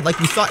left side like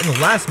we saw in the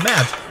last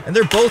match, and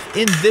they're both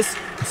in this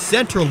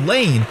center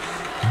lane,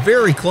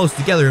 very close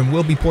together, and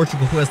will be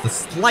Portugal who has the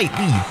slight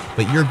lead,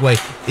 but Uruguay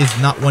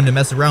is not one to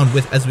mess around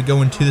with as we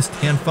go into this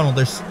tan funnel.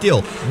 They're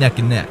still neck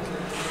and neck.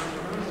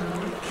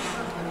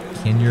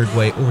 Can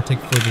Uruguay overtake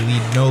for the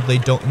lead? No, they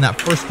don't in that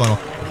first funnel.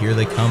 But here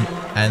they come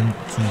and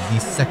to the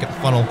second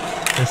funnel.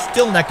 They're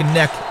still neck and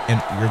neck,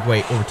 and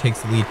Uruguay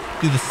overtakes the lead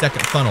through the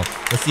second funnel.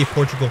 Let's see if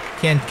Portugal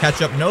can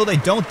catch up. No, they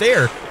don't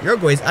there.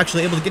 Uruguay is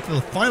actually able to get to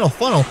the final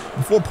funnel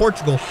before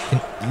Portugal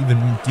can even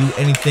do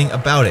anything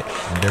about it.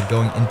 And they're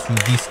going into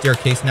the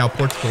staircase now.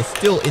 Portugal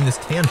still in this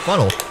tan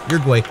funnel.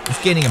 Uruguay is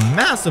gaining a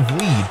massive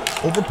lead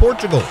over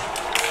Portugal.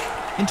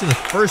 Into the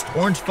first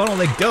orange funnel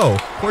they go.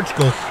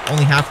 Portugal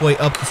only halfway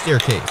up the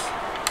staircase.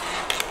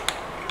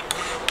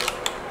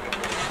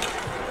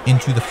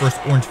 Into the first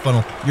orange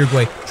funnel.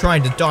 Uruguay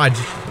trying to dodge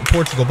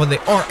Portugal, but they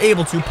aren't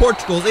able to.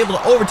 Portugal is able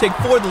to overtake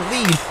for the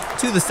lead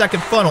to the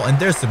second funnel, and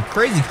there's some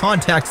crazy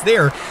contacts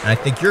there, and I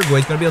think Uruguay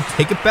is going to be able to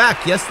take it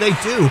back. Yes, they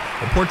do,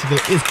 but Portugal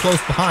is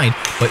close behind,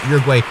 but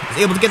Uruguay is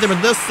able to get there,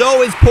 but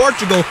so is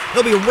Portugal.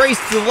 There'll be a race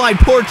to the line.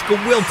 Portugal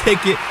will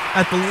take it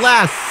at the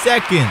last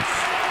second.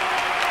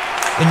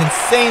 An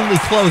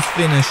insanely close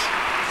finish,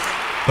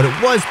 but it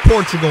was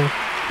Portugal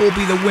who will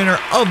be the winner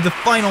of the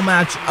final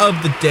match of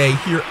the day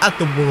here at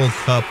the World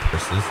Cup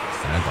versus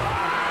Senegal.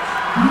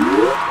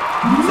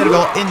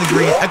 Senegal in the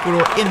green,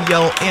 Ecuador in the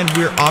yellow, and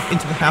we're off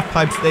into the half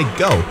pipes they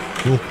go.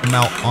 Who will come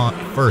out on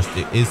first?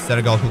 It is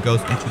Senegal who goes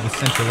into the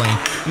center lane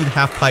through the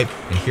half pipe,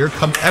 and here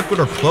comes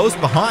Ecuador close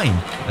behind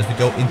as we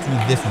go into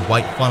this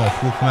white funnel.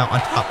 Who will come out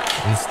on top?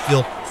 It is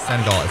still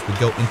Senegal as we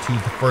go into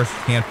the first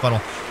hand funnel.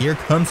 Here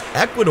comes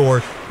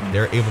Ecuador, and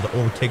they're able to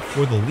overtake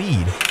for the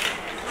lead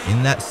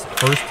in that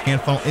first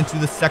hand funnel into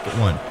the second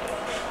one.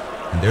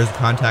 And there's a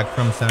contact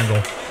from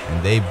Senegal,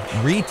 and they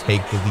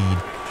retake the lead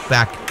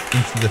back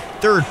into the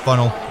third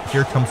funnel.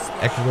 Here comes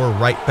Ecuador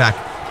right back,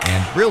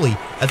 and really,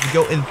 as we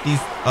go into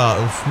these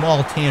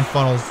small tan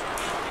funnels,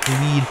 the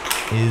lead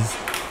is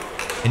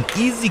an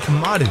easy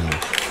commodity.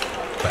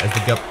 But as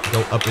we go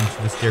up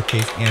into the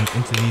staircase and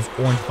into these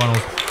orange funnels,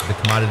 the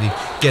commodity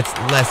gets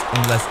less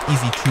and less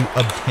easy to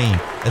obtain.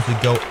 As we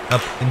go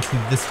up into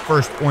this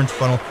first orange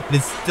funnel, it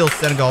is still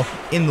Senegal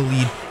in the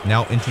lead.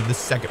 Now into the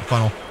second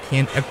funnel.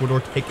 Can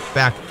Ecuador take it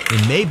back?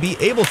 They may be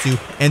able to,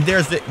 and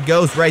there's it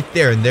goes right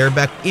there, and they're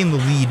back in the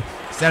lead.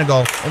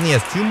 Senegal only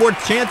has 2 more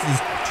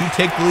chances to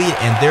take the lead,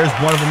 and there's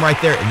one of them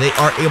right there, and they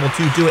are able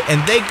to do it,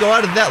 and they go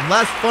out of that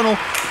last funnel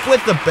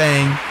with a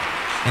bang,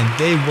 and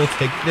they will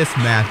take this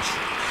match,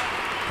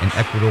 and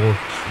Ecuador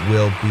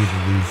will be the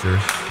loser.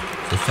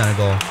 So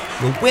Senegal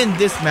will win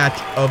this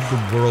match of the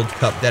World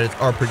Cup. That is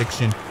our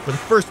prediction for the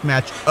first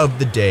match of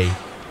the day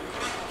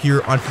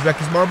here on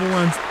Fubeca's Marble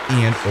Runs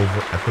and over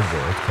at the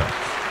World Cup.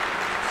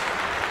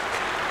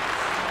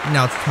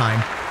 Now it's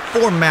time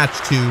for match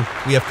 2.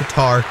 We have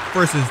Qatar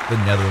versus the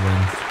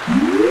Netherlands.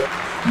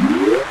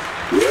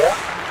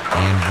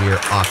 And we're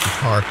off.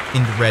 Qatar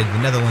in the red, the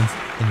Netherlands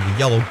in the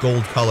yellow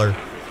gold color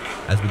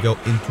as we go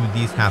into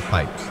these half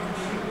pipes.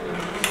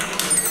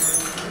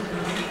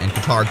 And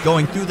Qatar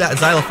going through that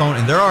xylophone,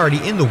 and they're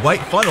already in the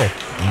white funnel.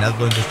 The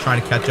Netherlands is trying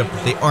to catch up,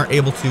 but they aren't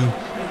able to.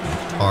 And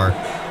Qatar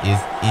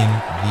is in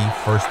the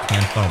first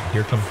hand funnel.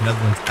 Here comes the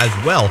Netherlands as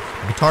well.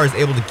 Qatar is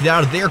able to get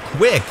out of there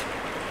quick.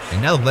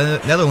 And now the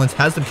Netherlands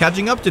has some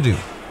catching up to do.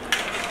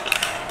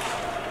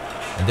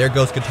 And there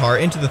goes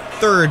Qatar into the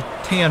third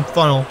tan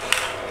funnel.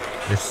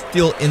 They're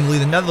still in the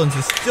lead. The Netherlands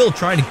is still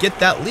trying to get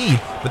that lead,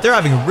 but they're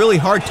having a really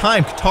hard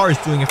time. Qatar is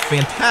doing a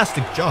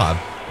fantastic job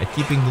at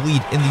keeping the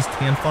lead in these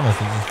tan funnels,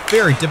 which is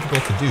very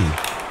difficult to do.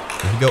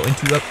 As we go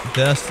into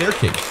the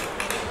staircase.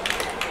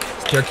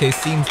 Staircase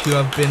seems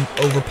to have been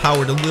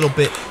overpowered a little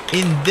bit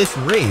in this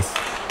race.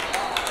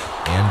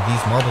 And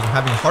these marbles are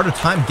having a harder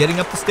time getting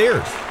up the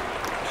stairs.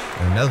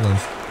 And the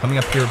Netherlands coming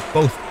up here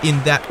both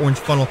in that orange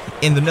funnel,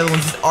 and the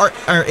Netherlands are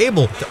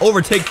able to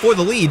overtake for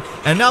the lead,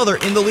 and now they're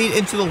in the lead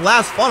into the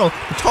last funnel.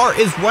 Qatar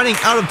is running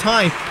out of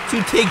time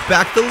to take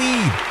back the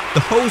lead.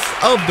 The hosts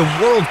of the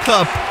World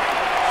Cup,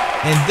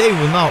 and they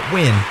will not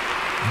win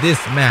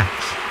this match.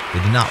 They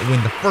did not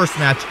win the first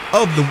match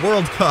of the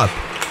World Cup.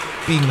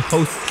 Being the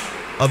hosts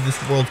of this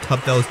World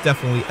Cup, that was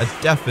definitely a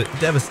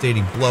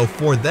devastating blow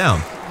for them.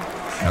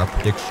 And our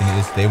prediction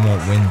is they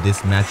won't win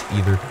this match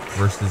either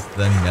versus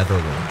the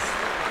Netherlands.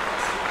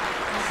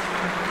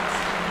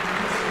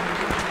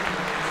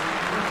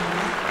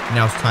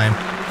 Now it's time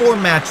for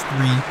match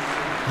 3.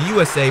 The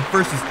USA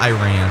versus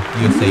Iran.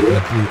 The USA in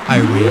the blue,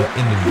 Iran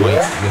in the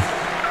white with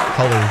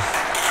colors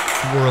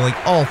swirling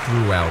all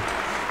throughout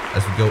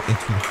as we go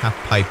into the half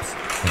pipes.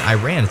 And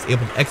Iran is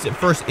able to exit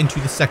first into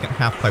the second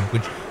half pipe,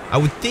 which I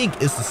would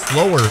think is the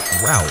slower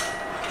route,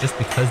 just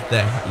because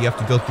you have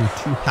to go through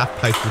 2 half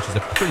pipes, which is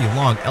a pretty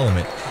long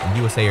element. And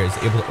USA is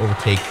able to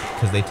overtake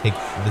because they take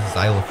the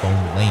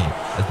xylophone lane.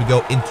 As we go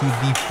into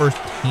the first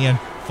tan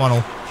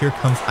funnel, here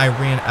comes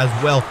Iran as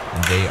well,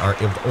 and they are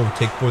able to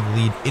overtake for the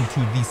lead into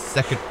the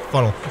second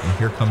funnel. And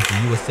here comes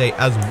the USA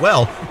as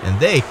well, and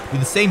they do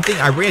the same thing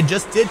Iran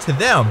just did to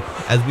them,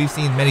 as we've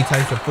seen many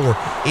times before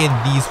in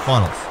these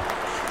funnels.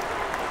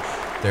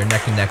 They're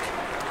neck and neck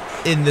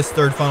in this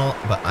third funnel,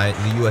 but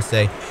the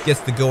USA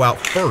gets to go out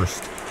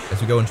first. As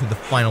we go into the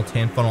final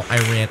tan funnel,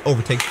 Iran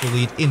overtakes the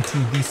lead into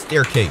the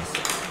staircase.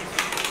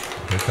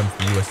 Here comes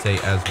the USA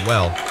as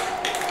well.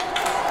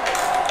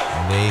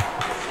 And they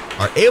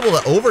are able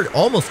to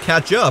almost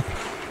catch up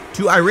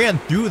to Iran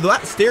through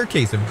that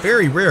staircase, a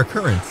very rare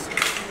occurrence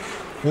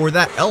for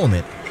that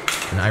element.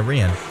 And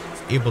Iran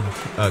is able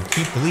to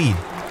keep the lead,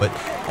 but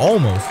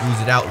almost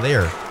lose it out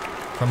there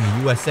from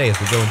the USA as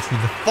we go into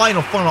the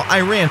final funnel.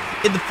 Iran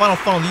in the final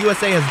funnel. The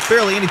USA has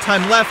barely any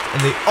time left,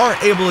 and they aren't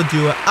able to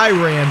do it.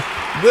 Iran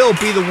will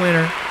be the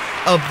winner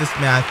of this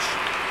match,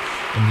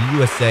 and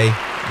the USA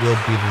will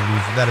be the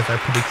loser. That is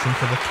our prediction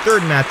for the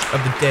third match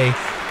of the day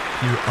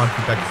here on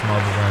Fubeca's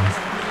Marble Runs.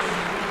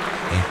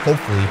 And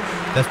hopefully,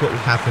 that's what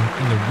will happen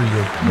in the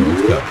Rio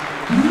World Cup.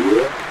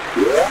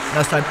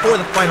 Now it's time for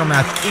the final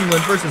match,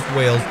 England versus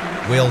Wales.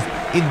 Wales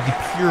in the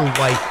pure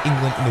white,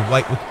 England in the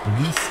white with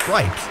blue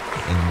stripes.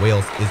 And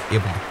Wales is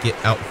able to get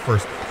out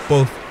first.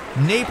 Both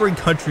neighboring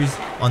countries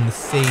on the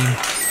same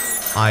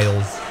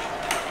aisles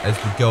as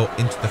we go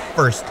into the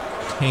first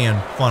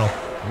tan funnel.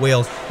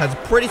 Wales has a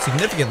pretty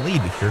significant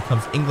lead, but here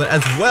comes England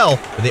as well,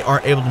 but they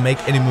aren't able to make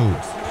any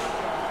moves.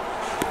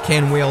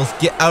 Can Wales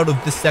get out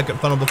of this second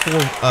funnel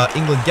before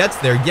England gets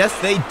there? Yes,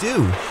 they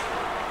do.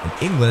 And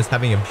England is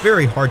having a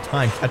very hard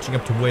time catching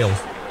up to Wales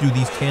through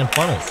these tan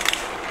funnels,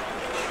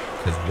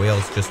 because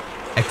Wales just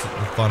exit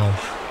the funnel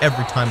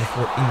every time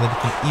before England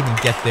can even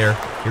get there.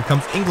 Here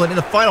comes England in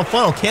the final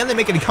funnel. Can they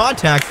make any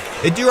contact?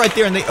 They do right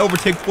there, and they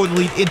overtake for the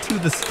lead into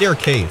the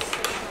staircase.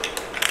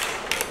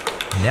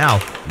 Now,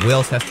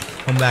 Wales has to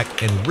come back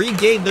and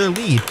regain their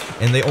lead,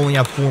 and they only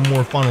have 4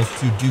 more funnels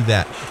to do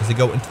that. As they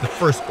go into the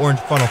first orange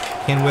funnel,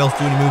 can Wales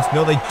do any moves?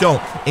 No, they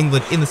don't.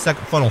 England in the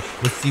second funnel.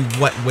 Let's see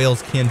what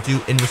Wales can do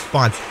in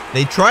response.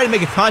 They try to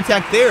make a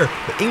contact there,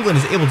 but England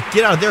is able to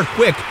get out of there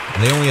quick,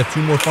 and they only have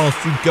 2 more funnels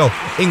to go.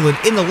 England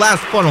in the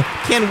last funnel.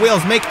 Can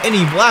Wales make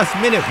any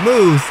last-minute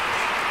moves?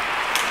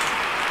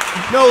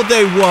 No,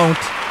 they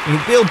won't. It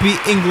will be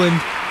England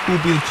who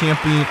will be the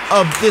champion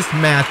of this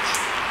match.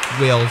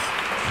 Wales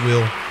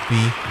will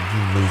be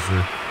the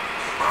loser.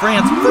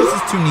 France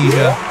versus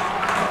Tunisia,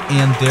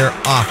 and they're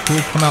off. Who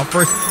will come out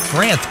first?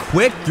 France,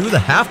 quick through the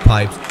half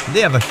pipes.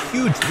 They have a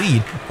huge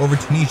lead over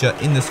Tunisia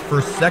in this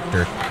first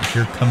sector. And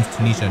here comes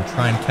Tunisia and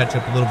try and catch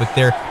up a little bit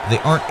there. They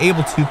aren't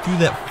able to through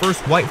that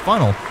first white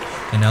funnel.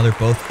 And now they're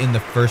both in the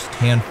first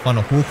tan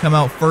funnel. Who will come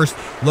out first?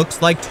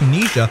 Looks like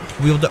Tunisia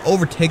will be able to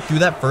overtake through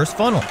that first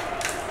funnel.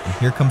 And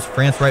here comes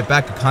France right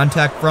back to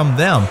contact from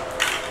them.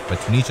 But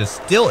Tunisia is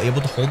still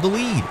able to hold the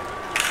lead.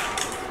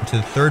 Into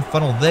the third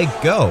funnel they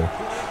go.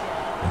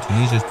 And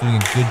Tunisia is doing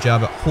a good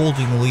job at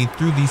holding the lead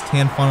through these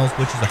tan funnels,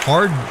 which is a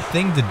hard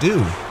thing to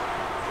do.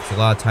 So a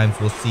lot of times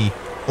we'll see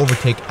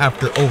overtake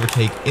after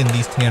overtake in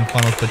these tan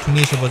funnels, but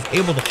Tunisia was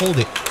able to hold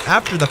it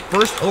after the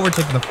first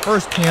overtake in the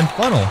first tan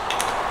funnel.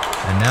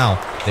 And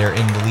now they're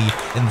in the lead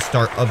in the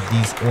start of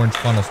these orange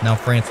funnels. Now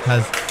France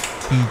has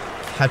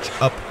to catch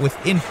up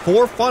within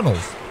 4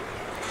 funnels.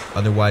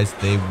 Otherwise,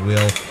 they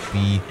will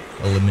be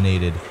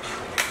eliminated.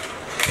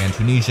 And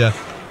Tunisia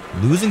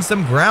losing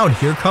some ground.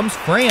 Here comes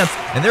France,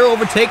 and they're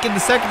overtaking the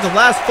second to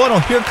last funnel.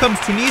 Here comes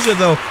Tunisia,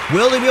 though.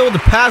 Will they be able to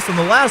pass on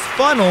the last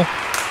funnel?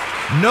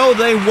 No,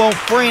 they won't.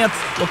 France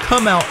will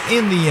come out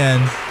in the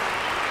end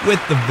with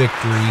the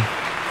victory.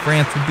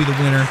 France will be the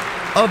winner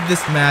of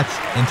this match,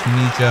 and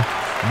Tunisia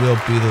will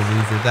be the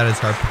loser. That is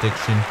our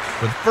prediction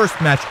for the first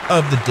match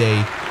of the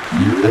day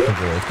here at the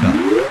World Cup.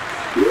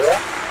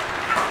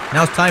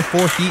 Now it's time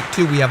for Heat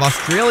 2. We have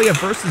Australia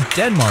versus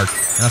Denmark.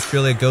 And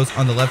Australia goes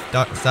on the left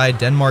side,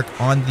 Denmark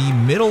on the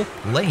middle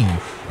lane.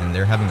 And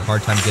they're having a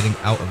hard time getting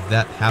out of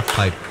that half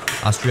pipe.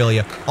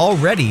 Australia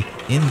already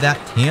in that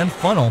tan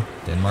funnel.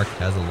 Denmark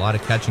has a lot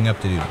of catching up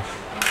to do.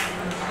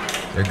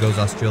 There goes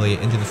Australia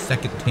into the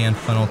second tan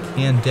funnel.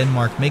 Can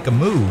Denmark make a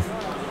move?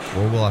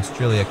 Or will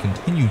Australia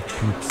continue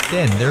to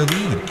extend their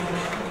lead?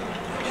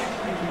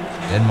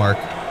 Denmark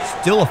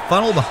still a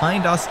funnel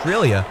behind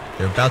Australia.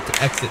 They're about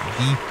to exit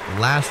the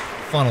last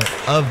funnel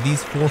of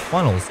these 4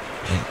 funnels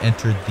and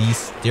enter the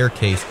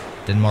staircase.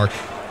 Denmark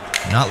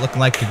not looking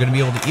like they're going to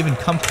be able to even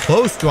come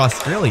close to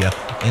Australia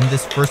in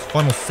this first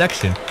funnel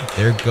section.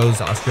 There goes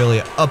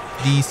Australia up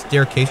the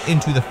staircase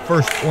into the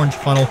first orange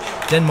funnel.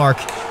 Denmark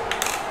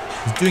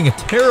is doing a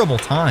terrible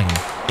time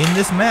in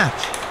this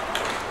match.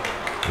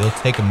 It'll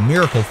take a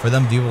miracle for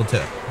them to be able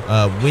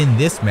to win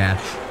this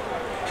match,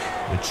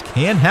 which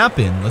can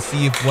happen. Let's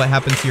see what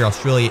happens here.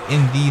 Australia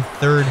in the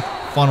third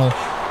funnel.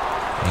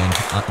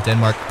 And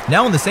Denmark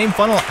now in the same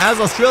funnel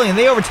as Australia, and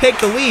they overtake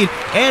the lead,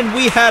 and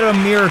we had a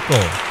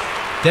miracle.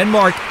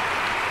 Denmark,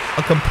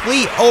 a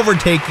complete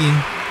overtaking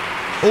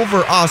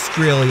over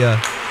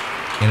Australia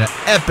in an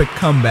epic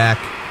comeback.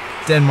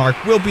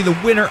 Denmark will be the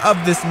winner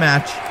of this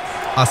match.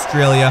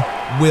 Australia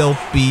will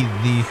be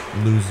the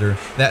loser.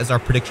 That is our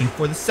prediction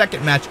for the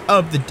second match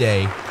of the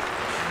day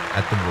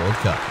at the World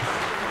Cup.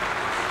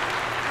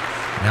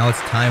 Now it's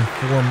time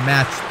for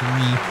match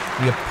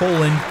 3. We have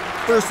Poland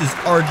versus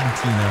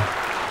Argentina.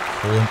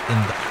 Poland in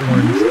the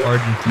orange,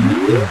 Argentina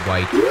in the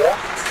white.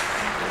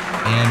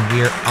 And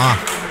we're off.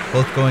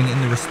 Both going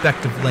in the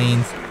respective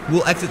lanes. Who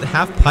will exit the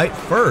half pipe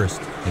first?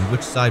 And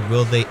which side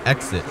will they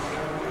exit?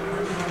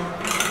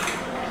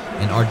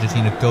 And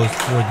Argentina goes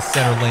for the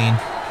center lane.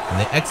 And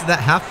they exit that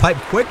half pipe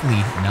quickly.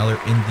 And now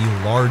they're in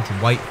the large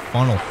white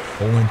funnel.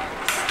 Poland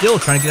still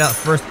trying to get out the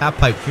first half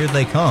pipe. Here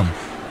they come.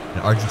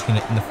 And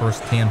Argentina in the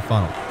first tan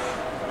funnel.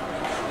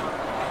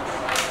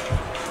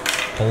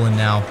 Poland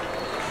now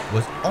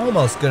was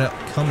almost going to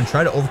come and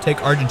try to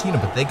overtake Argentina,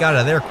 but they got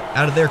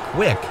out of there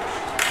quick.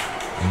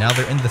 And now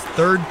they're in the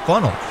third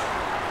funnel.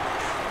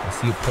 Let's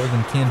see what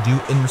Poland can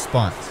do in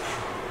response.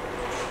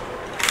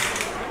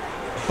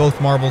 Both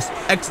marbles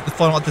exit the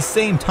funnel at the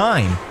same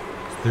time.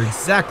 So they're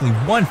exactly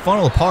one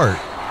funnel apart.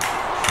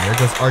 And there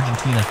goes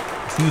Argentina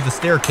to the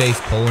staircase.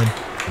 Poland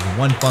is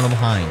one funnel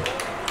behind.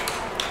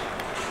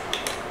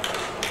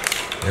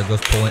 There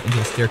goes Poland into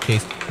the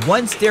staircase.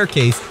 One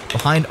staircase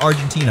behind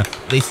Argentina.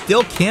 They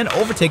still can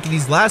overtake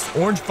these last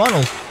orange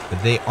funnels,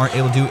 but they aren't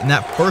able to do it in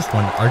that first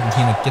one.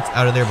 Argentina gets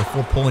out of there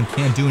before Poland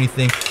can do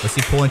anything. Let's see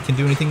if Poland can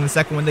do anything in the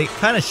second one. They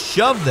kind of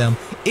shove them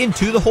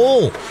into the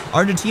hole.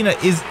 Argentina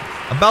is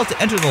about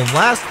to enter the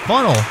last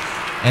funnel,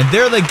 and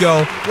there they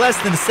go. Less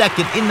than a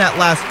second in that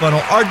last funnel.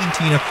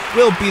 Argentina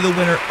will be the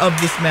winner of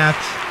this match,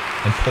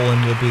 and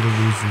Poland will be the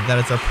loser. That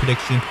is our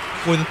prediction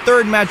for the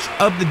third match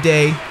of the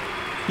day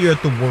here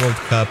at the World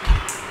Cup.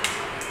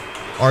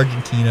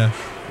 Argentina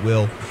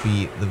will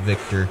be the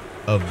victor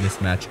of this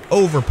match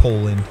over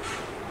Poland,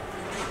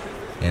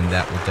 and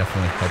that will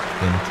definitely help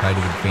them try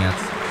to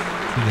advance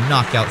to the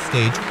knockout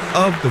stage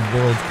of the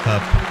World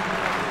Cup.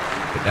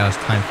 But now it's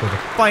time for the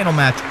final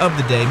match of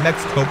the day.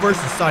 Mexico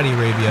versus Saudi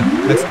Arabia.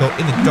 Mexico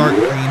in the dark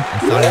green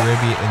and Saudi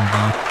Arabia in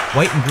the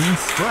white and green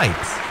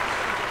stripes.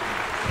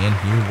 And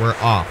here we're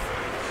off.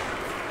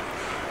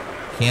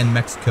 Can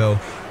Mexico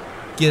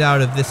get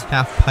out of this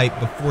half pipe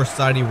before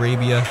Saudi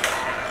Arabia?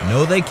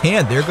 No, they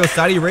can't. There goes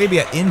Saudi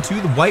Arabia into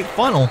the white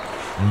funnel.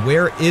 And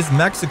where is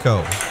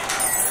Mexico?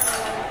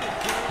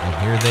 And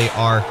here they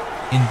are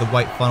in the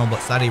white funnel, but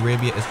Saudi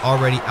Arabia is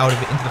already out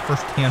of it into the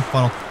first tan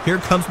funnel. Here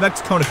comes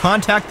Mexico to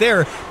contact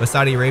there, but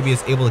Saudi Arabia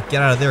is able to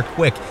get out of there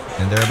quick,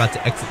 and they're about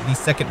to exit the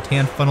second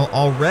tan funnel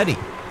already.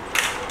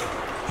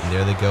 And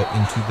there they go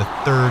into the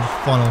third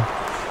funnel.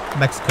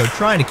 Mexico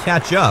trying to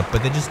catch up,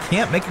 but they just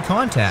can't make a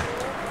contact.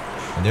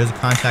 And there's a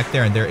contact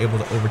there, and they're able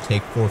to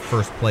overtake for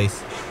first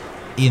place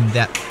in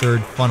that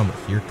third funnel. But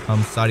here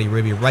comes Saudi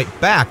Arabia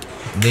right back,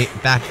 and they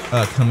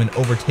come and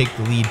overtake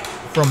the lead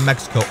from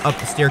Mexico. Up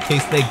the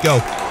staircase they go.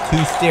 2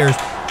 stairs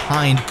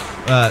behind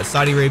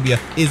Saudi Arabia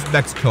is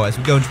Mexico. As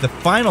we go into the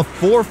final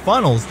 4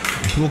 funnels,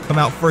 who will come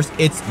out first?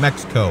 It's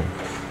Mexico.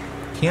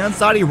 Can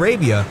Saudi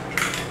Arabia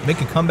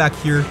make a comeback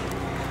here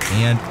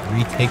and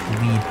retake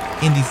the lead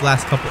in these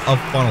last couple of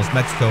funnels?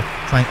 Mexico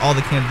trying all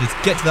the candidates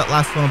get to that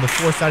last funnel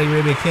before Saudi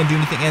Arabia can do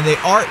anything, and they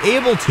are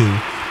able to.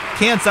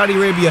 Can Saudi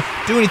Arabia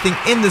do anything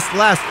in this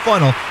last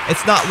funnel?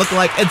 It's not looking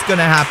like it's going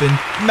to happen.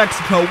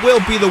 Mexico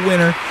will be the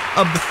winner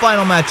of the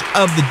final match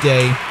of the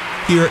day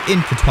here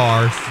in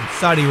Qatar.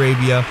 Saudi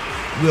Arabia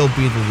will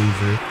be the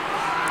loser.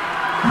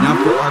 Now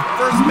for our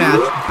first match,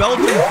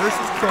 Belgium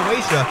versus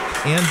Croatia,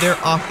 and they're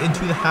off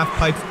into the half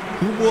pipes.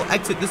 Who will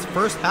exit this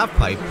first half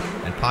pipe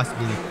and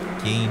possibly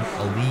gain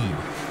a lead?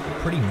 They're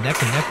pretty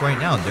neck and neck right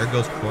now. There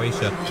goes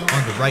Croatia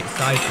on the right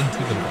side into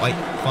the white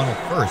funnel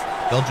first.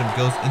 Belgium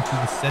goes into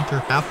the center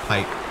half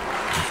pipe.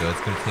 And so it's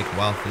going to take a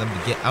while for them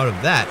to get out of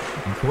that.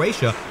 And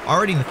Croatia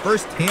already in the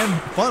first tan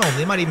funnel.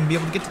 They might even be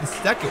able to get to the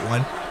second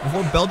one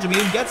before Belgium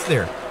even gets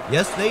there.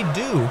 Yes, they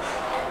do.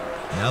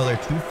 Now they're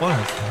 2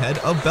 funnels ahead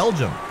of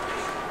Belgium.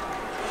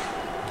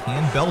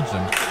 Can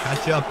Belgium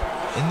catch up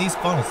in these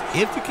funnels?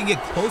 If you can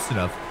get close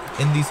enough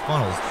in these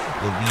funnels,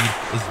 the lead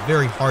is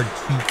very hard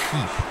to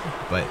keep.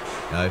 But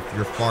if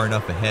you're far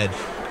enough ahead,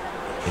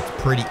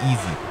 it's pretty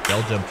easy.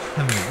 Belgium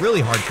having a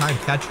really hard time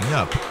catching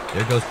up.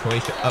 There goes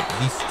Croatia up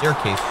the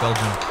staircase.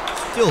 Belgium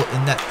still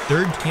in that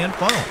third tan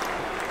funnel.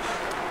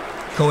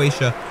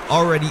 Croatia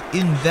already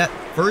in that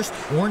first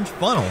orange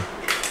funnel.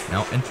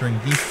 Now entering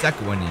the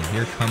second one, and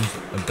here comes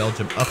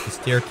Belgium up the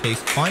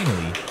staircase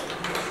finally.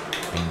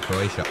 And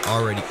Croatia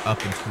already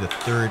up into the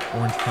third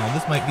orange funnel.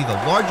 This might be the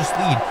largest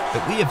lead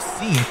that we have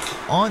seen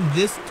on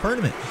this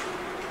tournament.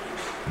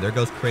 And there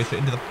goes Croatia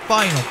into the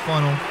final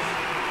funnel.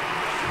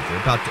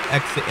 They're about to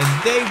exit, and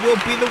they will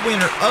be the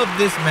winner of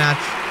this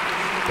match.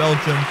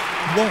 Belgium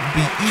won't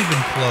be even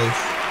close.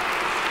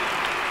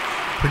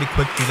 Pretty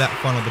quick through that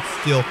funnel, but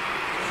still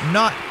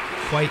not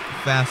quite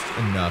fast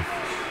enough.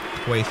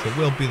 Croatia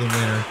will be the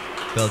winner.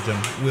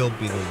 Belgium will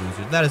be the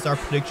loser. That is our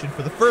prediction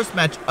for the first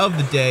match of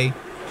the day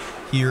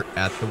here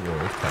at the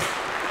World Cup.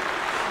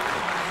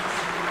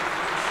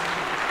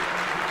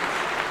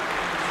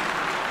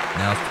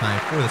 Now it's time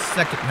for the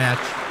second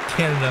match,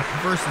 Canada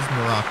versus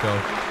Morocco.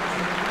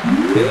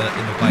 Canada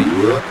in the white,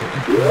 Morocco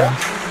in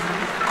orange,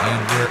 and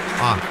we're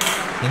off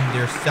in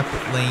their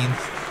separate lanes.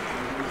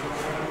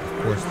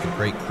 Of course, the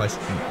great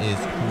question is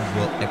who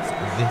will exit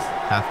this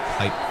half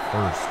pipe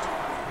first.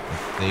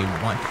 If they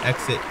want to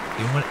exit,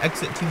 they want to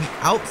exit to the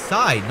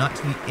outside, not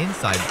to the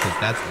inside, because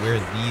that's where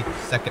the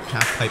second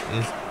half pipe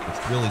is,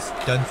 which really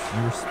stunts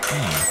your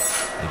speed.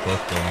 They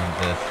both go on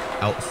the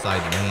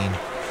outside lane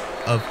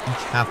of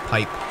each half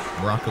pipe.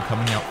 Morocco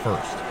coming out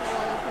first.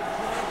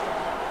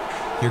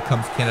 Here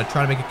comes Canada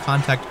trying to make a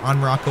contact on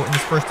Morocco in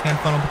this first tan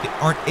funnel, but they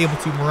aren't able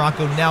to.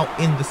 Morocco now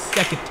in the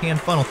second tan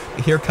funnel.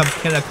 Here comes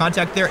Canada,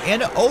 contact there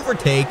and an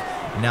overtake.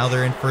 Now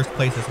they're in first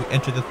place as we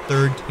enter the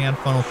third tan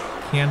funnel.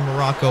 Can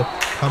Morocco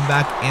come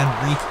back and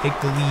retake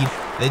the lead?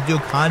 They do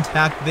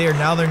contact there.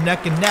 Now they're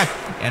neck and neck,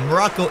 and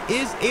Morocco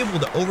is able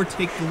to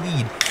overtake the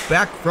lead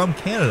back from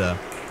Canada.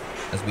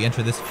 As we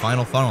enter this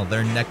final funnel,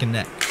 they're neck and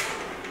neck.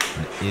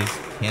 And it is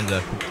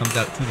Canada who comes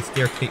out to the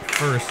staircase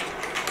first.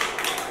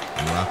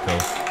 Morocco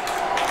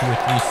 2 or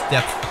 3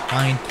 steps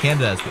behind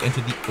Canada as we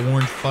enter the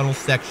orange funnel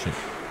section.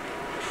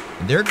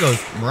 And there goes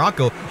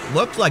Morocco.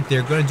 Looks like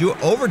they're going to do an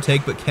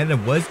overtake, but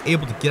Canada was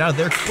able to get out of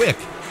there quick.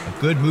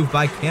 A good move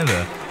by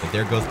Canada, but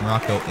there goes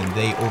Morocco, and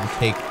they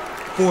overtake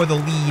for the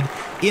lead.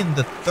 In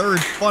the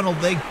third funnel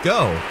they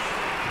go.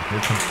 And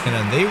here comes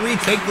Canada, and they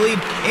retake the lead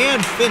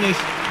and finish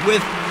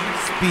with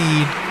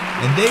speed.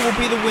 And they will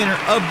be the winner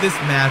of this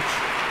match.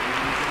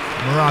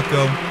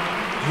 Morocco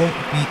won't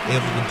be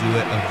able to do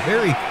it. A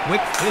very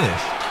quick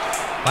finish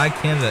by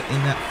Canada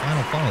in that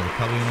final funnel. They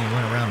probably only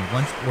went around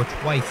once or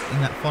twice in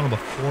that funnel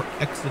before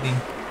exiting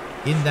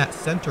in that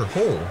center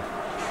hole.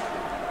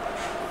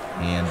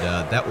 And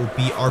that will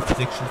be our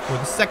prediction for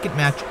the second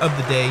match of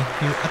the day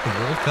here at the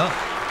World Cup.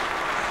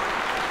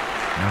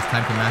 Now it's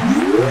time for match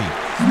 3,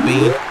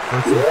 Spain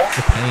versus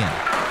Japan.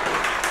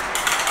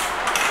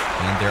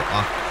 And they're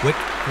off quick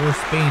for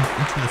Spain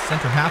into the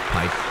center half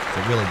pipe. So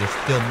really, they're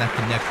still neck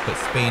and neck, but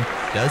Spain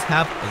does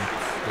have a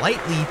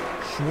slightly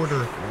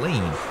shorter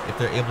lane if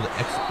they're able to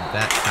exit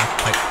that half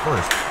pipe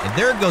first. And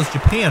there goes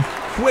Japan,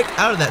 quick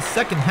out of that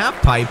second half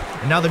pipe,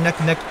 and now they're neck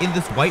and neck in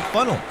this white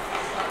funnel.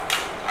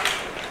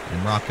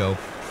 And Morocco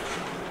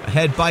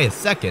ahead by a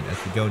second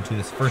as we go into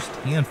this first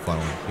tan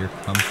funnel. Here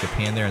comes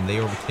Japan there, and they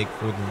overtake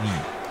for the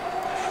lead.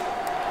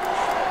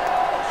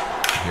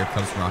 And here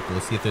comes Morocco.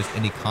 Let's see if there's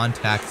any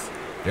contacts.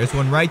 There's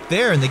one right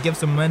there, and they give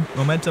some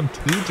momentum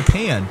to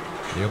Japan.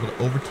 They're able to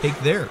overtake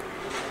there.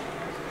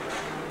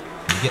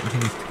 And get into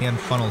these tan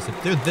funnels.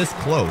 If they're this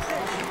close,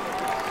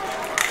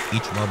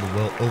 each marble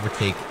will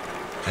overtake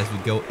as we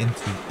go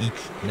into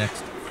each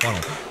next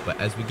funnel. But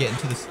as we get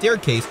into the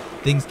staircase,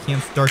 things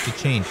can start to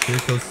change. Here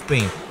goes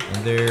Spain,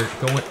 and they're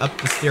going up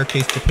the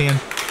staircase. Japan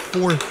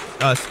 4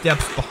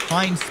 steps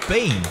behind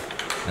Spain.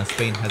 Now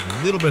Spain has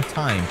a little bit of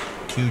time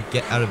to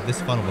get out of this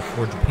funnel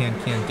before Japan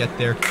can get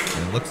there,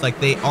 and it looks like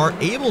they are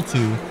able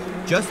to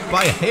just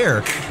by a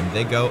hair, and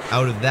they go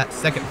out of that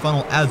second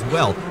funnel as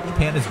well.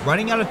 Japan is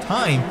running out of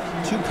time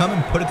to come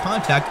and put a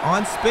contact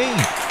on Spain,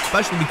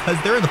 especially because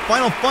they're in the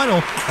final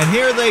funnel, and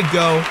here they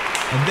go,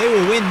 and they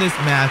will win this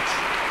match.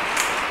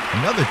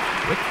 Another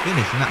quick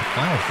finish in that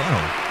final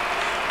funnel.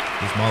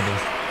 These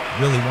marbles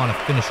really want to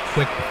finish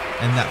quick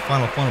in that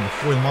final funnel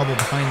before the marble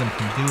behind them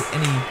can do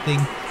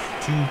anything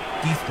to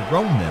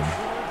dethrone them.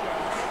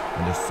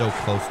 And they're so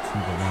close to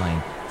the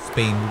line.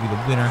 Spain will be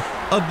the winner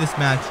of this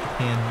match.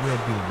 Japan will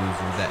be the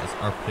loser. That is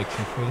our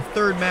prediction for the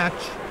third match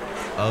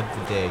of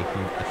the day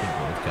here at the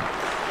World Cup.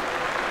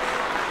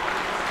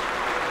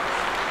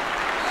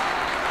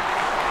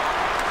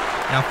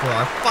 Now for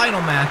our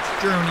final match,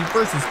 Germany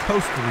versus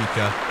Costa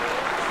Rica.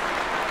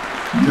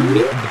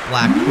 Germany in the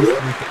black, Costa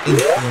Rica in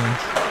the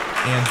orange,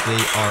 and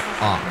they are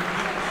off.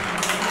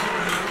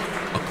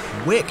 A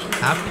quick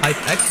half-pipe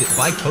exit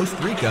by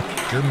Costa Rica.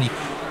 Germany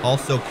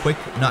also quick,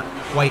 not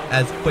quite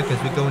as quick as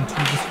we go into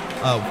this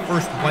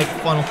first white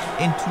funnel,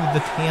 into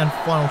the tan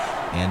funnel,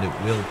 and it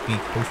will be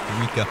Costa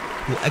Rica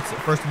who will exit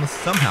first unless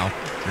somehow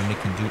Germany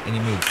can do any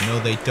moves. No,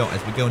 they don't.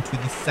 As we go into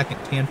the second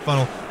tan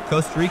funnel,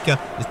 Costa Rica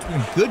is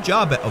doing a good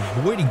job at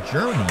avoiding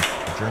Germany.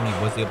 Germany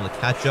was able to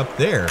catch up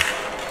there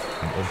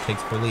and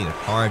overtakes for lead. A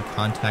hard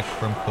contact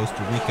from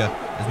Costa Rica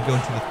as we go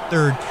into the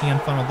third tan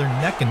funnel. They're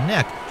neck and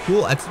neck. Who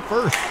will exit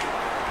first?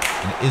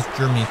 And it is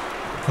Germany.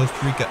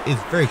 Costa Rica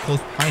is very close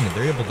behind it.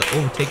 They're able to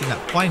overtake in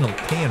that final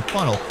tan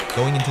funnel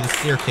going into the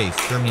staircase.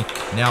 Germany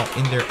now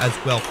in there as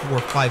well, 4 or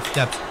 5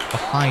 steps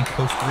behind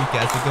Costa Rica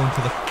as we go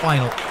into the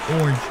final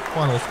orange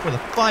funnels for the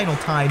final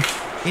time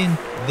in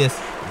this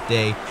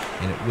day.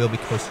 And it will be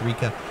Costa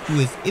Rica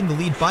who is in the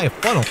lead by a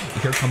funnel.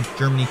 Here comes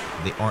Germany.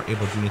 They aren't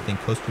able to do anything.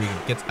 Costa Rica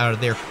gets out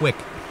of there quick.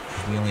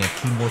 We only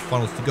have 2 more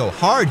funnels to go.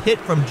 Hard hit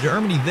from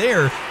Germany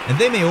there, and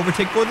they may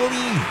overtake for the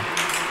lead.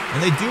 And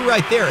they do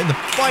right there in the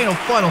final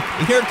funnel.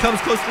 And here comes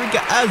Costa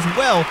Rica as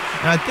well.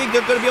 And I think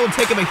they're going to be able to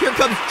take it. But here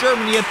comes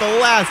Germany at the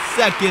last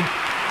second.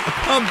 A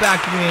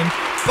comeback win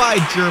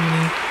by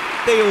Germany.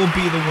 They will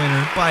be the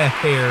winner by a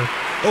hair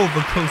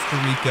over Costa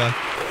Rica.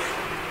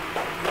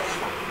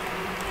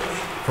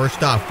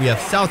 First off, we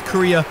have South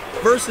Korea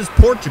versus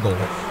Portugal.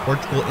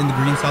 Portugal in the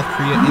green, South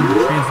Korea in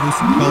the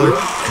translucent color.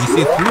 We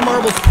see 3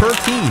 marbles per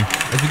team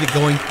as we get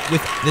going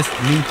with this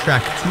new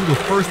track. To the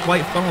first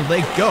white funnel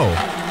they go.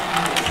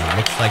 It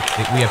looks like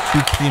we have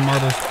 2 Korean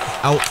marbles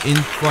out in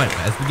front.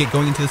 As we get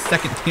going into the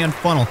second tan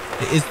funnel,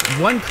 it is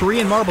 1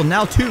 Korean marble,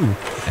 now 2,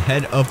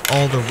 ahead of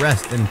all the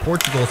rest. And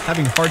Portugal is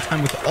having a hard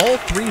time with all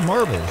 3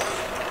 marbles.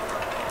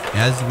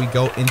 As we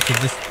go into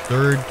this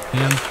third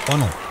tan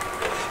funnel,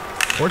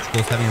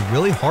 Portugal is having a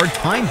really hard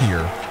time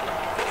here.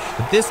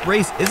 But this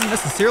race isn't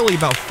necessarily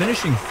about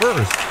finishing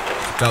first.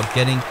 It's about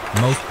getting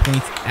most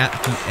points at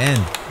the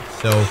end.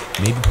 So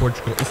maybe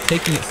Portugal is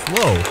taking it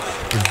slow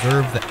to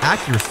preserve the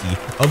accuracy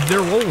of their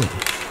rolling.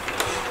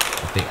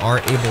 But they are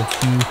able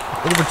to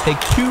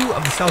overtake 2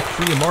 of the South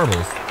Korea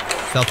marbles.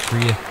 South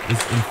Korea is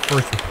in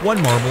first with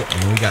 1 marble,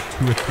 and then we got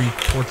 2 or 3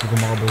 Portugal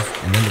marbles,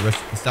 and then the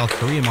rest of the South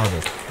Korea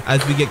marbles. As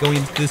we get going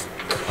into this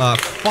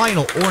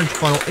final orange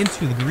funnel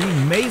into the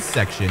green maize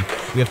section,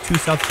 we have 2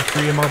 South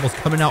Korea marbles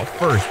coming out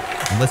first.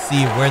 And let's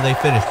see where they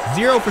finish.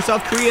 0 for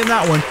South Korea in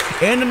that one,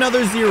 and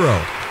another 0.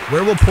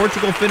 Where will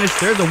Portugal finish?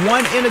 There's a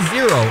 1 and a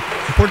 0.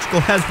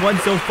 Portugal has 1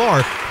 so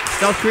far.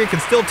 South Korea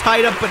can still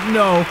tie it up, but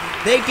no.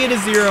 They get a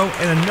 0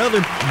 and another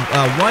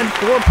 1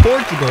 for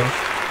Portugal.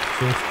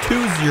 So it's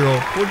 2-0.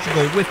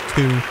 Portugal with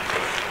 2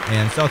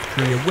 and South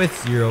Korea with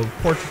 0.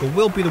 Portugal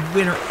will be the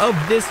winner of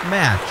this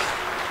match.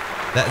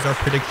 That is our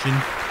prediction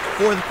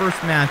for the first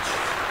match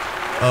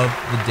of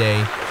the day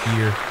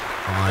here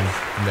on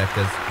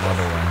Fubeca's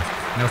Marble Runs.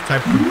 Now it's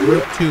time for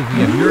Group 2.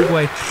 We have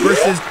Uruguay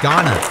versus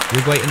Ghana.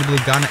 Uruguay in the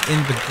blue, Ghana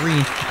in the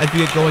green, as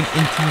we get going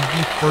into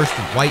the first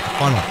white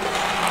funnel.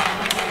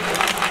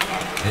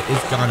 It is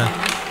Ghana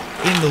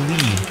in the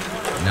lead.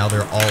 Now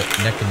they're all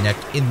neck and neck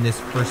in this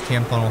first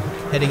tan funnel.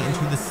 Heading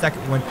into the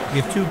second one,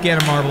 we have 2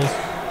 Ghana marbles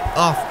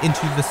off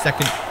into the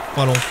second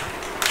funnel.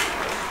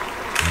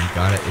 And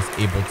Ghana is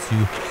able to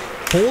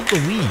hold the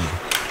lead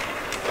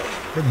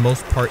for the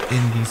most part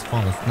in these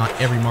funnels. Not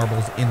every marble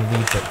is in the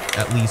lead, but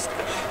at least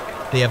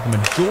they have the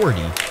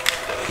majority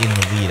in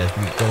the lead. As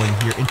we're going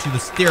here into the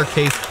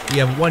staircase, we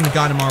have 1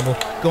 Ghana marble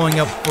going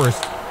up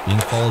first, being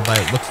followed by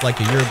it looks like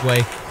a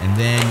Uruguay, and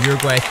then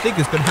Uruguay I think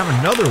is going to have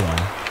another one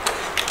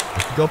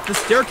as we go up the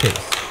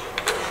staircase.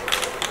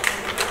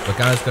 But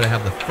Ghana's going to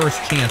have the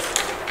first chance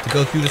to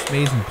go through this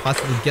maze and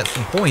possibly get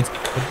some points,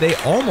 but they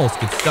almost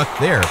get stuck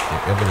there.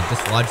 They're able to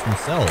dislodge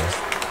themselves.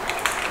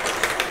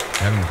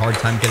 Having a hard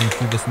time getting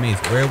through this maze.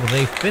 Where will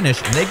they finish?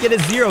 And they get a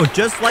 0,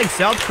 just like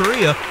South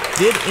Korea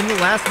did in the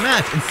last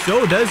match, and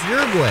so does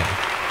Uruguay.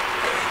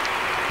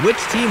 Which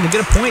team will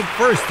get a point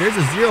first? There's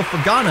a 0 for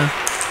Ghana,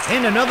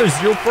 and another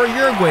 0 for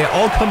Uruguay. It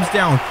all comes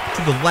down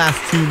to the last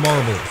 2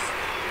 marbles.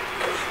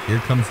 Here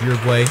comes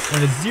Uruguay,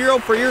 and a 0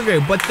 for Uruguay,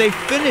 but they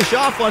finish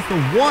off on the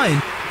 1.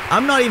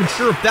 I'm not even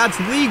sure if that's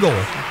legal.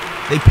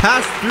 They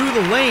pass through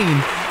the lane,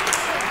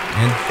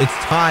 and it's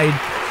tied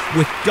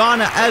with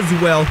Ghana as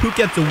well, who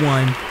gets a 1.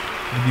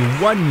 It'll be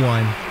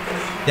 1-1.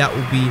 That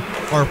will be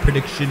our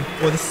prediction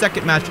for the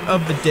second match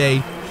of the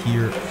day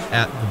here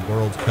at the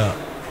World Cup.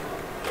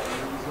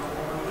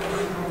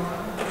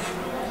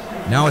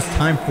 Now it's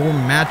time for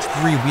match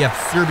 3. We have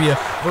Serbia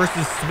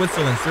versus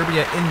Switzerland.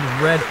 Serbia in the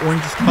red,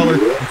 orangish color,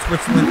 and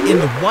Switzerland in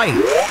the white.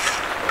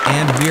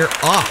 And we're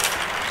off.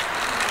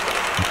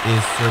 It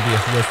is Serbia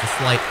who has the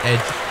slight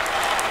edge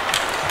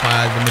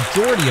by the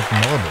majority of the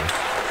marbles.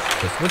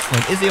 So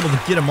Switzerland is able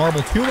to get a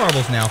marble, 2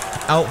 marbles now,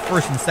 out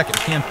first in the second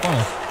tan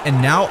funnel.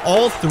 And now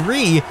all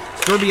 3,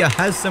 Serbia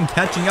has some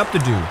catching up to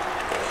do.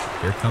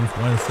 Here comes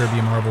one of the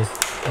Serbia marbles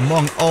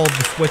among all of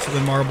the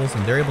Switzerland marbles,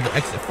 and they're able to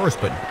exit first,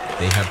 but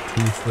they have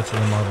 2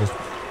 Switzerland marbles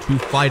to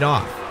fight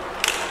off.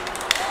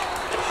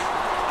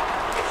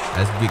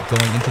 As we get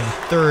going into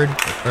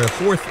the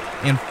fourth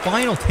and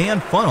final tan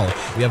funnel,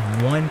 we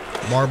have 1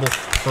 marble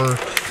per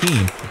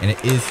team, and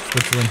it is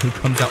Switzerland who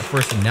comes out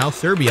first, and now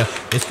Serbia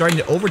is starting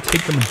to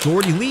overtake the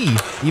majority lead,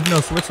 even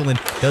though Switzerland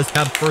does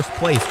have first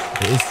place.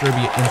 It is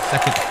Serbia in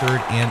second,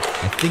 third, and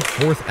I think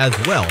 4th as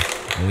well.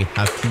 And we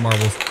have 2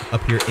 marbles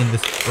up here in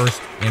this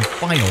first and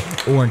final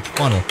orange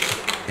funnel.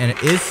 And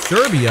it is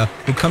Serbia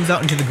who comes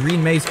out into the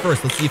green maze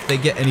first. Let's see if they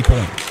get any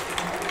points.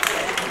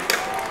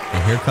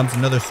 And here comes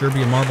another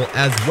Serbia marble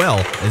as well.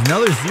 There's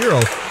another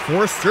 0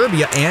 for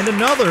Serbia, and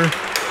another.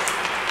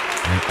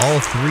 And all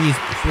 3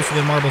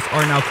 Switzerland marbles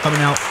are now coming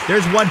out.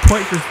 There's 1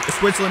 point for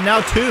Switzerland, now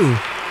 2.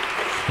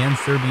 Can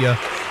Serbia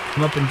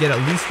come up and get at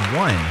least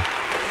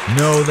 1?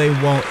 No, they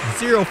won't.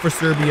 0 for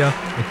Serbia,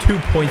 and 2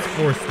 points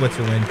for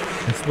Switzerland.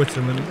 And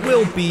Switzerland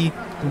will be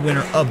the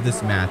winner of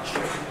this match.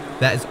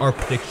 That is our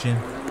prediction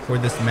for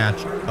this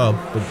match of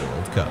the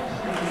World Cup.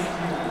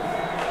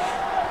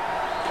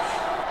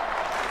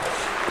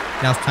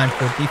 Now it's time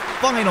for the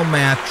final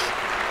match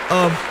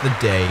of the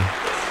day.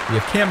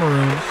 We have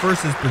Cameroon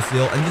versus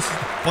Brazil, and this is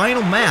the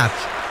final match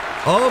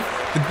of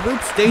the group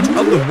stage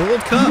of the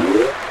World Cup.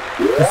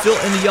 Brazil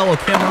in the yellow,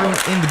 Cameroon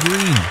in the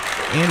green,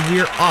 and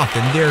we're off,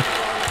 and they're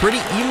pretty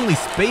evenly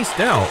spaced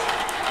out.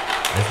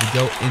 As we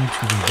go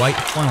into the white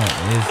funnel,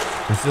 it is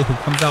Brazil who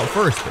comes out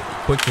first, but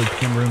quickly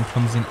Cameroon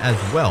comes in as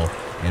well.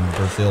 And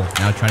Brazil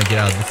now trying to get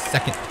out of the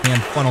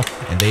second-hand funnel,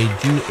 and they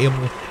do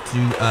able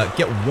to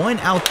get one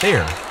out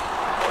there.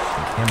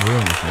 And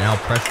Cameroon is now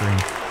pressuring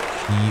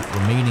the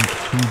remaining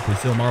 2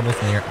 Brazil marbles,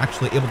 and they are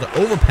actually able to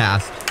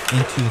overpass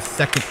into the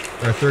second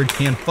or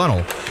third-hand funnel.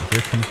 And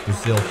here comes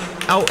Brazil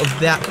out of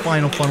that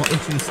final funnel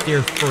into the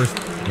stairs first,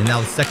 and now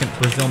the second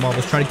Brazil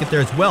marbles trying to get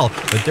there as well,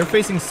 but they're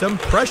facing some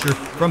pressure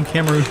from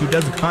Cameroon, who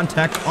does a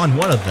contact on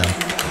one of them.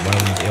 And one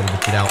of them is able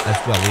to get out as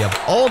well. We have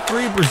all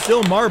 3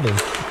 Brazil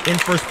marbles in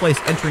first place,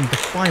 entering the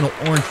final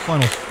orange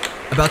funnel,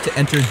 about to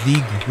enter the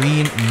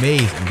green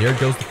maze. And there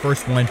goes the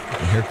first one,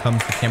 and here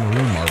comes the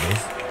Cameroon marbles.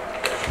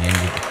 And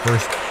with the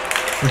first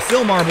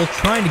Brazil marble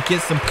trying to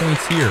get some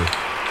points here.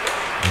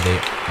 And they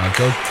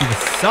go to the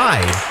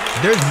side.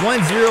 There's 1-0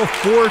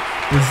 for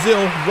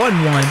Brazil, 1-1.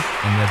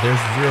 And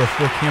there's 0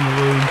 for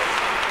Cameroon.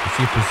 Let's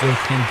see if Brazil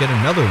can get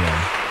another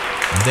one.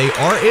 And they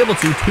are able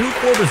to, 2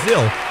 for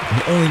Brazil. And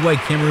the only way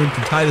Cameroon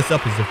can tie this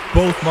up is if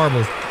both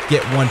marbles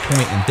get 1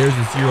 point. And there's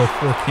a 0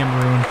 for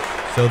Cameroon.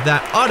 So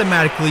that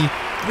automatically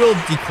will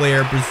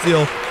declare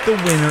Brazil the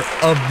winner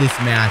of this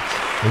match.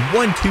 The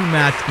 1-2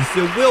 match,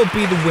 Brazil will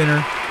be the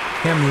winner.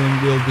 Cameroon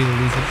will be the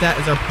loser. That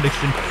is our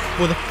prediction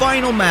for the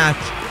final match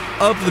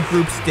of the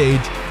group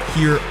stage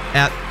here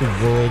at the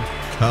World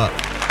Cup.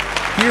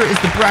 Here is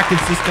the bracket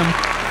system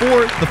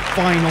for the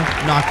final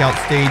knockout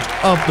stage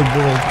of the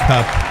World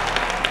Cup.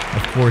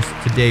 Of course,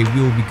 today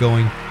we will be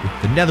going with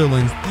the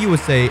Netherlands, the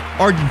USA,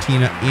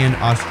 Argentina, and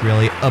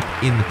Australia up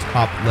in the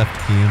top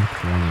left-hand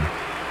corner.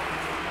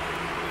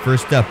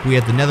 First up, we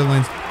have the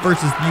Netherlands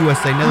versus the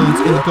USA.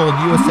 Netherlands in the gold,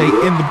 USA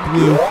in the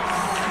blue,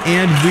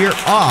 and we're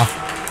off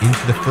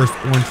into the first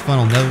orange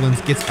funnel. Netherlands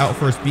gets out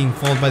first, being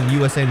followed by the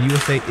USA, and the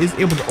USA is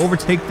able to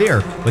overtake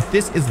there. But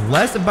this is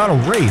less about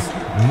a race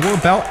and more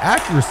about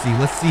accuracy.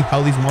 Let's see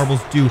how these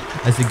marbles do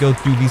as they go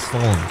through these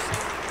slaloms.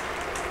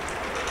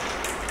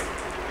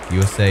 The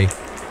USA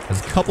has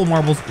a couple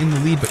marbles in the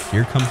lead, but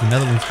here comes the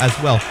Netherlands as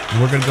well.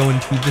 And we're going to go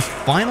into this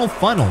final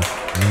funnel,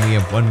 and then we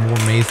have one more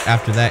maze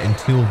after that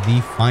until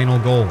the final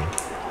goal.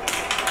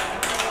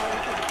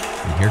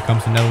 And here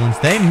comes the Netherlands.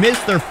 They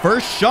missed their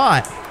first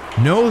shot.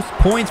 No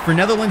points for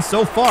Netherlands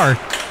so far,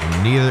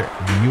 and neither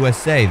the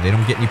USA. They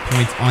don't get any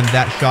points on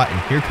that shot.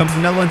 And here comes the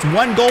Netherlands.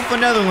 1 goal for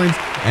Netherlands,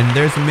 and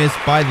there's a miss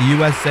by the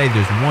USA.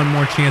 There's one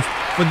more chance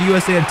for the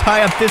USA to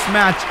tie up this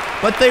match,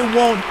 but they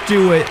won't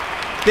do it.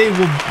 They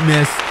will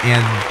miss,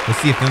 and we'll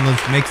see if the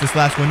Netherlands makes this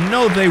last one.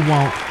 No, they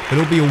won't, but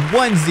it'll be a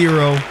 1-0,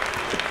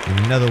 and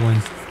the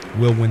Netherlands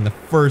will win the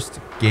first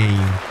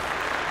game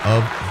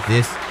of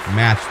this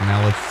match.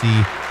 Now let's see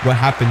what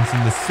happens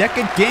in the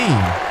second game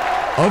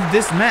of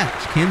this match.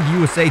 Can the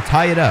USA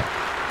tie it up?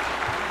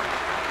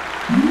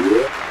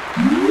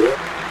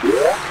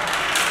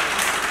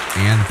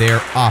 And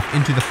they're off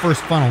into the first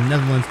funnel.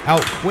 Netherlands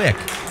out quick,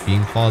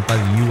 being followed by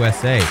the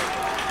USA.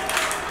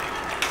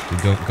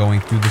 We're going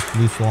through this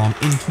blue slalom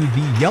into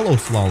the yellow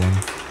slalom.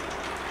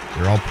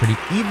 They're all pretty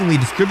evenly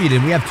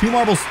distributed. We have 2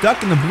 marbles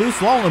stuck in the blue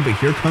slalom, but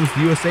here comes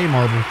the USA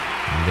marble,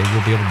 and they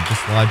will be able to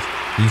dislodge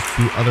these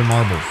 2 other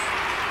marbles.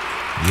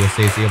 The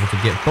USA is able to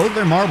get both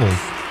their marbles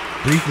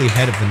briefly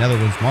ahead of the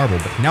Netherlands marble,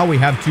 but now we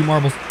have 2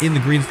 marbles in the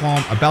green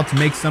slalom about to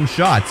make some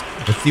shots.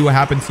 Let's see what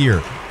happens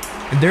here.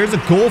 And there's a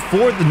goal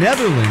for the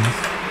Netherlands.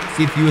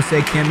 See if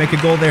USA can make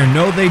a goal there.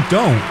 No, they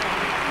don't.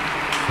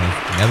 So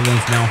the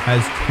Netherlands now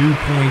has 2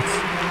 points.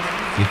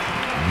 See if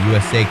the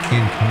USA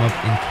can come up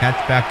and catch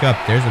back up.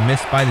 There's a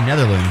miss by the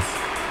Netherlands.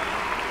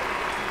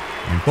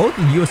 And both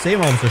of the USA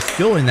marbles are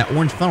still in that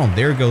orange funnel.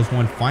 There goes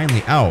one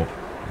finally out.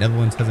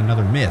 Netherlands has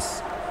another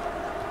miss.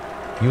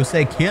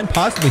 USA can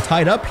possibly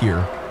tie it up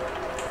here.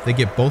 They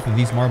get both of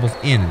these marbles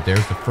in.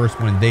 There's the first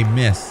one. They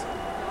miss.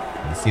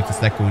 Let's see if the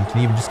second one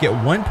can even just get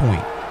 1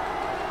 point.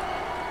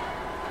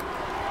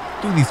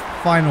 Do these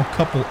final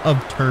couple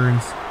of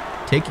turns,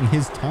 taking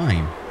his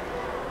time.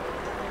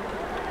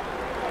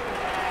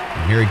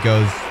 And here he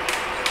goes.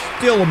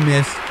 Still a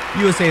miss.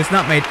 USA has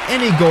not made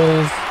any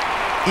goals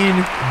in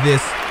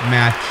this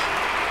match.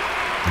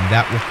 And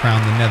that will crown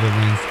the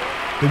Netherlands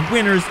the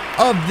winners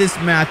of this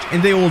match.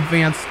 And they will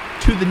advance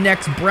to the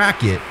next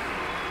bracket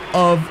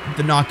of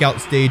the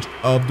knockout stage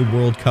of the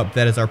World Cup.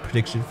 That is our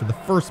prediction for the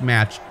first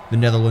match, the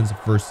Netherlands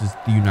versus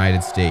the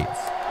United States.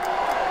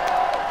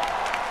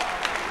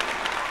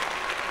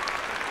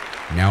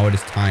 Now it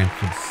is time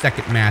for the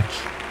second match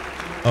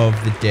of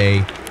the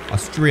day,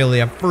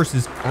 Australia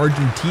versus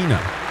Argentina.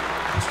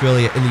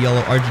 Australia in the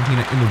yellow,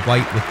 Argentina in the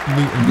white with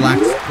blue and black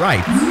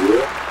stripes.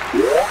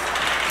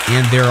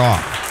 And they're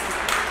off.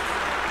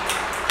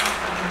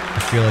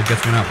 Australia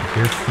gets one out, but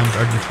here comes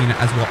Argentina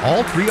as well.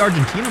 All 3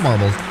 Argentina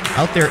marbles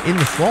out there in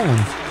the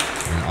slaloms.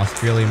 And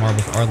Australia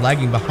marbles are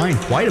lagging behind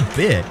quite a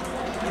bit.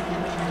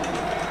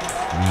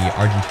 The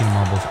Argentina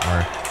marbles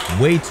are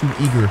way too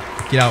eager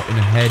to get out and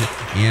ahead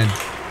and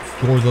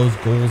score those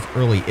goals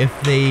early. If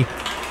they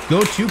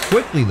go too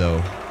quickly, though,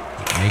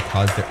 it may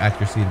cause their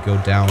accuracy to go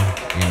down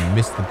and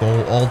miss the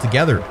goal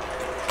altogether.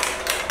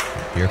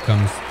 Here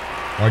comes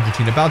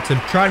Argentina, about to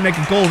try to make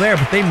a goal there,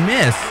 but they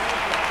miss.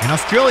 And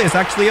Australia is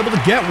actually able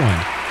to get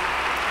one.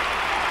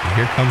 And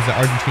here comes the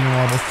Argentina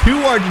marbles.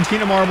 2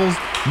 Argentina marbles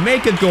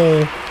make a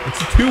goal.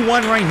 It's a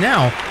 2-1 right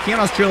now. Can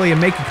Australia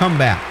make a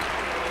comeback?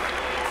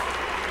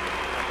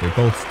 They're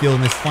both still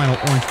in this final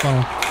orange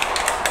funnel.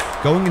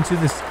 Going into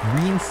this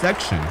green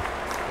section.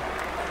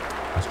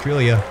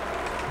 Australia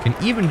can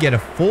even get a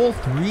full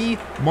 3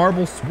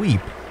 marble sweep.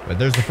 But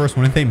there's the first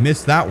one, and they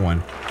missed that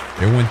one.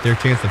 They went their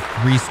chance of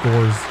 3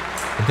 scores.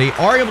 But they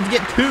are able to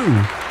get 2.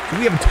 So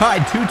we have a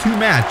tied 2-2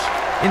 match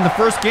in the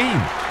first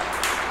game.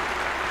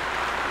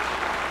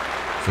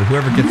 So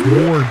whoever gets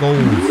more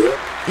goals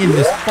in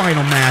this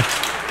final match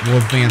will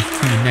advance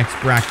to the next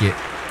bracket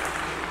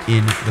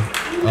in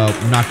the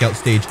knockout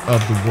stage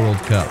of the World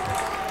Cup.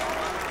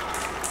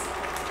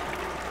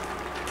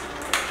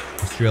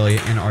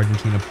 Australia and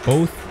Argentina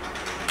both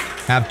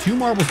have 2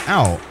 marbles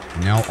out.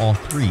 Now all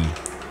 3.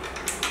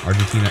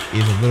 Argentina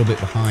is a little bit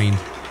behind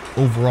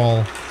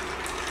overall.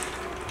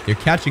 They're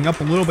catching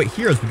up a little bit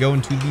here as we go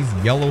into these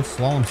yellow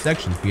slalom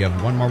sections. We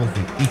have 1 marble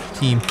from each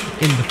team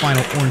in the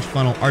final orange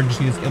funnel.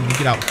 Argentina is able to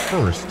get out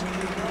first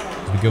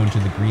as we go into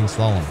the green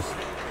slaloms.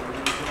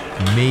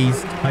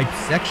 Maze type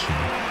section.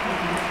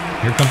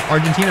 Here comes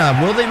Argentina.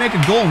 Will they make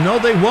a goal? No,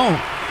 they won't.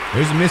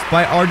 There's a miss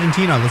by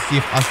Argentina. Let's see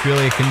if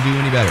Australia can do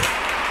any better.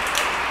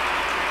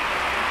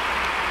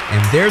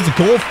 And there's a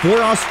goal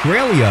for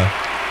Australia.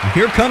 And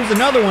here comes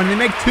another one. They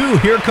make 2.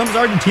 Here comes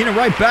Argentina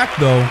right back,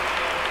 though.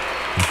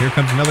 And here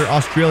comes another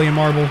Australian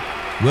marble.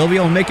 Will they be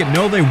able to make it?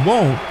 No, they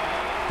won't.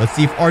 Let's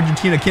see if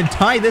Argentina can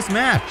tie this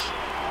match.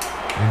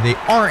 And they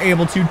aren't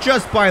able to,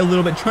 just by a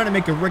little bit, trying to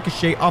make a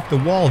ricochet off the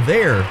wall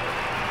there.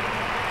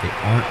 They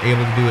aren't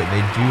able to do it.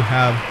 They do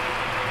have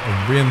a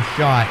rim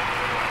shot.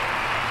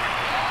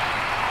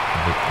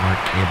 They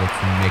aren't able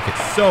to make it.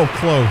 So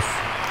close.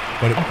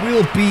 But it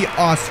will be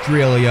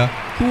Australia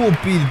who will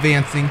be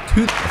advancing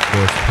to, of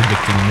course,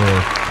 predicting more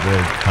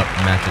World Cup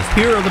matches.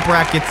 Here are the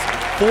brackets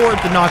for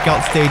the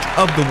knockout stage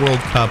of the World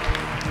Cup.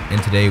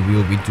 And today we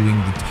will be doing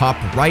the top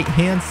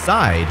right-hand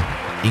side.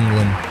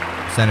 England,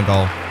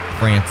 Senegal,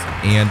 France,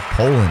 and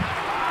Poland.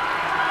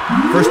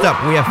 First up,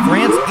 we have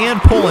France and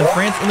Poland.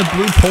 France in the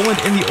blue, Poland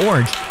in the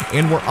orange.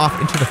 And we're off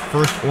into the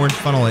first orange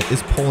funnel. It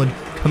is Poland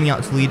coming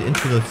out to lead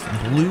into the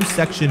blue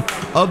section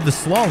of the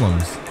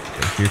slaloms.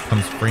 But here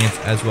comes France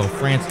as well.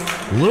 France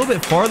a little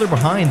bit farther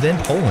behind than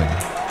Poland.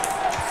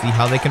 Let's see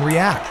how they can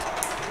react.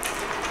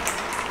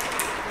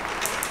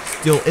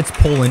 Still, it's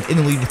Poland in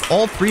the lead with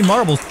all 3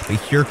 marbles. But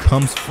here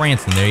comes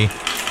France, and they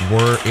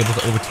were able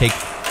to overtake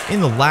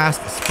in the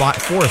last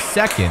spot for a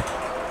second.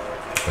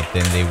 But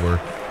then they were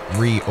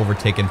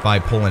overtaken by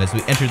Poland as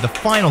we enter the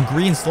final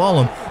green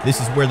slalom.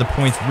 This is where the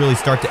points really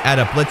start to add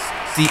up. Let's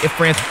see if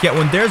France can get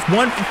one. There's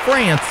one for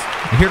France.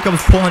 And here comes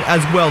Poland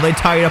as well. They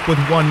tie it up with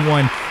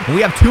 1-1. And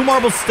we have 2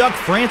 marbles stuck,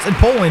 France and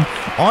Poland,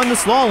 on the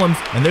slaloms.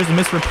 And there's a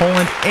miss for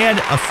Poland and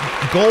a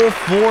goal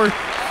for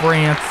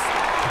France.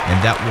 And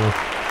that will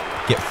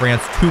get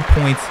France 2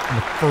 points in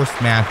the first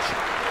match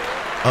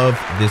of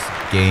this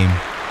game.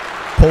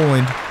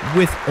 Poland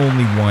with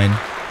only 1.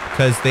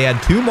 Because they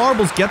had 2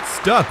 marbles get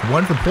stuck.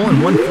 1 for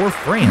Poland, 1 for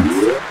France.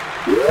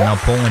 Now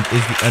Poland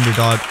is the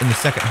underdog in the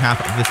second half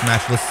of this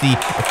match. Let's see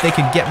if they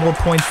can get more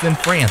points than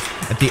France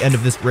at the end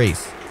of this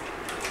race.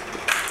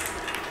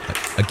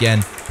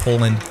 Again,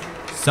 Poland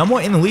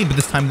somewhat in the lead, but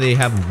this time they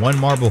have 1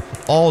 marble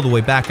all the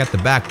way back at the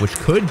back, which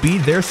could be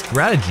their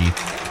strategy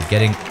to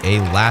getting a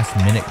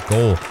last-minute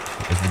goal.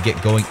 As we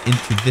get going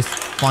into this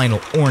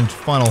final orange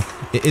funnel,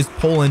 it is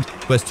Poland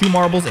who has 2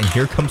 marbles, and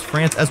here comes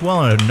France as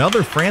well, and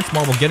another France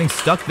marble getting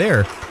stuck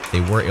there.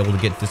 They were able to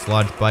get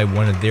dislodged by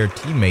one of their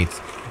teammates,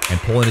 and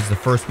Poland is the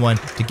first one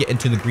to get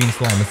into the green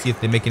slalom. Let's see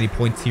if they make any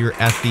points here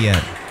at the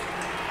end.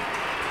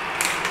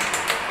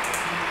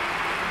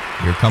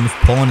 Here comes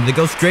Poland, and they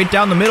go straight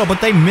down the middle, but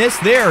they miss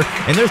there,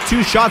 and there's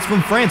 2 shots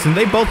from France, and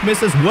they both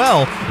miss as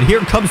well. And here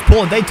comes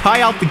Poland. They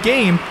tie out the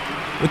game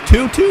with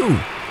 2-2,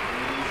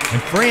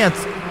 and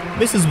France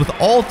misses with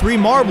all 3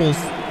 marbles.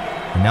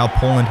 And now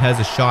Poland has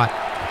a shot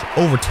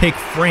to overtake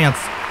France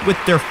with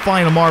their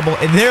final marble.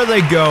 And there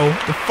they go.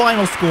 The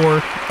final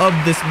score of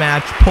this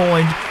match.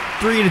 Poland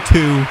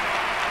 3-2.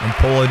 And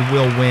Poland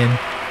will win.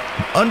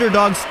 An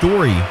underdog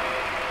story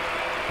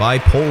by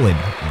Poland.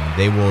 And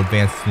they will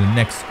advance to the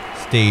next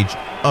stage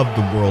of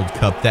the World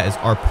Cup. That is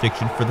our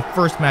prediction for the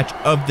first match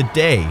of the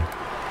day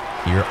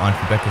here on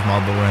Fubeca's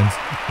Marble Runs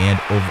and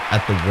over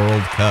at the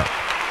World Cup.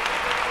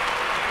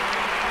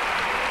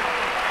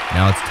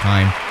 Now it's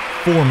time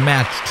for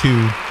match 2.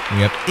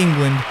 We have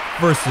England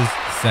versus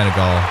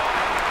Senegal.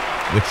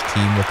 Which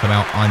team will come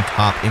out on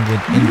top?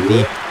 England in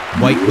the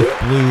white with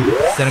blue,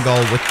 Senegal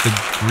with the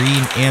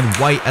green and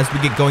white. As we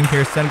get going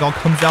here, Senegal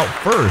comes out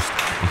first.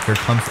 And here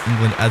comes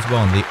England as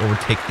well, and they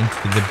overtake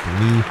into the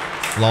blue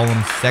slalom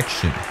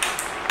section.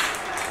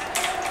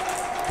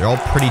 They're all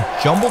pretty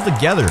jumbled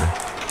together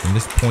from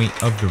this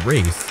point of the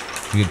race.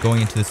 We get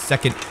going into the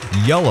second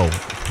yellow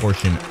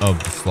portion of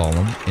the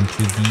slalom,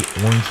 into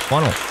the orange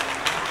funnel.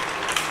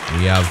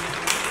 We have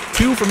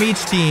 2 from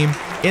each team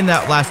in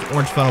that last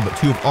orange funnel, but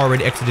 2 have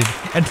already exited,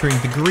 entering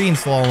the green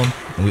slalom,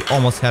 and we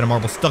almost had a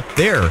marble stuck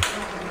there.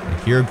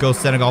 And here goes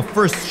Senegal,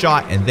 first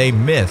shot, and they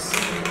miss.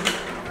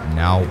 And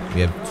now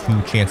we have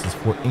 2 chances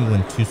for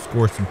England to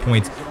score some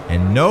points,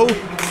 and no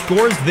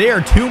scores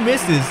there. 2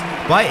 misses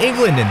by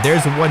England, and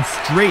there's one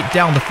straight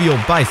down the field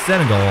by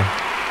Senegal.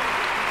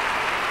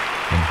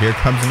 And here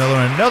comes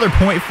another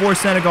point for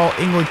Senegal.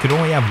 England could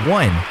only have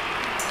 1,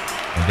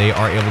 and they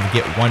are able to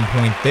get 1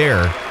 point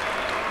there.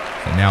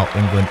 And now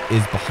England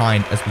is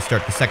behind as we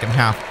start the second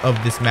half of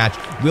this match.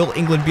 Will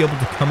England be able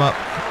to come up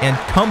and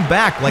come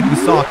back like we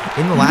saw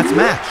in the last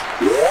match?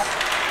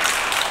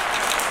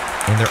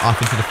 And they're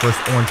off into the first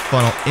orange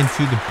funnel,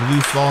 into the blue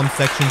slalom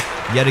section.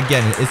 Yet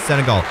again, it is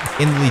Senegal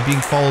in the lead,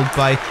 being followed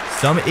by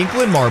some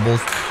England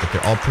marbles, but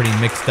they're all pretty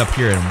mixed up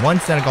here. And 1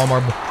 Senegal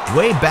marble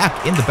way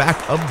back in the back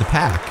of the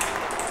pack.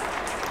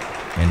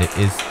 And it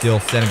is still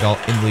Senegal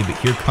in the lead, but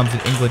here comes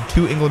an England,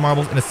 2 England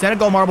marbles, and a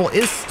Senegal marble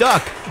is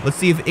stuck. Let's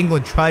see if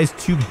England tries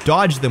to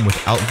dodge them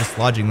without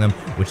dislodging them,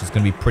 which is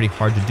going to be pretty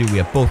hard to do. We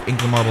have both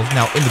England marbles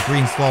now in the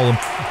green slalom,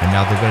 and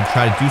now they're going to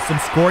try to do some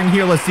scoring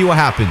here. Let's see what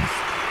happens.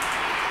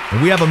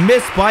 And we have a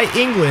miss by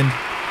England.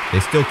 They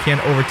still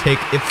can overtake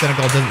if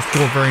Senegal doesn't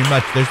score very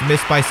much. There's a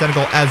miss by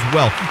Senegal as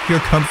well. Here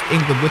comes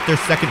England with their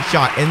second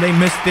shot, and they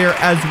miss there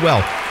as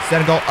well.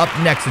 Senegal up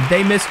next, and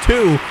they miss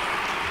too.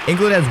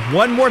 England has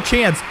 1 more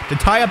chance to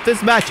tie up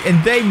this match,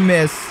 and they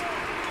miss.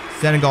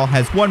 Senegal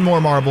has 1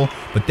 more marble,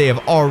 but they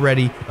have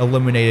already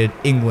eliminated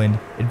England,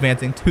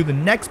 advancing to the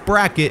next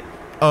bracket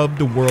of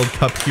the World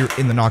Cup here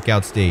in the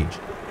knockout stage.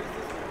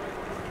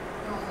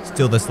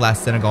 Still, this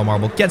last Senegal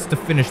marble gets to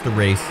finish the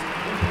race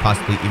and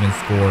possibly even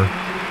score.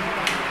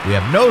 We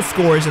have no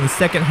scores in the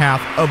second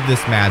half of this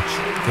match.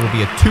 It will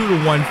be a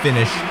 2-1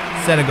 finish.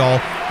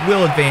 Senegal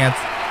will advance.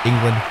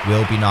 England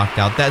will be knocked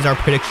out. That is our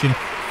prediction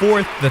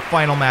for the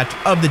final match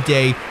of the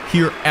day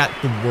here at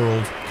the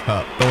World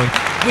Cup. Going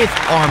with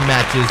our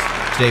matches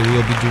today, we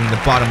will be doing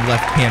the bottom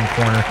left-hand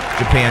corner: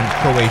 Japan,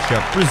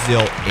 Croatia,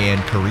 Brazil, and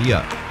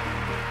Korea.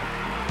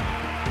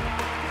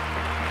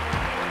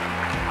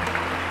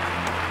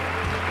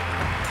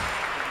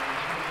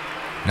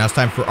 Now it's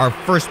time for our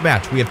first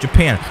match. We have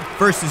Japan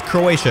versus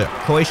Croatia.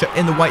 Croatia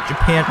in the white,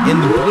 Japan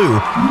in the blue.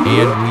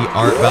 And we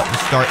are about to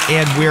start,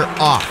 and we're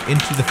off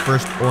into the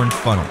first orange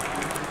funnel.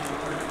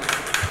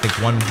 I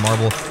think 1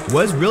 marble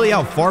was really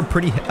out far,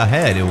 pretty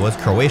ahead. It was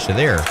Croatia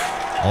there.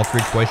 All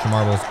 3 Croatian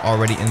marbles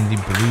already in the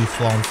blue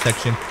slalom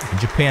section. And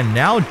Japan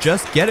now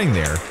just getting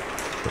there.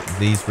 But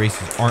these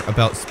races aren't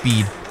about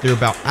speed. They're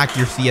about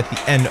accuracy at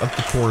the end of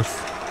the course.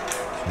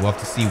 We'll have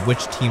to see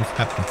which teams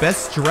have the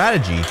best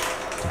strategy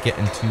to get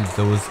into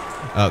those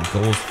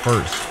goals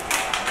first.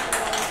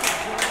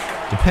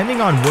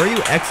 Depending on where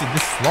you exit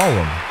this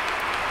slalom,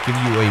 give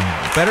you a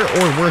better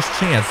or worse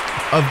chance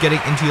of getting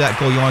into that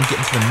goal. You want to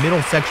get into the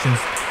middle sections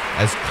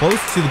as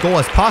close to the goal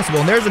as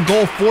possible. And there's a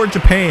goal for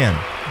Japan.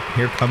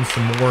 Here comes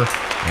some more,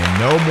 and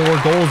no more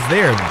goals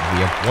there.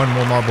 We have 1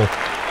 more marble.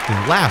 The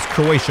last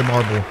Croatia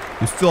marble,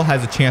 who still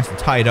has a chance to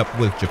tie it up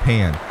with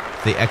Japan.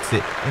 If they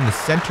exit in the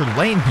center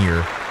lane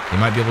here, they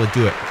might be able to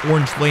do it.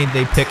 Orange lane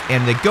they pick,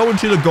 and they go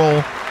into the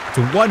goal. It's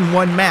a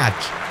 1-1 match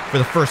for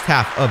the first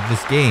half of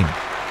this game.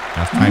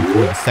 Now it's time for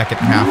the second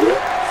half.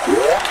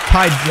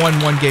 Tied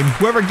 1-1 game.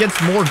 Whoever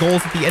gets more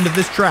goals at the end of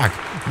this track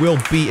will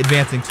be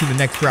advancing to the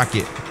next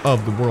bracket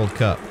of the World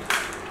Cup.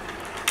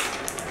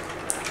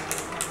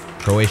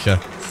 Croatia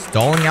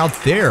stalling out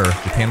there.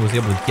 Japan was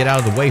able to get out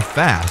of the way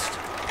fast,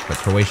 but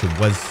Croatia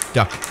was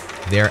stuck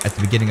there at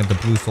the beginning of the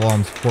blue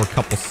slaloms for a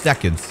couple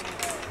seconds.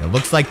 It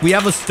looks like we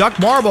have a stuck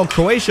marble.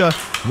 Croatia,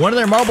 1 of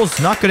their marbles is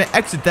not going to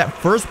exit that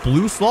first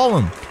blue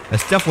slalom.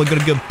 That's definitely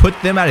going to put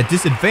them at a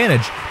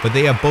disadvantage, but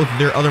they have both of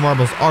their other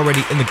marbles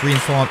already in the green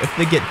slalom. If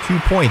they get 2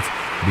 points,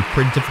 it'll be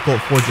pretty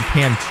difficult for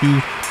Japan to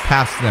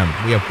pass them.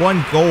 We have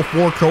 1 goal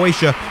for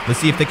Croatia.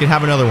 Let's see if they can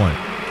have another one.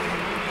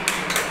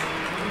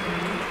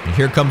 And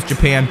here comes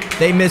Japan.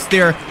 They miss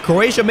there.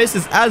 Croatia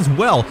misses as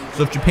well.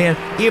 So if Japan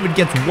even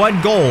gets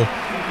 1 goal,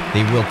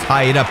 they will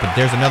tie it up. But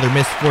there's another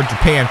miss for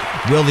Japan.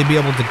 Will they be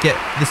able to get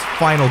this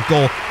final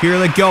goal? Here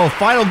they go.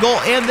 Final goal,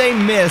 and they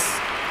miss.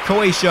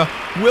 Croatia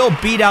will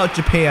beat out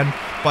Japan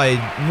by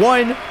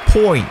 1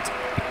 point.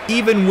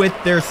 Even with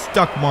their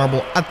stuck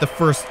marble at the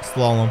first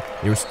slalom,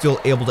 they were still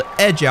able to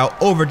edge out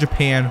over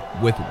Japan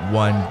with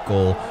 1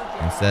 goal.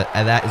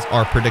 And that is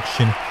our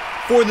prediction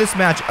for this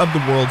match of the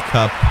World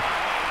Cup.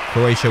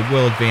 Croatia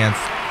will advance.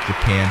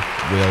 Japan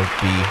will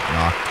be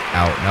knocked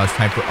out. Now it's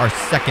time for our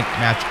second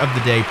match of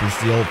the day,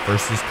 Brazil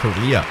versus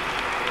Korea.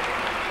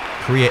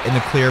 Korea in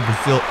the clear,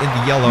 Brazil in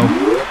the yellow,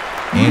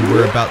 and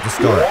we're about to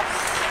start.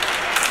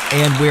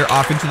 And we're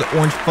off into the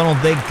orange funnel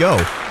they go.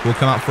 Who will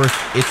come out first?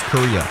 It's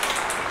Korea.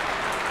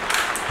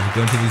 As we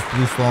go into these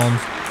blue slaloms,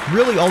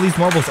 really all these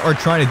marbles are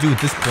trying to do at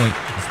this point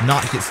is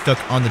not get stuck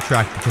on the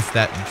track, because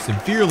that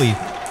severely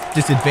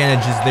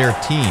disadvantages their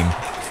team.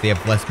 they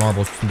have less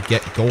marbles to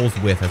get goals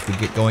with as we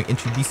get going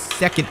into the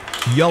second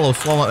yellow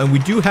slalom. And we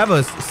do have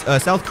a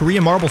South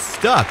Korea marble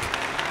stuck.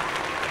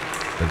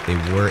 But they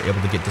were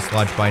able to get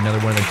dislodged by another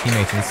one of their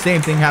teammates. And the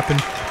same thing happened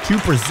to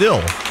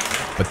Brazil.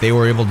 But they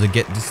were able to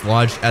get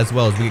dislodged as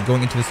well as we get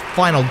going into this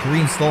final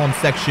green slalom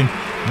section.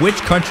 Which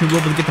country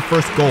will be able to get the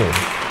first goal?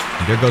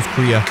 And there goes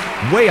Korea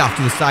way off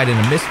to the side and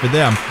a miss for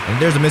them.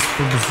 And there's a miss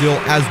for Brazil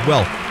as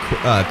well.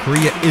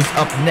 Korea is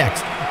up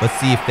next. Let's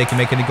see if they can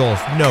make any goals.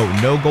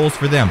 No goals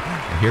for them.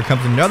 And here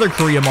comes another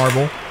Korea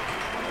marble.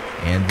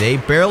 And they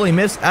barely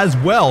miss as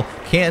well.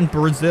 Can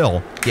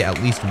Brazil get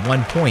at least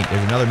 1 point?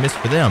 There's another miss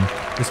for them.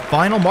 This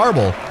final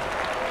marble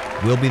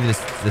will be the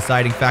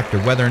deciding factor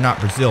whether or not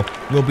Brazil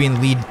will be in the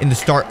lead in the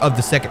start of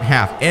the second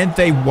half. And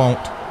they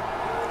won't,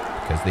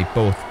 because they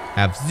both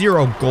have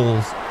 0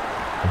 goals.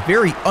 A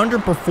very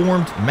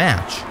underperformed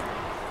match.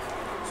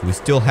 So we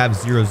still have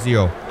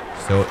 0-0.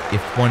 So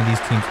if one of these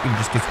teams even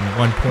just gets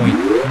 1 point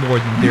more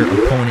than their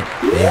opponent,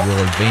 they will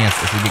advance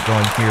as we get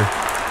going here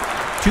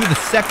to the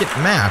second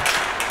match.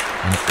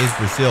 And it is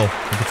Brazil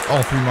who gets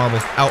all 3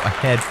 marbles out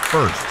ahead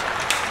first.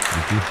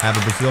 We do have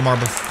a Brazil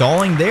marble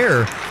stalling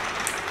there.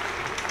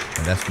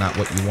 And that's not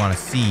what you want to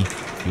see.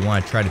 You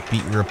want to try to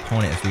beat your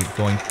opponent as we get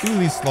going through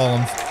these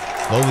slaloms.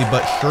 Slowly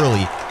but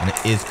surely. And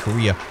it is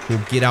Korea who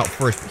will get out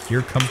first. But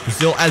here comes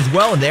Brazil as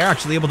well. And they're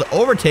actually able to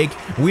overtake.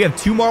 We have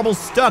 2 marbles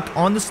stuck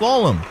on the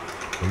slalom.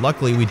 But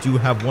luckily, we do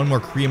have 1 more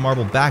Korean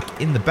marble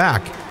back in the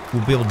back who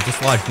will be able to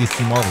dislodge these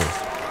 2 marbles.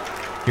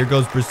 Here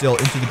goes Brazil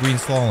into the green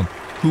slalom.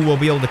 Who will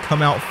be able to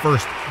come out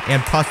first and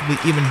possibly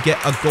even get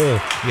a goal.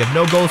 We have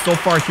no goals so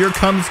far. Here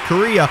comes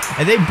Korea.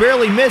 And they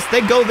barely miss.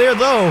 They go there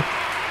though.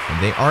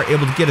 And they are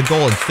able to get a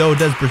goal. And so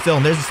does Brazil.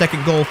 And there's a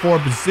second goal for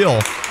Brazil.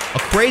 A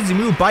crazy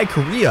move by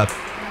Korea.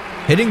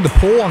 Hitting the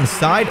pole on the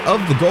side of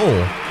the goal.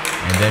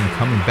 And then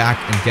coming back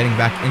and getting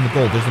back in the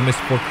goal. There's a miss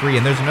for Korea.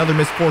 And there's another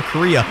miss for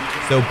Korea.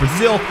 So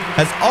Brazil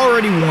has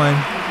already won.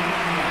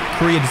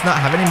 Korea does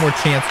not have any more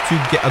chance to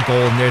get a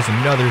goal. And there's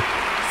another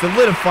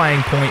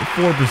solidifying point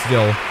for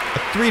Brazil. A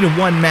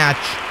 3-1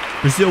 match.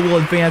 Brazil will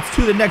advance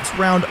to the next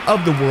round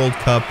of the World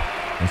Cup.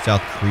 And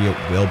South Korea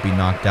will be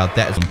knocked out.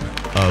 That is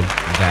of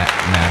that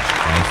match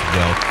as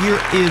well.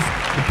 Here is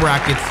the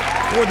brackets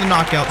for the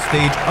knockout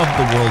stage of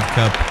the World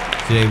Cup.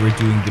 Today we're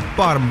doing the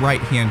bottom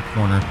right-hand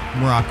corner,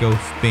 Morocco,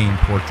 Spain,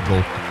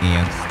 Portugal,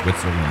 and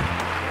Switzerland.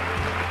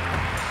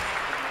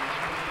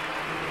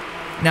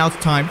 Now it's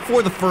time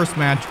for the first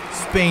match,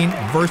 Spain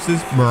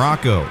versus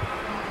Morocco.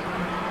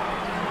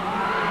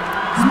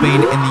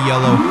 Spain in the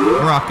yellow,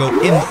 Morocco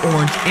in the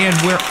orange, and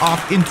we're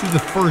off into the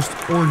first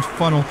orange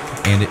funnel,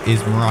 and it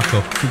is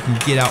Morocco who can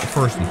get out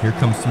first. And here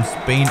comes some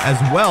Spain as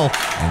well,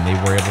 and they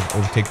were able to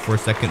overtake for a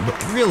second,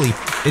 but really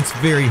it's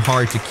very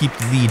hard to keep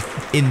the lead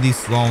in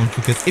these slaloms,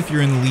 because if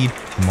you're in the lead,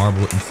 the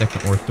marble in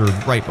second or third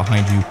right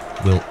behind you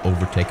will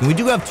overtake. And we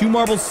do have 2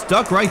 marbles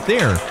stuck right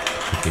there,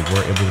 but they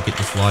were able to get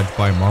dislodged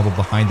by a marble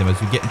behind them as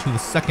we get into the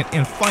second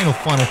and final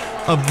funnel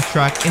of the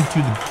track into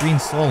the green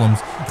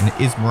slaloms. And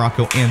it is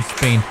Morocco and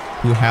Spain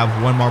who have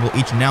 1 marble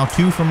each, now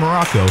 2 from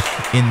Morocco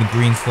in the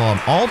green slalom.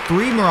 All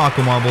 3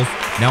 Morocco marbles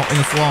now in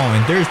the slalom,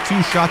 and there's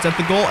 2 shots at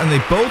the goal, and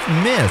they both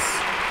miss.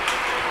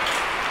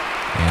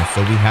 And so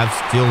we have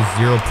still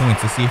 0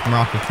 points. Let's see if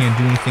Morocco can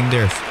do anything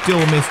there.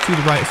 Still a miss to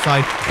the right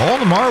side. All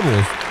the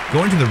marbles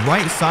going to the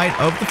right side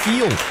of the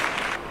field.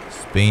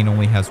 Spain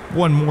only has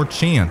 1 more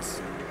chance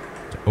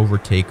to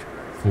overtake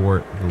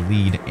for the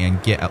lead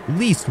and get at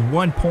least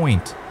 1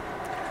 point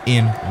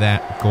in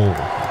that goal.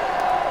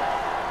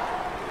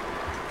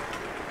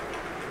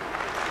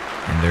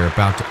 And they're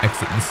about to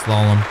exit the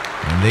slalom,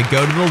 and they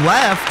go to the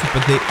left,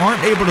 but they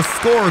aren't able to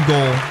score a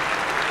goal.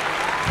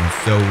 And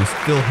so we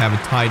still have a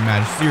tied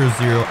match,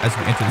 0-0, as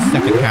we enter the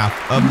second half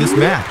of this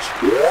match.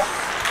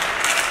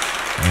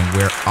 And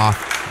we're off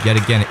yet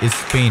again. It is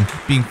Spain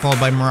being followed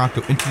by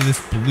Morocco into this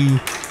blue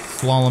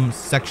slalom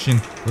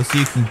section. Let's see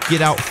who can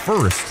get out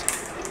first.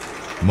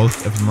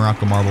 Most of the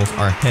Morocco marbles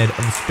are ahead of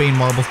the Spain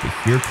marbles, but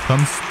here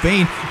comes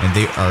Spain, and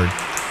they are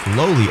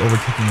slowly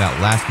overtaking that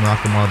last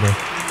Morocco marble.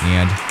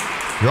 And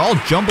they're all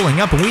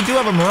jumbling up, and we do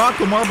have a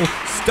Morocco marble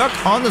stuck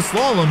on the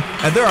slalom,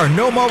 and there are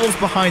no marbles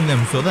behind them,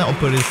 so that will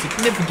put a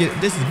significant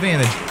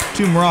disadvantage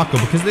to Morocco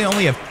because they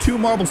only have 2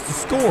 marbles to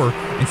score,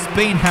 and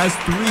Spain has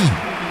 3.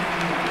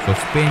 So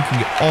if Spain can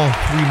get all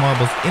 3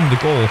 marbles in the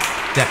goal,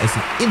 that is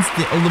an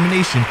instant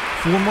elimination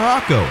for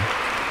Morocco.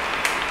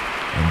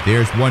 And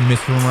there's 1 miss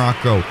for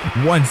Morocco,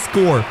 1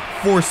 score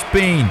for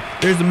Spain.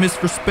 There's a miss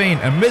for Spain,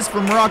 a miss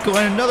for Morocco,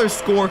 and another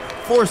score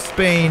for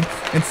Spain.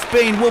 And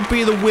Spain will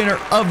be the winner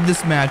of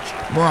this match.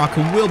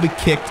 Morocco will be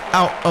kicked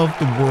out of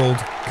the World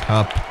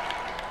Cup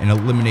and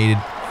eliminated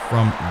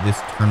from this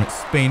tournament.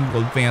 Spain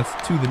will advance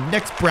to the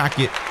next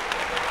bracket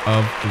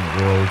of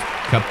the World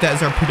Cup. That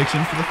is our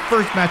prediction for the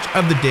first match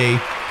of the day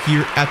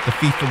here at the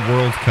FIFA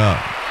World Cup.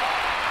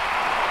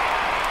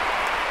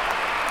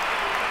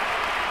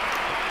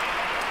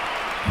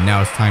 And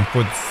now it's time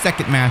for the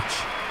second match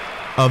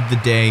of the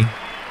day,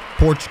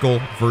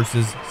 Portugal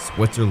versus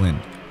Switzerland.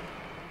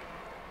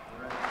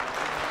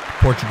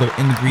 Portugal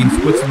in the green,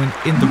 Switzerland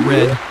in the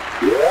red.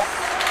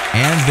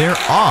 And they're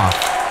off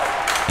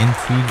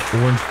into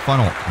the orange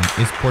funnel. And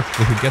it's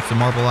Portugal who gets the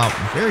marble out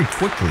very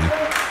quickly.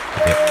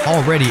 They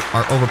already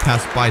are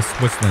overpassed by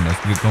Switzerland as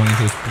we're going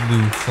into this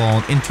blue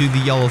slalom, into the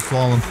yellow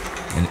slalom.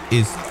 And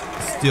it is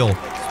still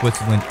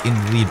Switzerland in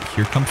the lead.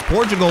 Here comes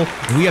Portugal.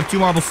 We have 2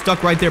 marbles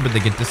stuck right there, but they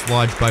get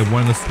dislodged by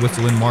one of the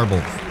Switzerland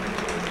marbles.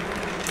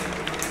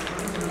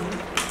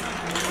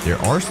 There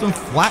are some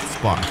flat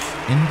spots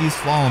in these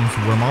slaloms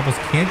where marbles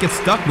can't get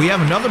stuck. We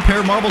have another pair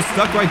of marbles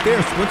stuck right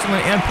there.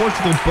 Switzerland and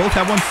Portugal both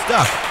have one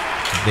stuck.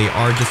 They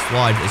are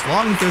dislodged. As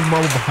long as there's a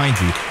marble behind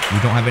you,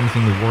 you don't have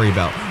anything to worry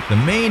about. The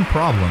main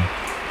problem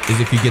is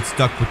if you get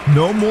stuck with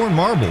no more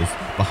marbles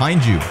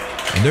behind you.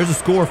 And there's a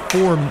score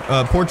for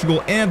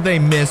Portugal, and they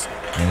missed.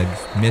 And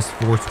a miss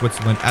for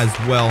Switzerland as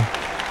well.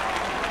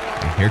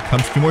 And here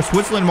comes 2 more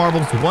Switzerland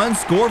marbles. 1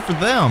 score for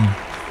them.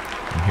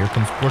 And here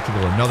comes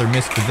Portugal. Another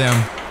miss for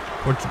them.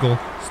 Portugal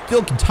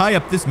still can tie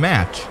up this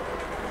match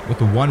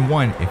with a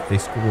 1-1 if they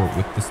score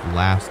with this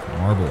last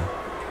marble.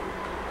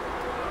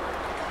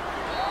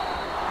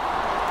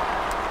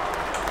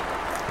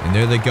 And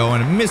there they go,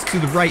 and a miss to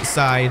the right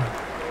side.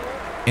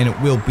 And it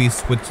will be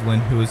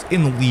Switzerland who is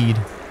in the lead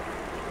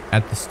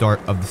at the start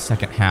of the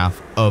second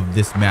half of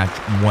this match,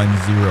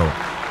 1-0.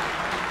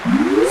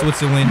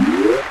 Switzerland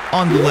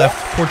on the left,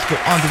 Portugal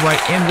on the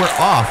right, and we're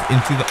off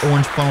into the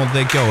orange funnel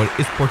they go. It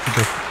is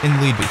Portugal in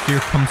the lead, but here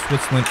comes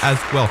Switzerland as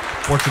well.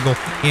 Portugal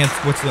and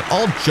Switzerland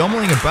all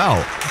jumbling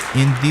about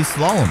in these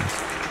slaloms.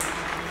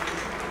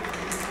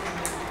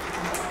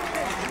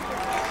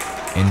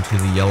 Into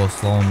the yellow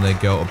slalom they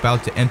go,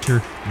 about to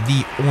enter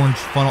the orange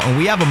funnel. And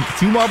we have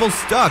 2 marbles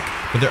stuck,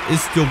 but there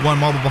is still 1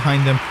 marble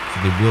behind them,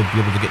 so they will be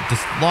able to get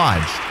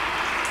dislodged.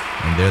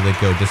 And there they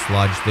go,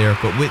 dislodged there.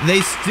 But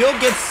they still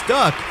get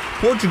stuck.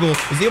 Portugal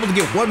is able to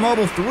get 1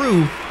 marble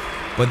through,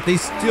 but they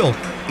still,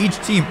 each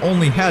team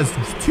only has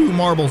 2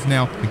 marbles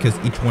now because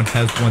each one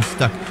has 1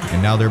 stuck.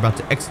 And now they're about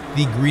to exit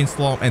the green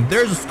slalom, and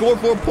there's a score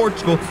for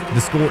Portugal. The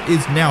score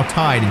is now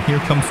tied, and here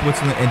comes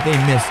Switzerland, and they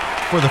miss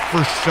for the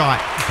first shot,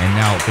 and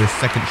now their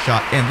second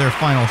shot and their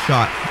final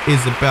shot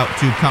is about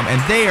to come, and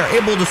they are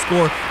able to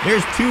score.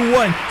 There's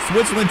 2-1,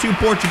 Switzerland to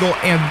Portugal,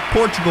 and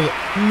Portugal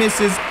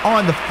misses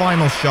on the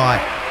final shot,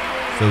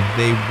 so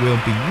they will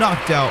be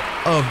knocked out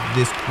of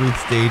this group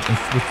stage, and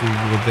Switzerland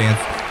will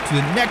advance to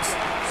the next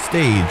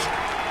stage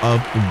of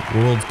the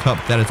World Cup.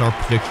 That is our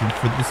prediction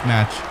for this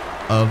match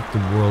of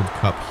the World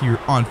Cup here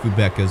on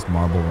Fubeca's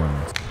Marble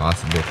Runs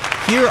Possible.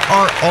 Here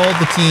are all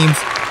the teams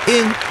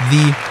in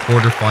the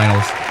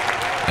quarterfinals.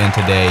 And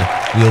today,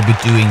 we'll be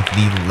doing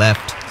the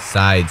left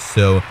side.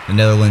 So, the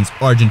Netherlands,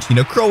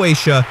 Argentina,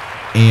 Croatia,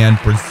 and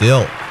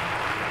Brazil.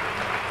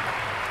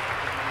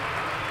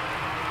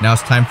 Now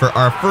it's time for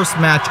our first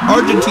match.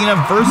 Argentina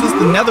versus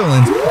the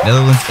Netherlands.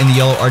 Netherlands in the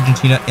yellow,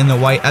 Argentina in the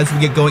white. As we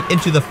get going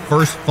into the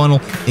first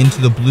funnel, into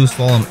the blue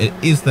slalom, it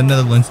is the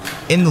Netherlands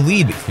in the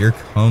lead. Here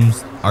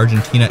comes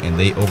Argentina, and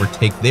they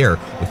overtake there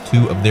with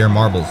 2 of their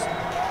marbles.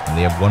 And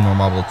they have 1 more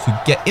marble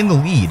to get in the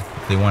lead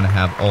if they want to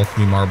have all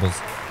 3 marbles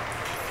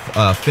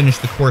finish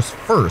the course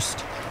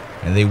first,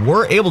 and they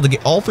were able to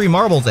get all 3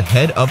 marbles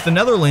ahead of the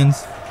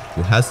Netherlands,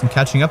 who has some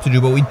catching up to do,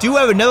 but we do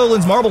have a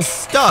Netherlands marble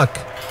stuck,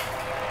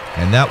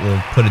 and that will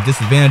put a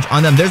disadvantage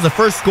on them. There's the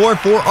first score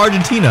for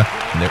Argentina,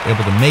 and they're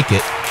able to make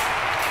it,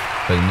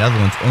 but the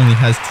Netherlands only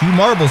has 2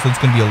 marbles, so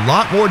it's going to be a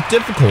lot more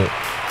difficult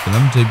for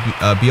them to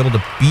be able to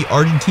beat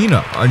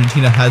Argentina.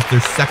 Argentina has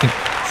their second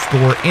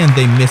score, and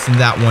they miss in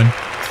that one,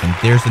 and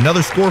there's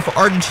another score for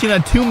Argentina,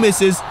 2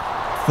 misses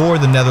for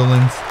the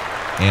Netherlands,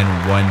 and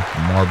 1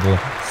 marble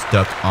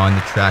stuck on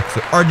the track.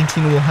 So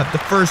Argentina will have the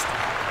first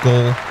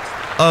goal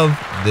of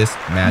this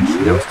match.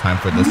 Now it's time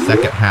for the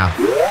second half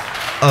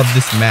of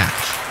this match.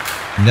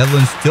 The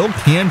Netherlands still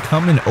can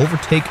come and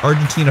overtake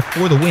Argentina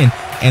for the win,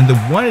 and the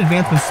 1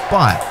 advancement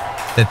spot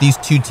that these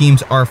 2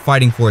 teams are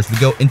fighting for as we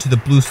go into the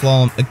blue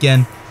slalom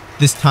again.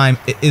 This time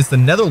it is the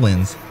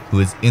Netherlands who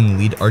is in the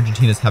lead.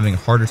 Argentina is having a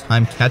harder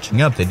time catching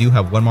up. They do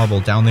have 1 marble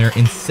down there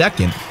in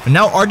second. But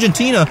now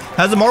Argentina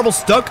has a marble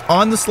stuck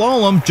on the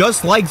slalom,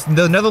 just like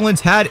the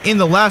Netherlands had in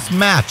the last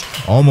match.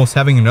 Almost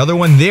having another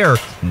one there.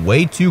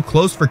 Way too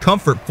close for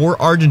comfort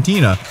for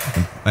Argentina.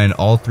 And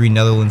all 3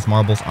 Netherlands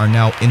marbles are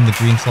now in the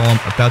green slalom,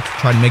 about to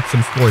try to make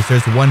some scores.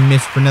 There's 1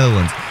 miss for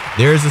Netherlands.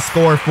 There's a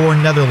score for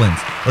Netherlands.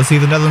 Let's see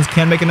if the Netherlands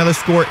can make another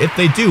score. If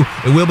they do,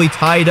 it will be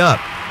tied up.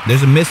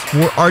 There's a miss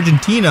for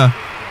Argentina.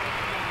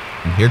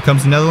 And here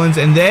comes the Netherlands,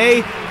 and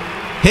they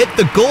hit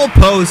the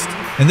goalpost,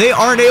 and they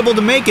aren't able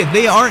to make it.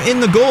 They aren't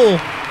in the goal.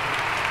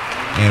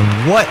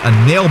 And what a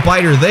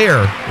nail-biter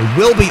there. It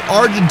will be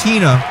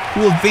Argentina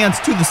who will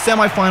advance to the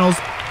semifinals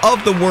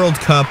of the World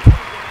Cup.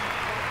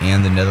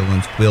 And the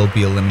Netherlands will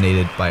be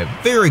eliminated by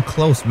a very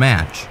close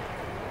match.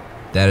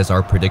 That is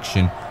our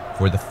prediction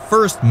for the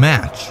first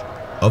match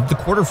of the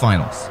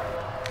quarterfinals.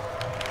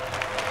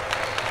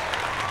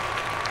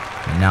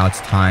 And now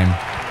it's time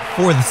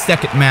for the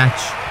second match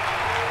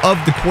of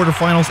the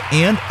quarterfinals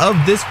and of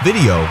this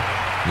video.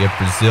 We have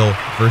Brazil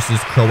versus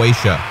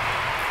Croatia.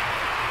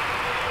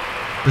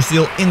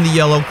 Brazil in the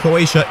yellow,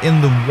 Croatia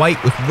in the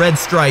white with red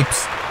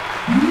stripes.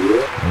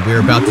 And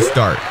we're about to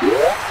start.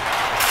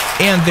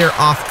 And they're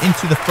off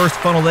into the first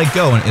funnel they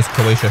go, and it's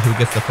Croatia who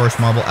gets the first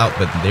marble out,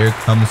 but there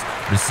comes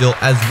Brazil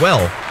as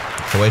well.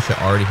 Croatia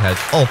already has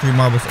all 3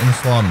 marbles in the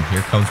slalom, and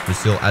here comes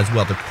Brazil as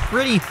well. They're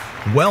pretty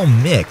well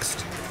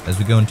mixed as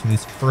we go into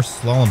this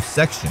first slalom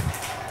section.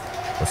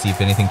 Let's see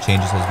if anything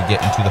changes as we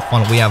get into the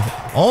funnel. We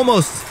have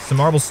almost some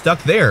marbles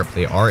stuck there.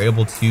 They are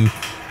able to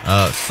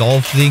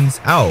solve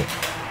things out.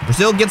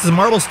 Brazil gets the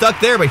marble stuck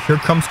there, but here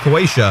comes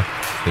Croatia.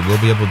 They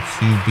will be able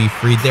to be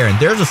freed there, and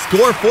there's a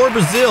score for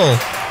Brazil.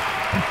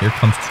 And here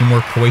comes 2 more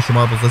Croatia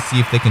marbles. Let's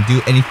see if they can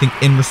do anything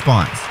in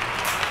response.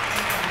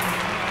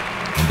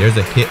 And there's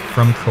a hit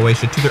from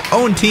Croatia to their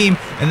own team,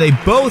 and they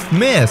both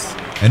miss.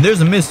 And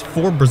there's a miss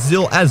for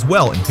Brazil as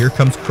well. And here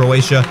comes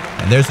Croatia,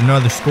 and there's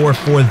another score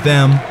for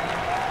them.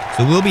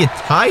 So it will be a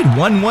tied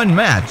 1-1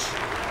 match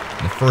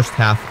in the first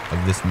half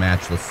of this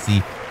match. Let's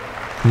see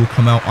who will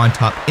come out on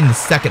top in the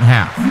second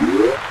half.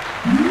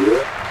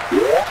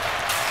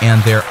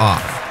 And they're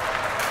off.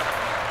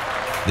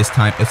 This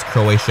time it's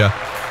Croatia.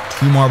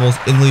 2 marbles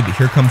in the lead, but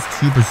here comes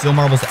 2 Brazil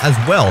marbles as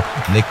well,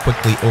 and they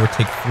quickly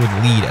overtake for the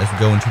lead as we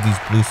go into these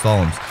blue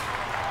slaloms.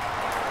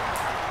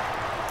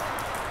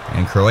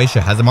 And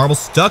Croatia has a marble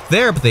stuck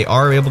there, but they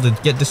are able to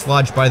get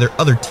dislodged by their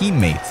other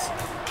teammates.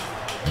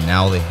 And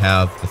now they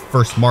have the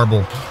first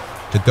marble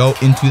to go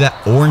into that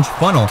orange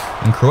funnel,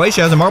 and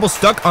Croatia has a marble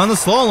stuck on the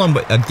slalom,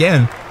 but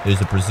again,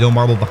 there's a Brazil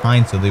marble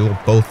behind, so they will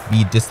both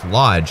be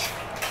dislodged.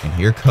 And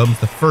here comes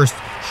the first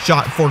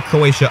shot for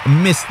Croatia, a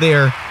miss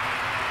there.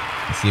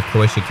 Let's see if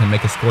Croatia can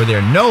make a score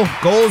there. No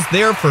goals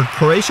there for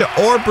Croatia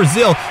or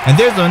Brazil. And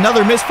there's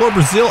another miss for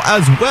Brazil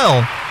as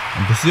well.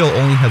 And Brazil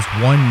only has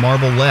 1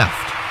 marble left.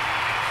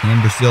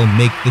 Can Brazil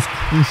make this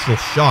crucial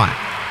shot?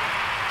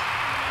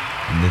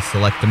 And they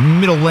select the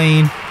middle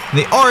lane.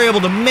 They are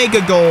able to make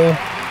a goal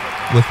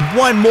with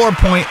 1 more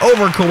point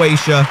over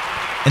Croatia.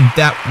 And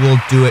that will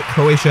do it.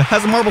 Croatia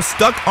has a marble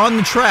stuck on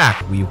the track.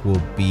 We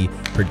will be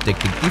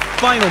predicting the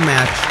final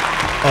match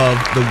of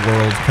the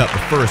World Cup.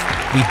 But first,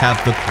 we have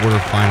the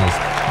quarterfinals.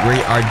 We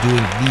are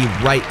doing the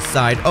right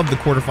side of the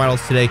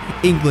quarterfinals today.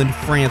 England,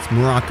 France,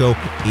 Morocco,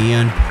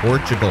 and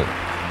Portugal.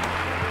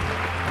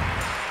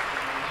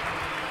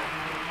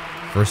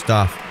 First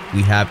off,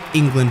 we have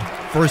England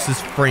versus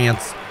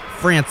France.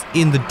 France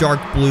in the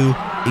dark blue,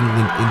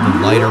 England in the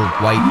lighter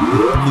white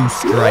with blue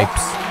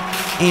stripes.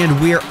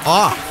 And we're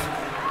off.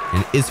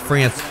 And is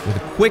France with a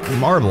quick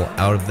marble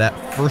out of that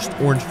first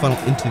orange funnel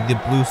into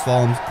the blue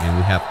slaloms. And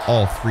we have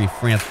all 3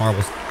 France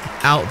marbles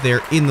out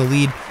there in the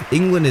lead.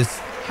 England is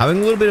having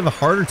a little bit of a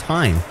harder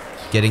time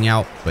getting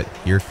out, but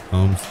here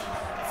comes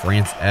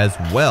France as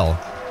well.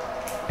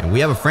 And we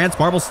have a France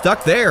marble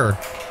stuck there.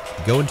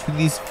 Go into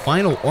these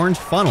final orange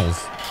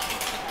funnels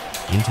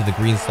into the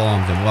green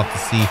slaloms, and we'll have to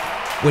see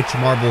which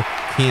marble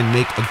can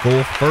make a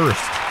goal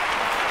first.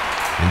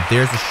 And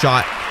there's a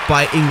shot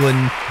by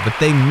England, but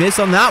they miss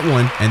on that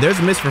one. And there's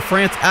a miss for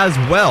France as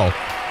well.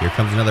 Here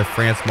comes another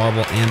France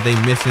marble, and they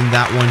miss in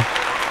that one.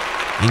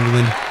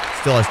 England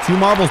still has 2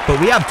 marbles, but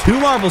we have 2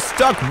 marbles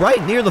stuck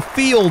right near the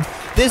field.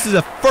 This is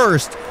a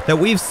first that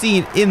we've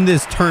seen in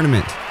this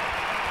tournament.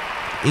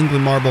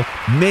 England marble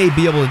may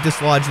be able to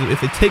dislodge them if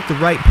they take the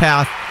right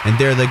path. And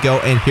there they go.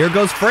 And here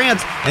goes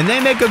France, and they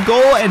make a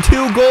goal, and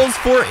 2 goals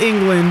for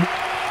England.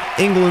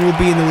 England will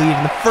be in the lead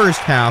in the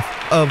first half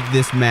of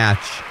this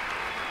match.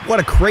 What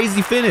a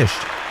crazy finish.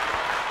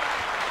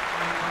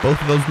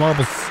 Both of those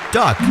marbles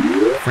stuck.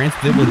 France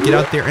was able to get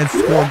out there and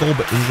score a goal,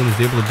 but England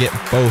was able to get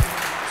both.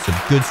 Some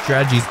good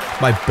strategies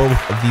by both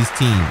of these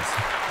teams.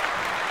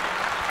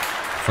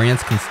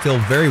 France can still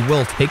very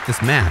well take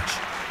this match.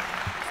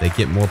 They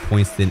get more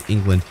points than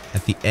England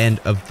at the end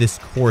of this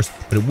course,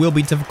 but it will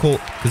be difficult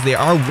because they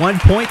are 1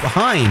 point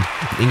behind.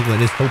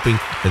 England is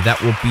hoping that that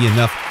will be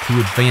enough to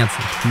advance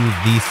to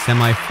the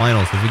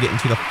semifinals. As we get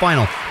into the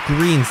final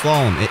green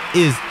slalom, it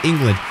is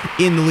England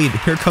in the lead.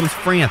 Here comes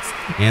France,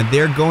 and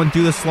they're going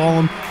through the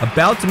slalom,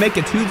 about to make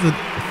it to the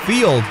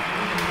field.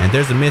 And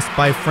there's a miss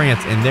by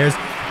France, and there's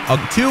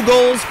 2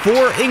 goals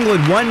for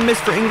England, 1 miss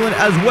for England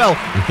as well.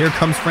 And here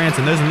comes France,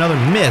 and there's another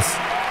miss.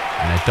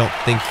 And I don't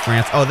think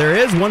France... Oh, there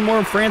is 1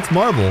 more France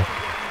marble. I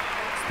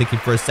was thinking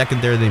for a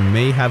second there they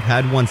may have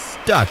had 1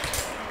 stuck,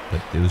 but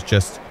it was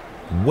just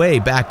way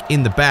back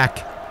in the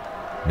back.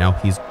 Now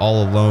he's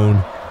all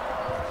alone.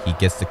 He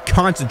gets to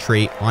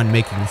concentrate on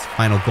making this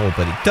final goal,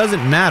 but it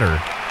doesn't matter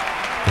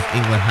because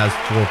England has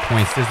 4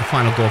 points. There's the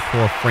final goal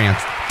for France,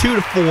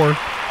 2-4,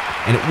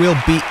 and it will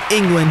be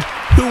England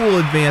who will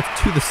advance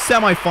to the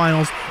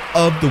semifinals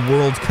of the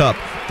World Cup,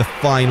 the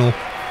final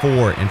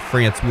 4, and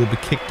France will be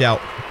kicked out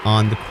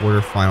on the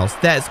quarterfinals.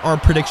 That is our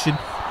prediction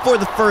for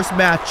the first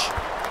match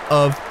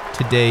of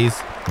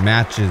today's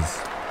matches.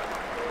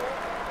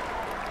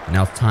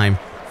 Now it's time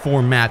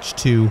for match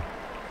 2.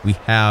 We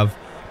have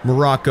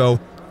Morocco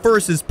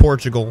versus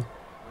Portugal.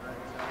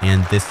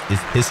 And this is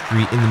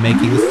history in the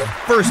making. This is the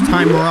first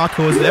time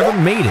Morocco has ever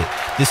made it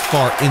this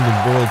far in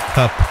the World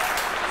Cup.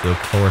 So, of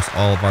course,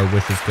 all of our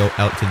wishes go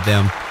out to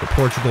them. But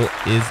Portugal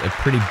is a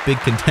pretty big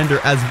contender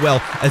as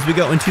well as we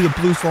go into the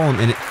blue slalom.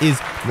 And it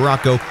is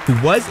Morocco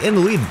who was in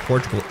the lead. And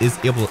Portugal is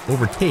able to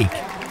overtake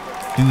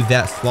through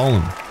that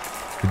slalom.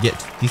 We get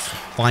to this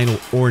final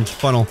orange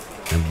funnel.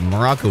 And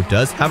Morocco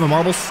does have a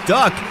marble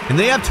stuck. And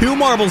they have 2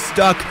 marbles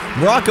stuck.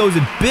 Morocco's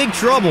in big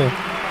trouble.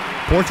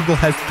 Portugal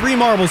has 3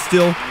 marbles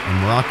still.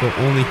 And Morocco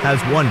only has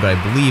 1. But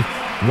I believe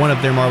one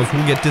of their marbles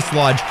will get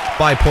dislodged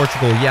by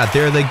Portugal. Yeah,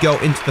 there they go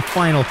into the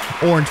final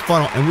orange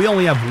funnel. And we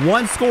only have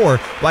 1 score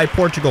by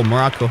Portugal.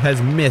 Morocco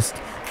has missed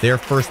their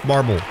first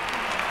marble.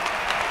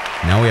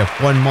 Now we have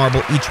 1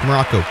 marble each.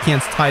 Morocco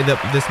can't tie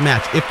this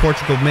match. If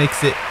Portugal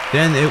makes it,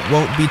 then it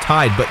won't be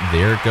tied. But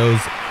there goes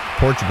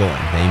Portugal,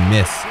 and they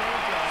miss.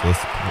 So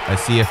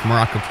let's see if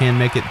Morocco can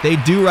make it. They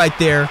do right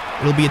there.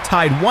 It'll be a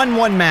tied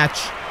 1-1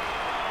 match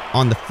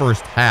on the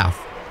first half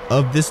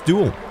of this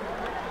duel.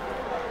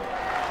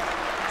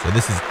 So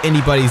this is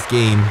anybody's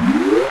game.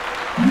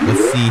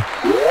 Let's see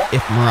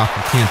if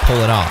Morocco can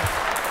pull it off.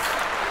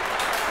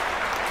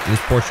 It is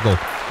Portugal,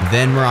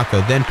 then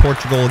Morocco, then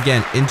Portugal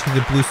again into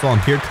the blue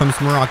slalom. Here comes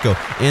Morocco,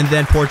 and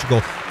then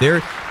Portugal.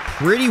 They're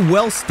pretty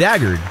well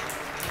staggered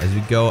as we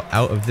go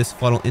out of this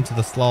funnel into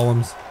the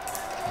slaloms.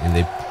 And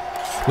they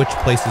switch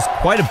places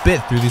quite a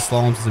bit through these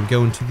slaloms as we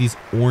go into these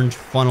orange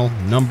funnel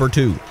number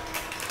 2.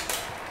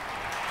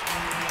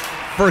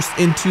 First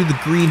into the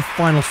green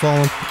final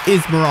slalom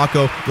is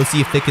Morocco. Let's see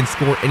if they can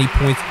score any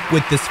points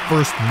with this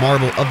first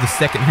marble of the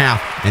second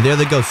half. And there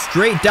they go,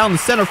 straight down the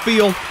center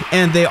field,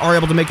 and they are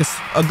able to make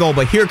a goal.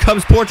 But here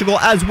comes Portugal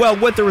as well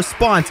with the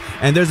response,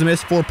 and there's a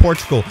miss for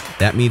Portugal.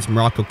 That means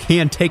Morocco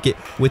can take it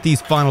with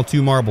these final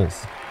 2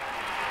 marbles.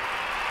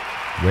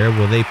 Where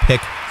will they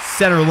pick?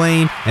 Center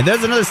lane, and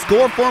there's another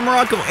score for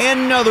Morocco, and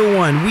another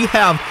one. We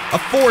have a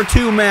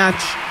 4-2 match,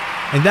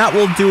 and that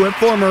will do it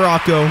for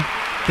Morocco.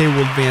 They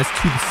will advance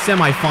to the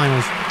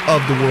semifinals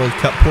of the World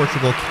Cup.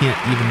 Portugal can't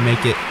even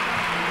make it,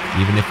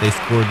 even if they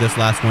scored this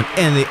last one,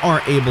 and they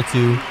aren't able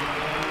to.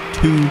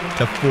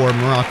 2-4,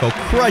 Morocco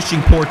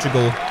crushing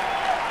Portugal.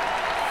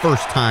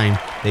 First time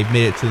they've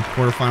made it to the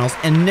quarterfinals,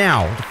 and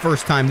now the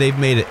first time they've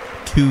made it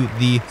to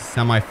the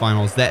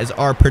semifinals. That is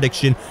our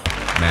prediction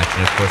match,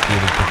 and of course we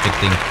will be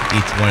predicting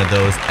each one of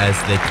those as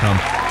they come.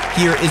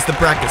 Here is the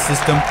bracket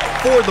system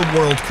for the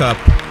World Cup.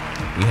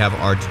 We have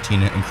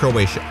Argentina and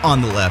Croatia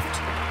on the left,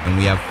 and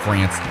we have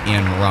France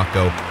and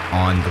Morocco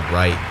on the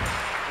right.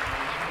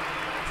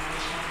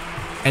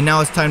 And now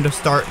it's time to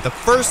start the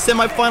first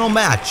semifinal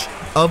match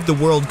of the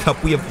World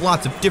Cup. We have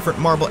lots of different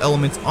marble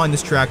elements on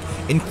this track,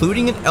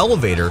 including an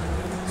elevator.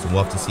 So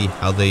we'll have to see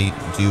how they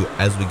do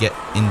as we get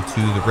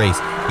into the race.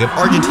 We have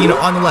Argentina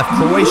on the left,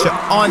 Croatia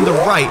on the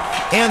right,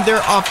 and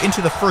they're off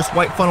into the first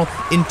white funnel,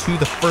 into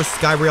the first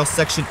sky rail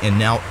section, and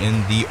now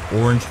in the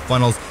orange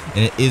funnels.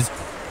 And it is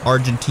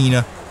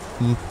Argentina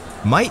who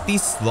might be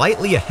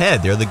slightly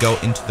ahead. There they go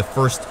into the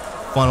first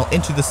funnel,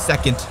 into the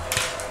second.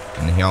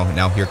 And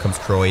now here comes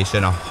Croatia,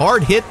 and a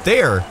hard hit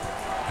there.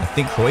 I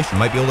think Croatia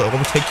might be able to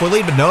overtake for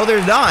lead, but no,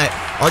 they're not.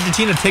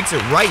 Argentina takes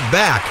it right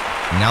back.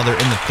 And now they're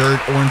in the third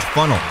orange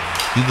funnel.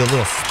 Through the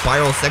little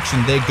spiral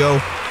section they go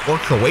for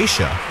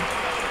Croatia.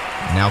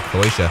 Now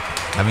Croatia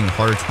having a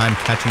harder time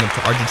catching up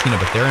to Argentina,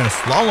 but they're in a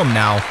slalom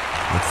now.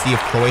 Let's see if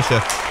Croatia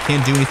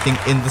can do anything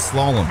in the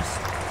slaloms.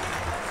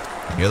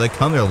 Here they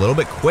come. They're a little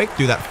bit quick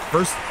through that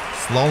first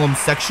slalom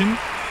section.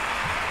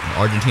 And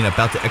Argentina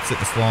about to exit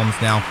the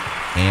slaloms now.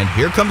 And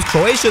here comes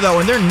Croatia, though,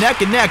 and they're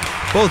neck and neck,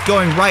 both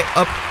going right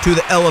up to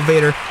the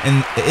elevator.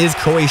 And it is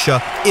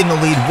Croatia in the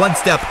lead, 1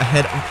 step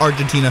ahead of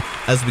Argentina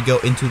as we go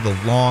into the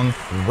long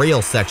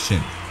rail section.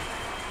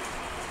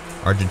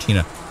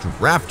 Argentina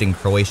drafting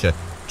Croatia,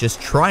 just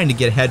trying to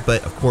get ahead,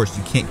 but of course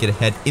you can't get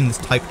ahead in this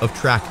type of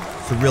track.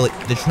 So really,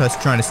 they're just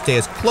trying to stay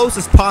as close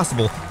as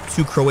possible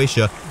to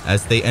Croatia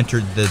as they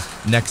entered the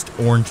next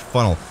orange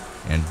funnel.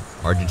 And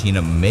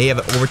Argentina may have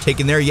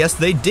overtaken there. Yes,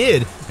 they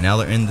did. And now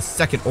they're in the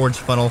second orange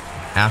funnel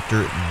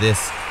after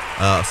this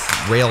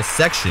rail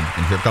section.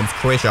 And here comes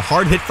Croatia.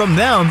 Hard hit from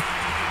them.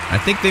 I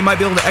think they might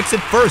be able to exit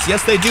first.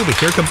 Yes, they do. But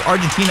here comes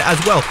Argentina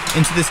as well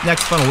into this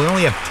next funnel. We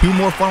only have 2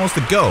 more funnels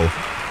to go.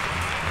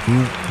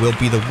 Who will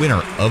be the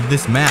winner of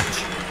this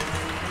match?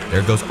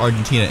 There goes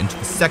Argentina into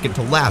the second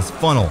to last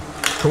funnel.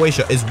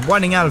 Croatia is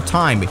running out of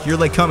time, but here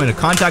they come into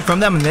contact from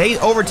them, and they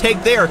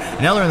overtake there.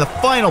 And now they're in the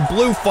final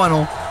blue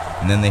funnel.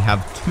 And then they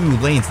have 2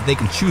 lanes that they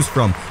can choose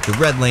from, the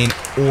red lane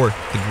or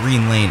the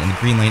green lane, and the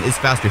green lane is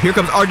faster. Here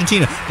comes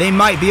Argentina. They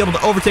might be able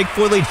to overtake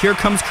for lead. Here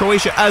comes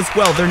Croatia as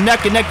well. They're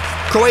neck and neck.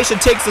 Croatia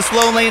takes the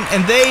slow lane,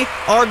 and they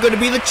are going to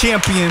be the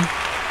champion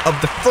of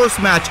the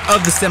first match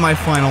of the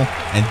semifinal,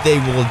 and they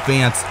will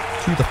advance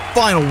to the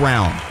final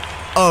round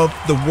of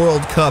the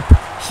World Cup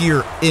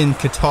here in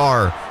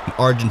Qatar. And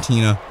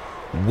Argentina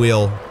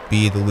will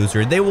be the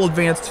loser. They will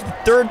advance to the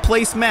 3rd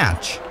place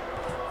match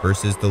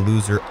versus the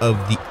loser of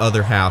the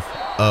other half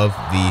of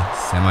the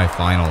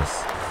semifinals.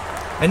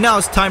 And now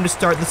it's time to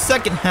start the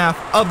second half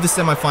of the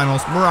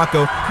semifinals,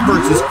 Morocco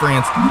versus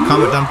France.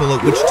 Comment down below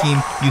which team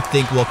you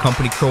think will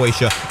accompany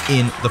Croatia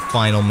in the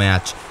final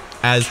match.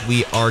 as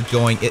we are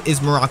going. It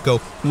is Morocco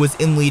who was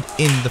in lead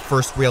in the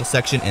first rail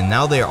section, and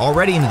now they are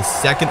already in the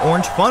second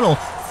orange funnel.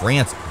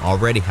 France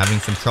already having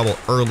some trouble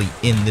early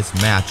in this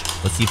match.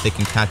 Let's see if they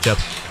can catch up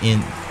in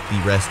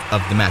the rest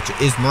of the match.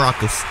 It is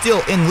Morocco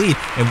still in lead,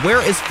 and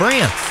where is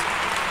France?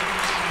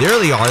 There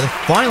they are.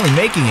 They're finally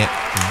making it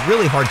a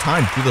really hard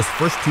time through those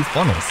first two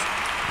funnels.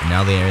 And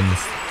now they are in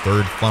this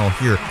third funnel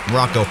here.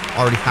 Morocco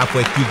already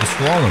halfway through the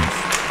slaloms.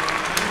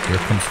 Here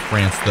comes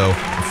France, though.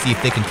 Let's see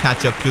if they can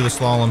catch up through the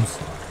slaloms.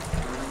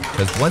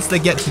 Because once they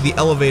get to the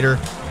elevator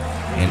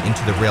and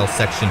into the rail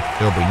section,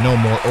 there will be no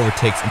more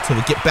overtakes until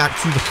we get back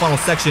to the funnel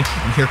section.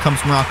 And here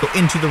comes Morocco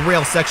into the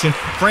rail section.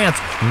 France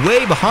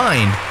way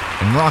behind.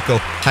 And Morocco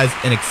has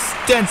an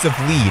extensive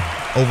lead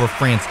over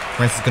France.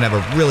 France is going to have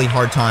a really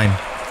hard time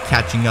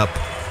catching up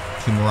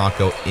to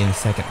Morocco in the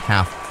second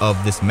half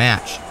of this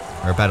match.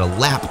 We're about a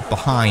lap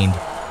behind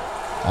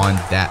on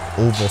that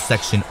oval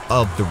section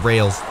of the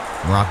rails.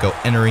 Morocco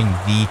entering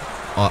the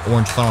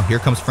orange funnel. Here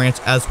comes France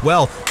as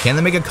well. Can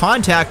they make a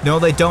contact? No,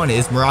 they don't. It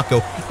is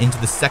Morocco into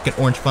the second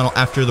orange funnel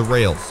after the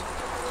rails.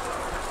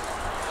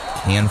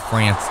 Can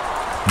France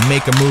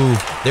make a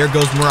move? There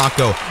goes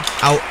Morocco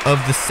out of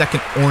the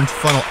second orange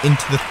funnel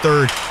into the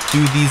third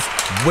through these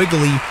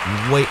wiggly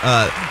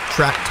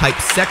track type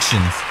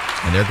sections.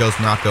 And there goes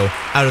Morocco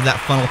out of that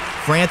funnel.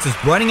 France is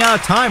running out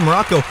of time.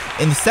 Morocco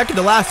in the second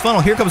to last funnel.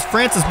 Here comes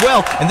France as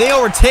well. And they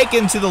overtake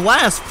into the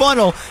last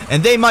funnel.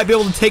 And they might be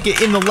able to take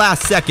it in the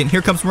last second.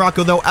 Here comes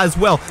Morocco, though, as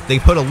well. They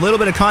put a little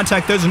bit of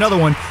contact. There's another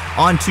one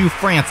onto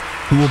France,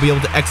 who will be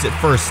able to exit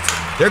first.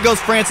 There goes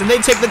France, and they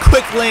take the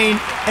quick lane.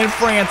 And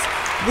France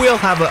will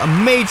have a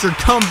major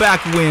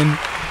comeback win.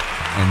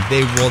 And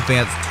they will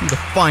advance to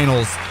the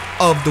finals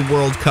of the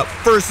World Cup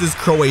versus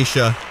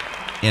Croatia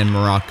and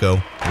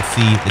Morocco. We'll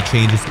see the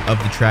changes of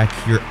the track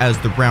here as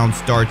the round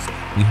starts.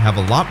 We have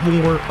a lot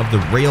more of the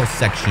rail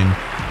section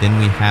than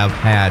we have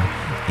had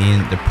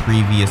in the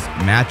previous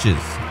matches.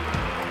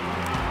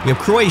 We have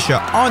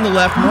Croatia on the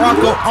left,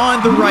 Morocco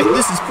on the right.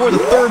 This is for the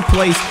third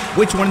place.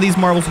 Which one of these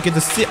marbles will get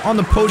to sit on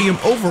the podium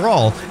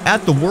overall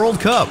at the World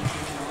Cup?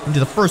 Into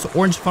the first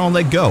orange funnel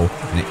they go,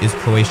 and it is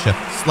Croatia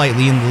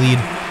slightly in the lead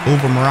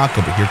over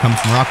Morocco, but here comes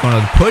Morocco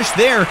on a push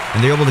there,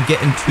 and they're able to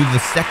get into the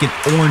second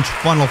orange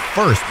funnel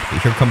first, but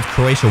here comes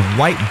Croatia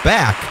right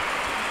back,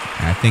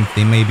 and I think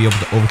they may be able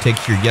to overtake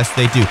here. Yes,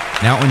 they do.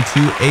 Now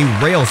into a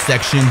rail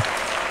section,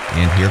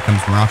 and here comes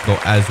Morocco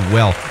as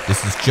well.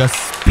 This is just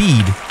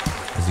speed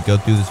as they go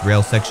through this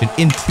rail section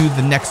into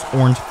the next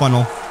orange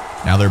funnel.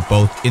 Now they're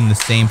both in the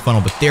same funnel,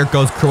 but there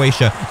goes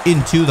Croatia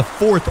into the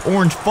fourth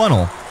orange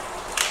funnel.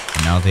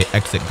 And now they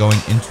exit going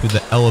into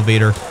the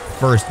elevator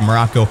first.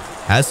 Morocco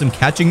has some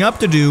catching up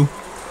to do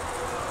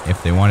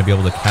if they want to be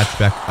able to catch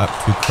back up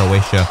to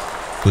Croatia,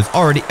 who's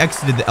already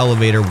exited the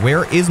elevator.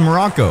 Where is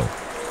Morocco?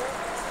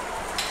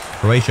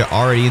 Croatia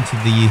already into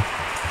the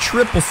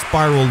triple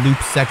spiral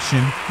loop section.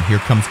 And here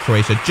comes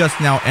Croatia just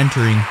now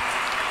entering.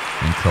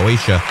 And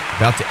Croatia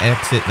about to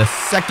exit the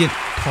second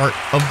part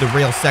of the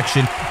rail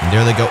section. And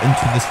there they go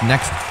into this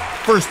next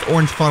first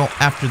orange funnel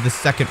after the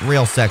second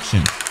rail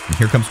section. And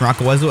here comes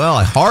Morocco as well.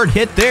 A hard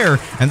hit there,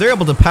 and they're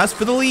able to pass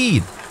for the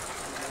lead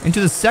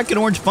into the second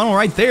orange funnel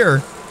right there.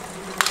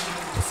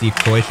 Let's see if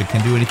Croatia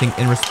can do anything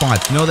in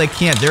response. No, they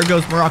can't. There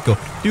goes Morocco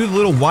through the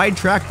little wide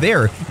track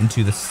there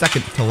into the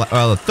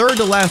third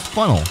to last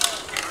funnel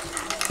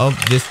of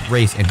this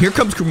race. And here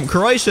comes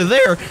Croatia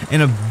there,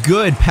 and a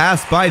good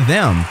pass by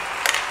them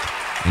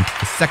into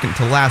the second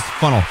to last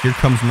funnel. Here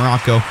comes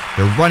Morocco.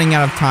 They're running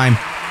out of time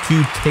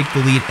to take the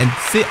lead and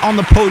sit on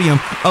the podium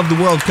of the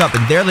World Cup.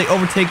 And there they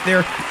overtake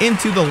there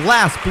into the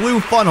last blue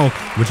funnel,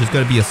 which is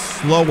going to be a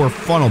slower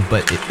funnel,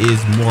 but it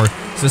is more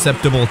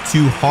susceptible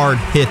to hard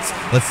hits.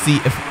 Let's see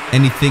if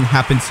anything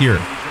happens here.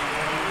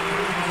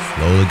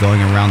 Slowly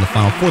going around the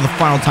funnel for the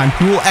final time.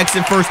 Who will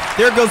exit first?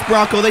 There goes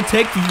Morocco. They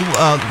take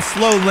the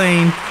slow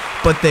lane,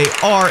 but they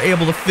are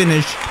able to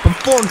finish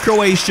before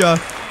Croatia.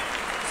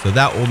 So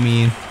that will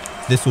mean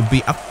this will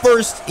be a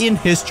first in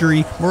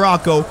history.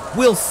 Morocco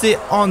will sit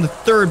on the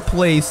third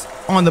place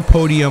on the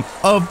podium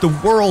of the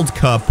World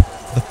Cup.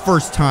 The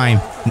first time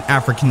an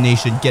African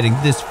nation getting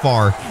this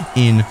far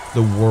in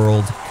the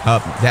World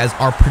Cup. That is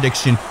our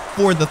prediction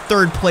for the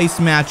third place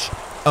match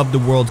of the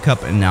World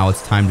Cup. And now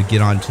it's time to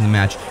get on to the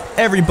match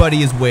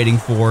everybody is waiting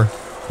for.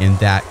 And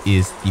that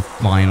is the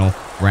final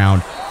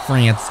round.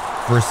 France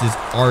versus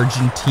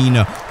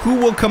Argentina. Who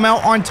will come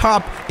out on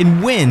top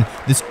and win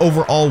this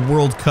overall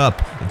World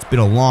Cup? It's been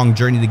a long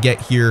journey to get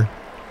here.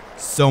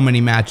 So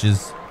many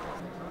matches.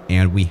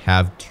 And we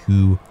have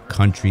two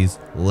countries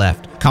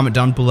left. Comment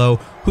down below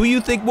who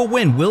you think will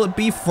win. Will it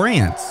be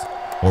France?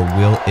 Or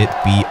will it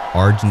be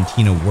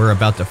Argentina? We're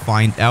about to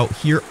find out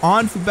here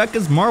on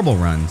Fubeca's Marble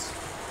Runs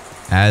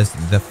as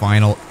the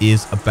final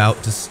is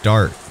about to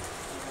start.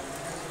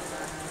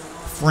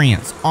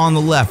 France on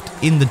the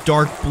left in the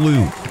dark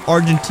blue.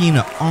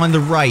 Argentina on the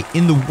right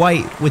in the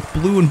white with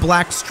blue and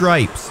black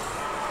stripes.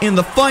 And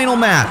the final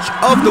match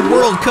of the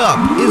World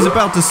Cup is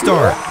about to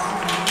start.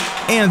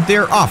 And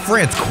they're off.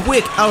 France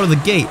quick out of the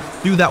gate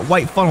through that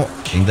white funnel.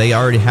 And they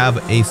already have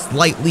a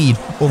slight lead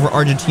over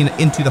Argentina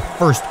into the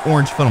first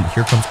orange funnel.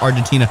 Here comes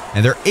Argentina,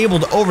 and they're able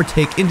to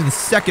overtake into the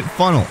second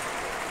funnel.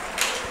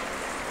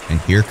 And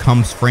here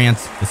comes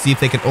France. Let's see if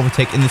they can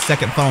overtake in the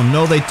second funnel.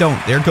 No, they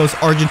don't. There goes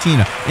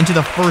Argentina into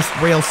the first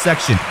rail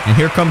section. And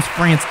here comes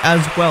France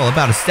as well.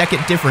 About a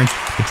second difference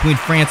between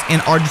France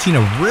and Argentina.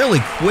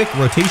 Really quick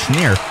rotation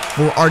there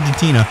for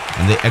Argentina.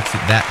 And they exit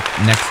that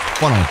next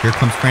funnel. Here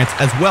comes France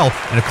as well.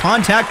 And a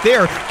contact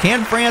there.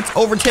 Can France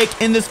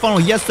overtake in this funnel?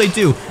 Yes, they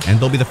do. And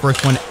they'll be the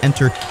first one to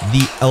enter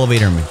the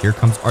elevator. And here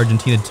comes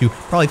Argentina too.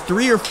 Probably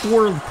 3 or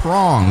 4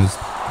 prongs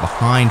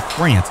behind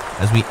France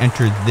as we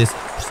enter this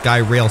sky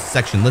rail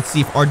section. Let's see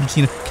if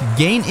Argentina can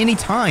gain any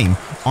time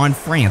on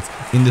France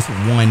in this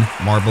one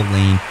marble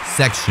lane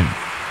section.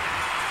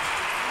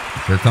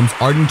 Here comes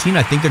Argentina.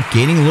 I think they're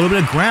gaining a little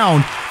bit of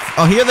ground.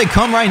 Oh, here they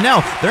come right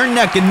now. They're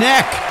neck and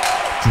neck.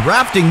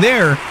 Drafting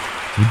there.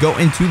 We go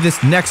into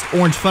this next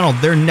orange funnel.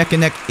 They're neck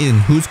and neck in.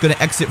 Who's going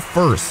to exit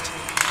first?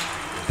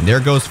 And there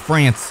goes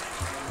France.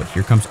 But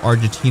here comes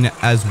Argentina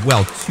as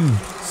well. 2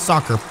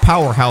 soccer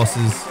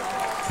powerhouses.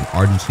 And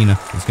Argentina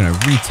is going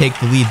to retake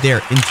the lead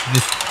there into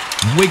this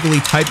wiggly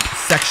type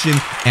section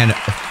and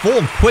a full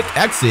quick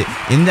exit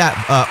in that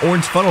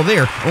orange funnel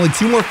there. Only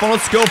 2 more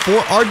funnels to go for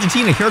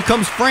Argentina. Here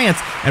comes France,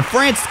 and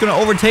France is going to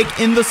overtake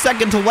in the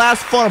second to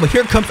last funnel. But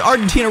here comes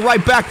Argentina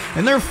right back,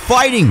 and they're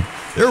fighting.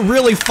 They're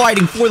really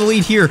fighting for the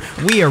lead here.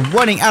 We are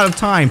running out of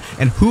time,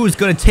 and who's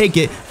going to take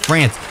it?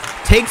 France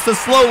takes the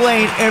slow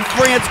lane, and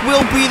France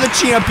will be the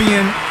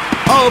champion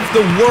of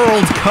the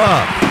World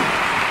Cup.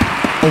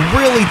 A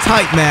really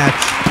tight match.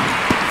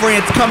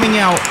 France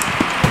coming out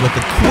with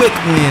a quick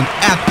win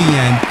at the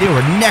end. They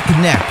were neck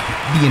and neck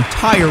the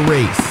entire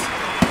race.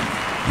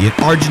 The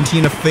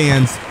Argentina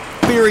fans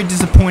very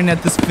disappointed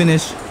at this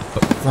finish,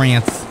 but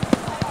France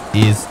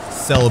is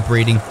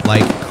celebrating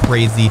like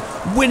crazy,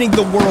 winning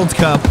the World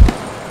Cup,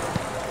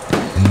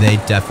 and they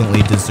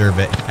definitely deserve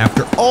it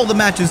after all the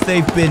matches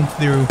they've been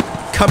through,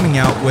 coming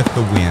out with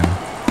the win.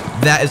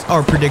 That is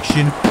our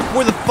prediction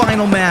for the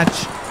final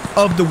match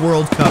of the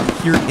World Cup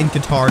here in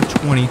Qatar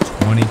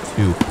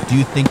 2022. Do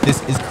you think this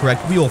is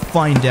correct? We will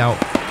find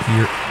out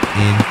here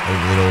in a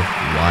little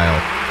while.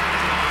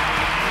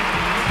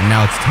 And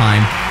now it's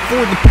time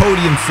for the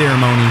podium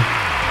ceremony.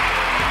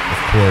 Of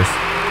course,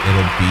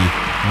 it'll be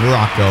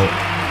Morocco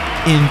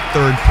in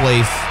 3rd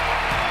place,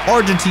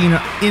 Argentina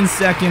in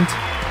 2nd,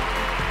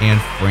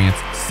 and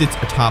France sits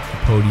atop the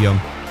podium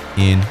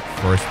in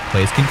 1st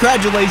place.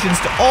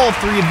 Congratulations to all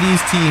 3 of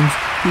these teams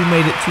who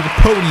made it to the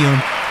podium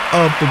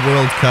of the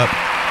World Cup.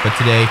 But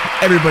today,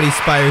 everybody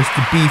aspires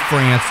to be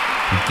France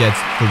who gets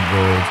the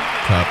World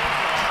Cup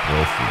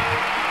trophy.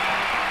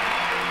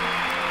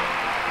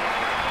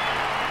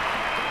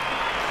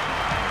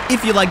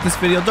 If you like this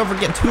video, don't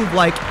forget to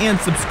like and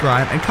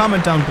subscribe and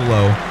comment down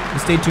below. And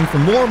stay tuned for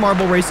more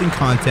marble racing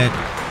content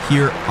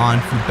here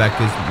on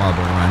Fubeca's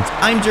Marble Runs.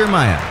 I'm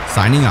Jeremiah,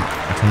 signing off.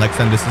 Until next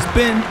time, this has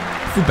been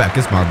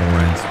Fubeca's Marble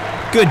Runs.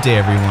 Good day,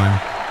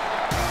 everyone.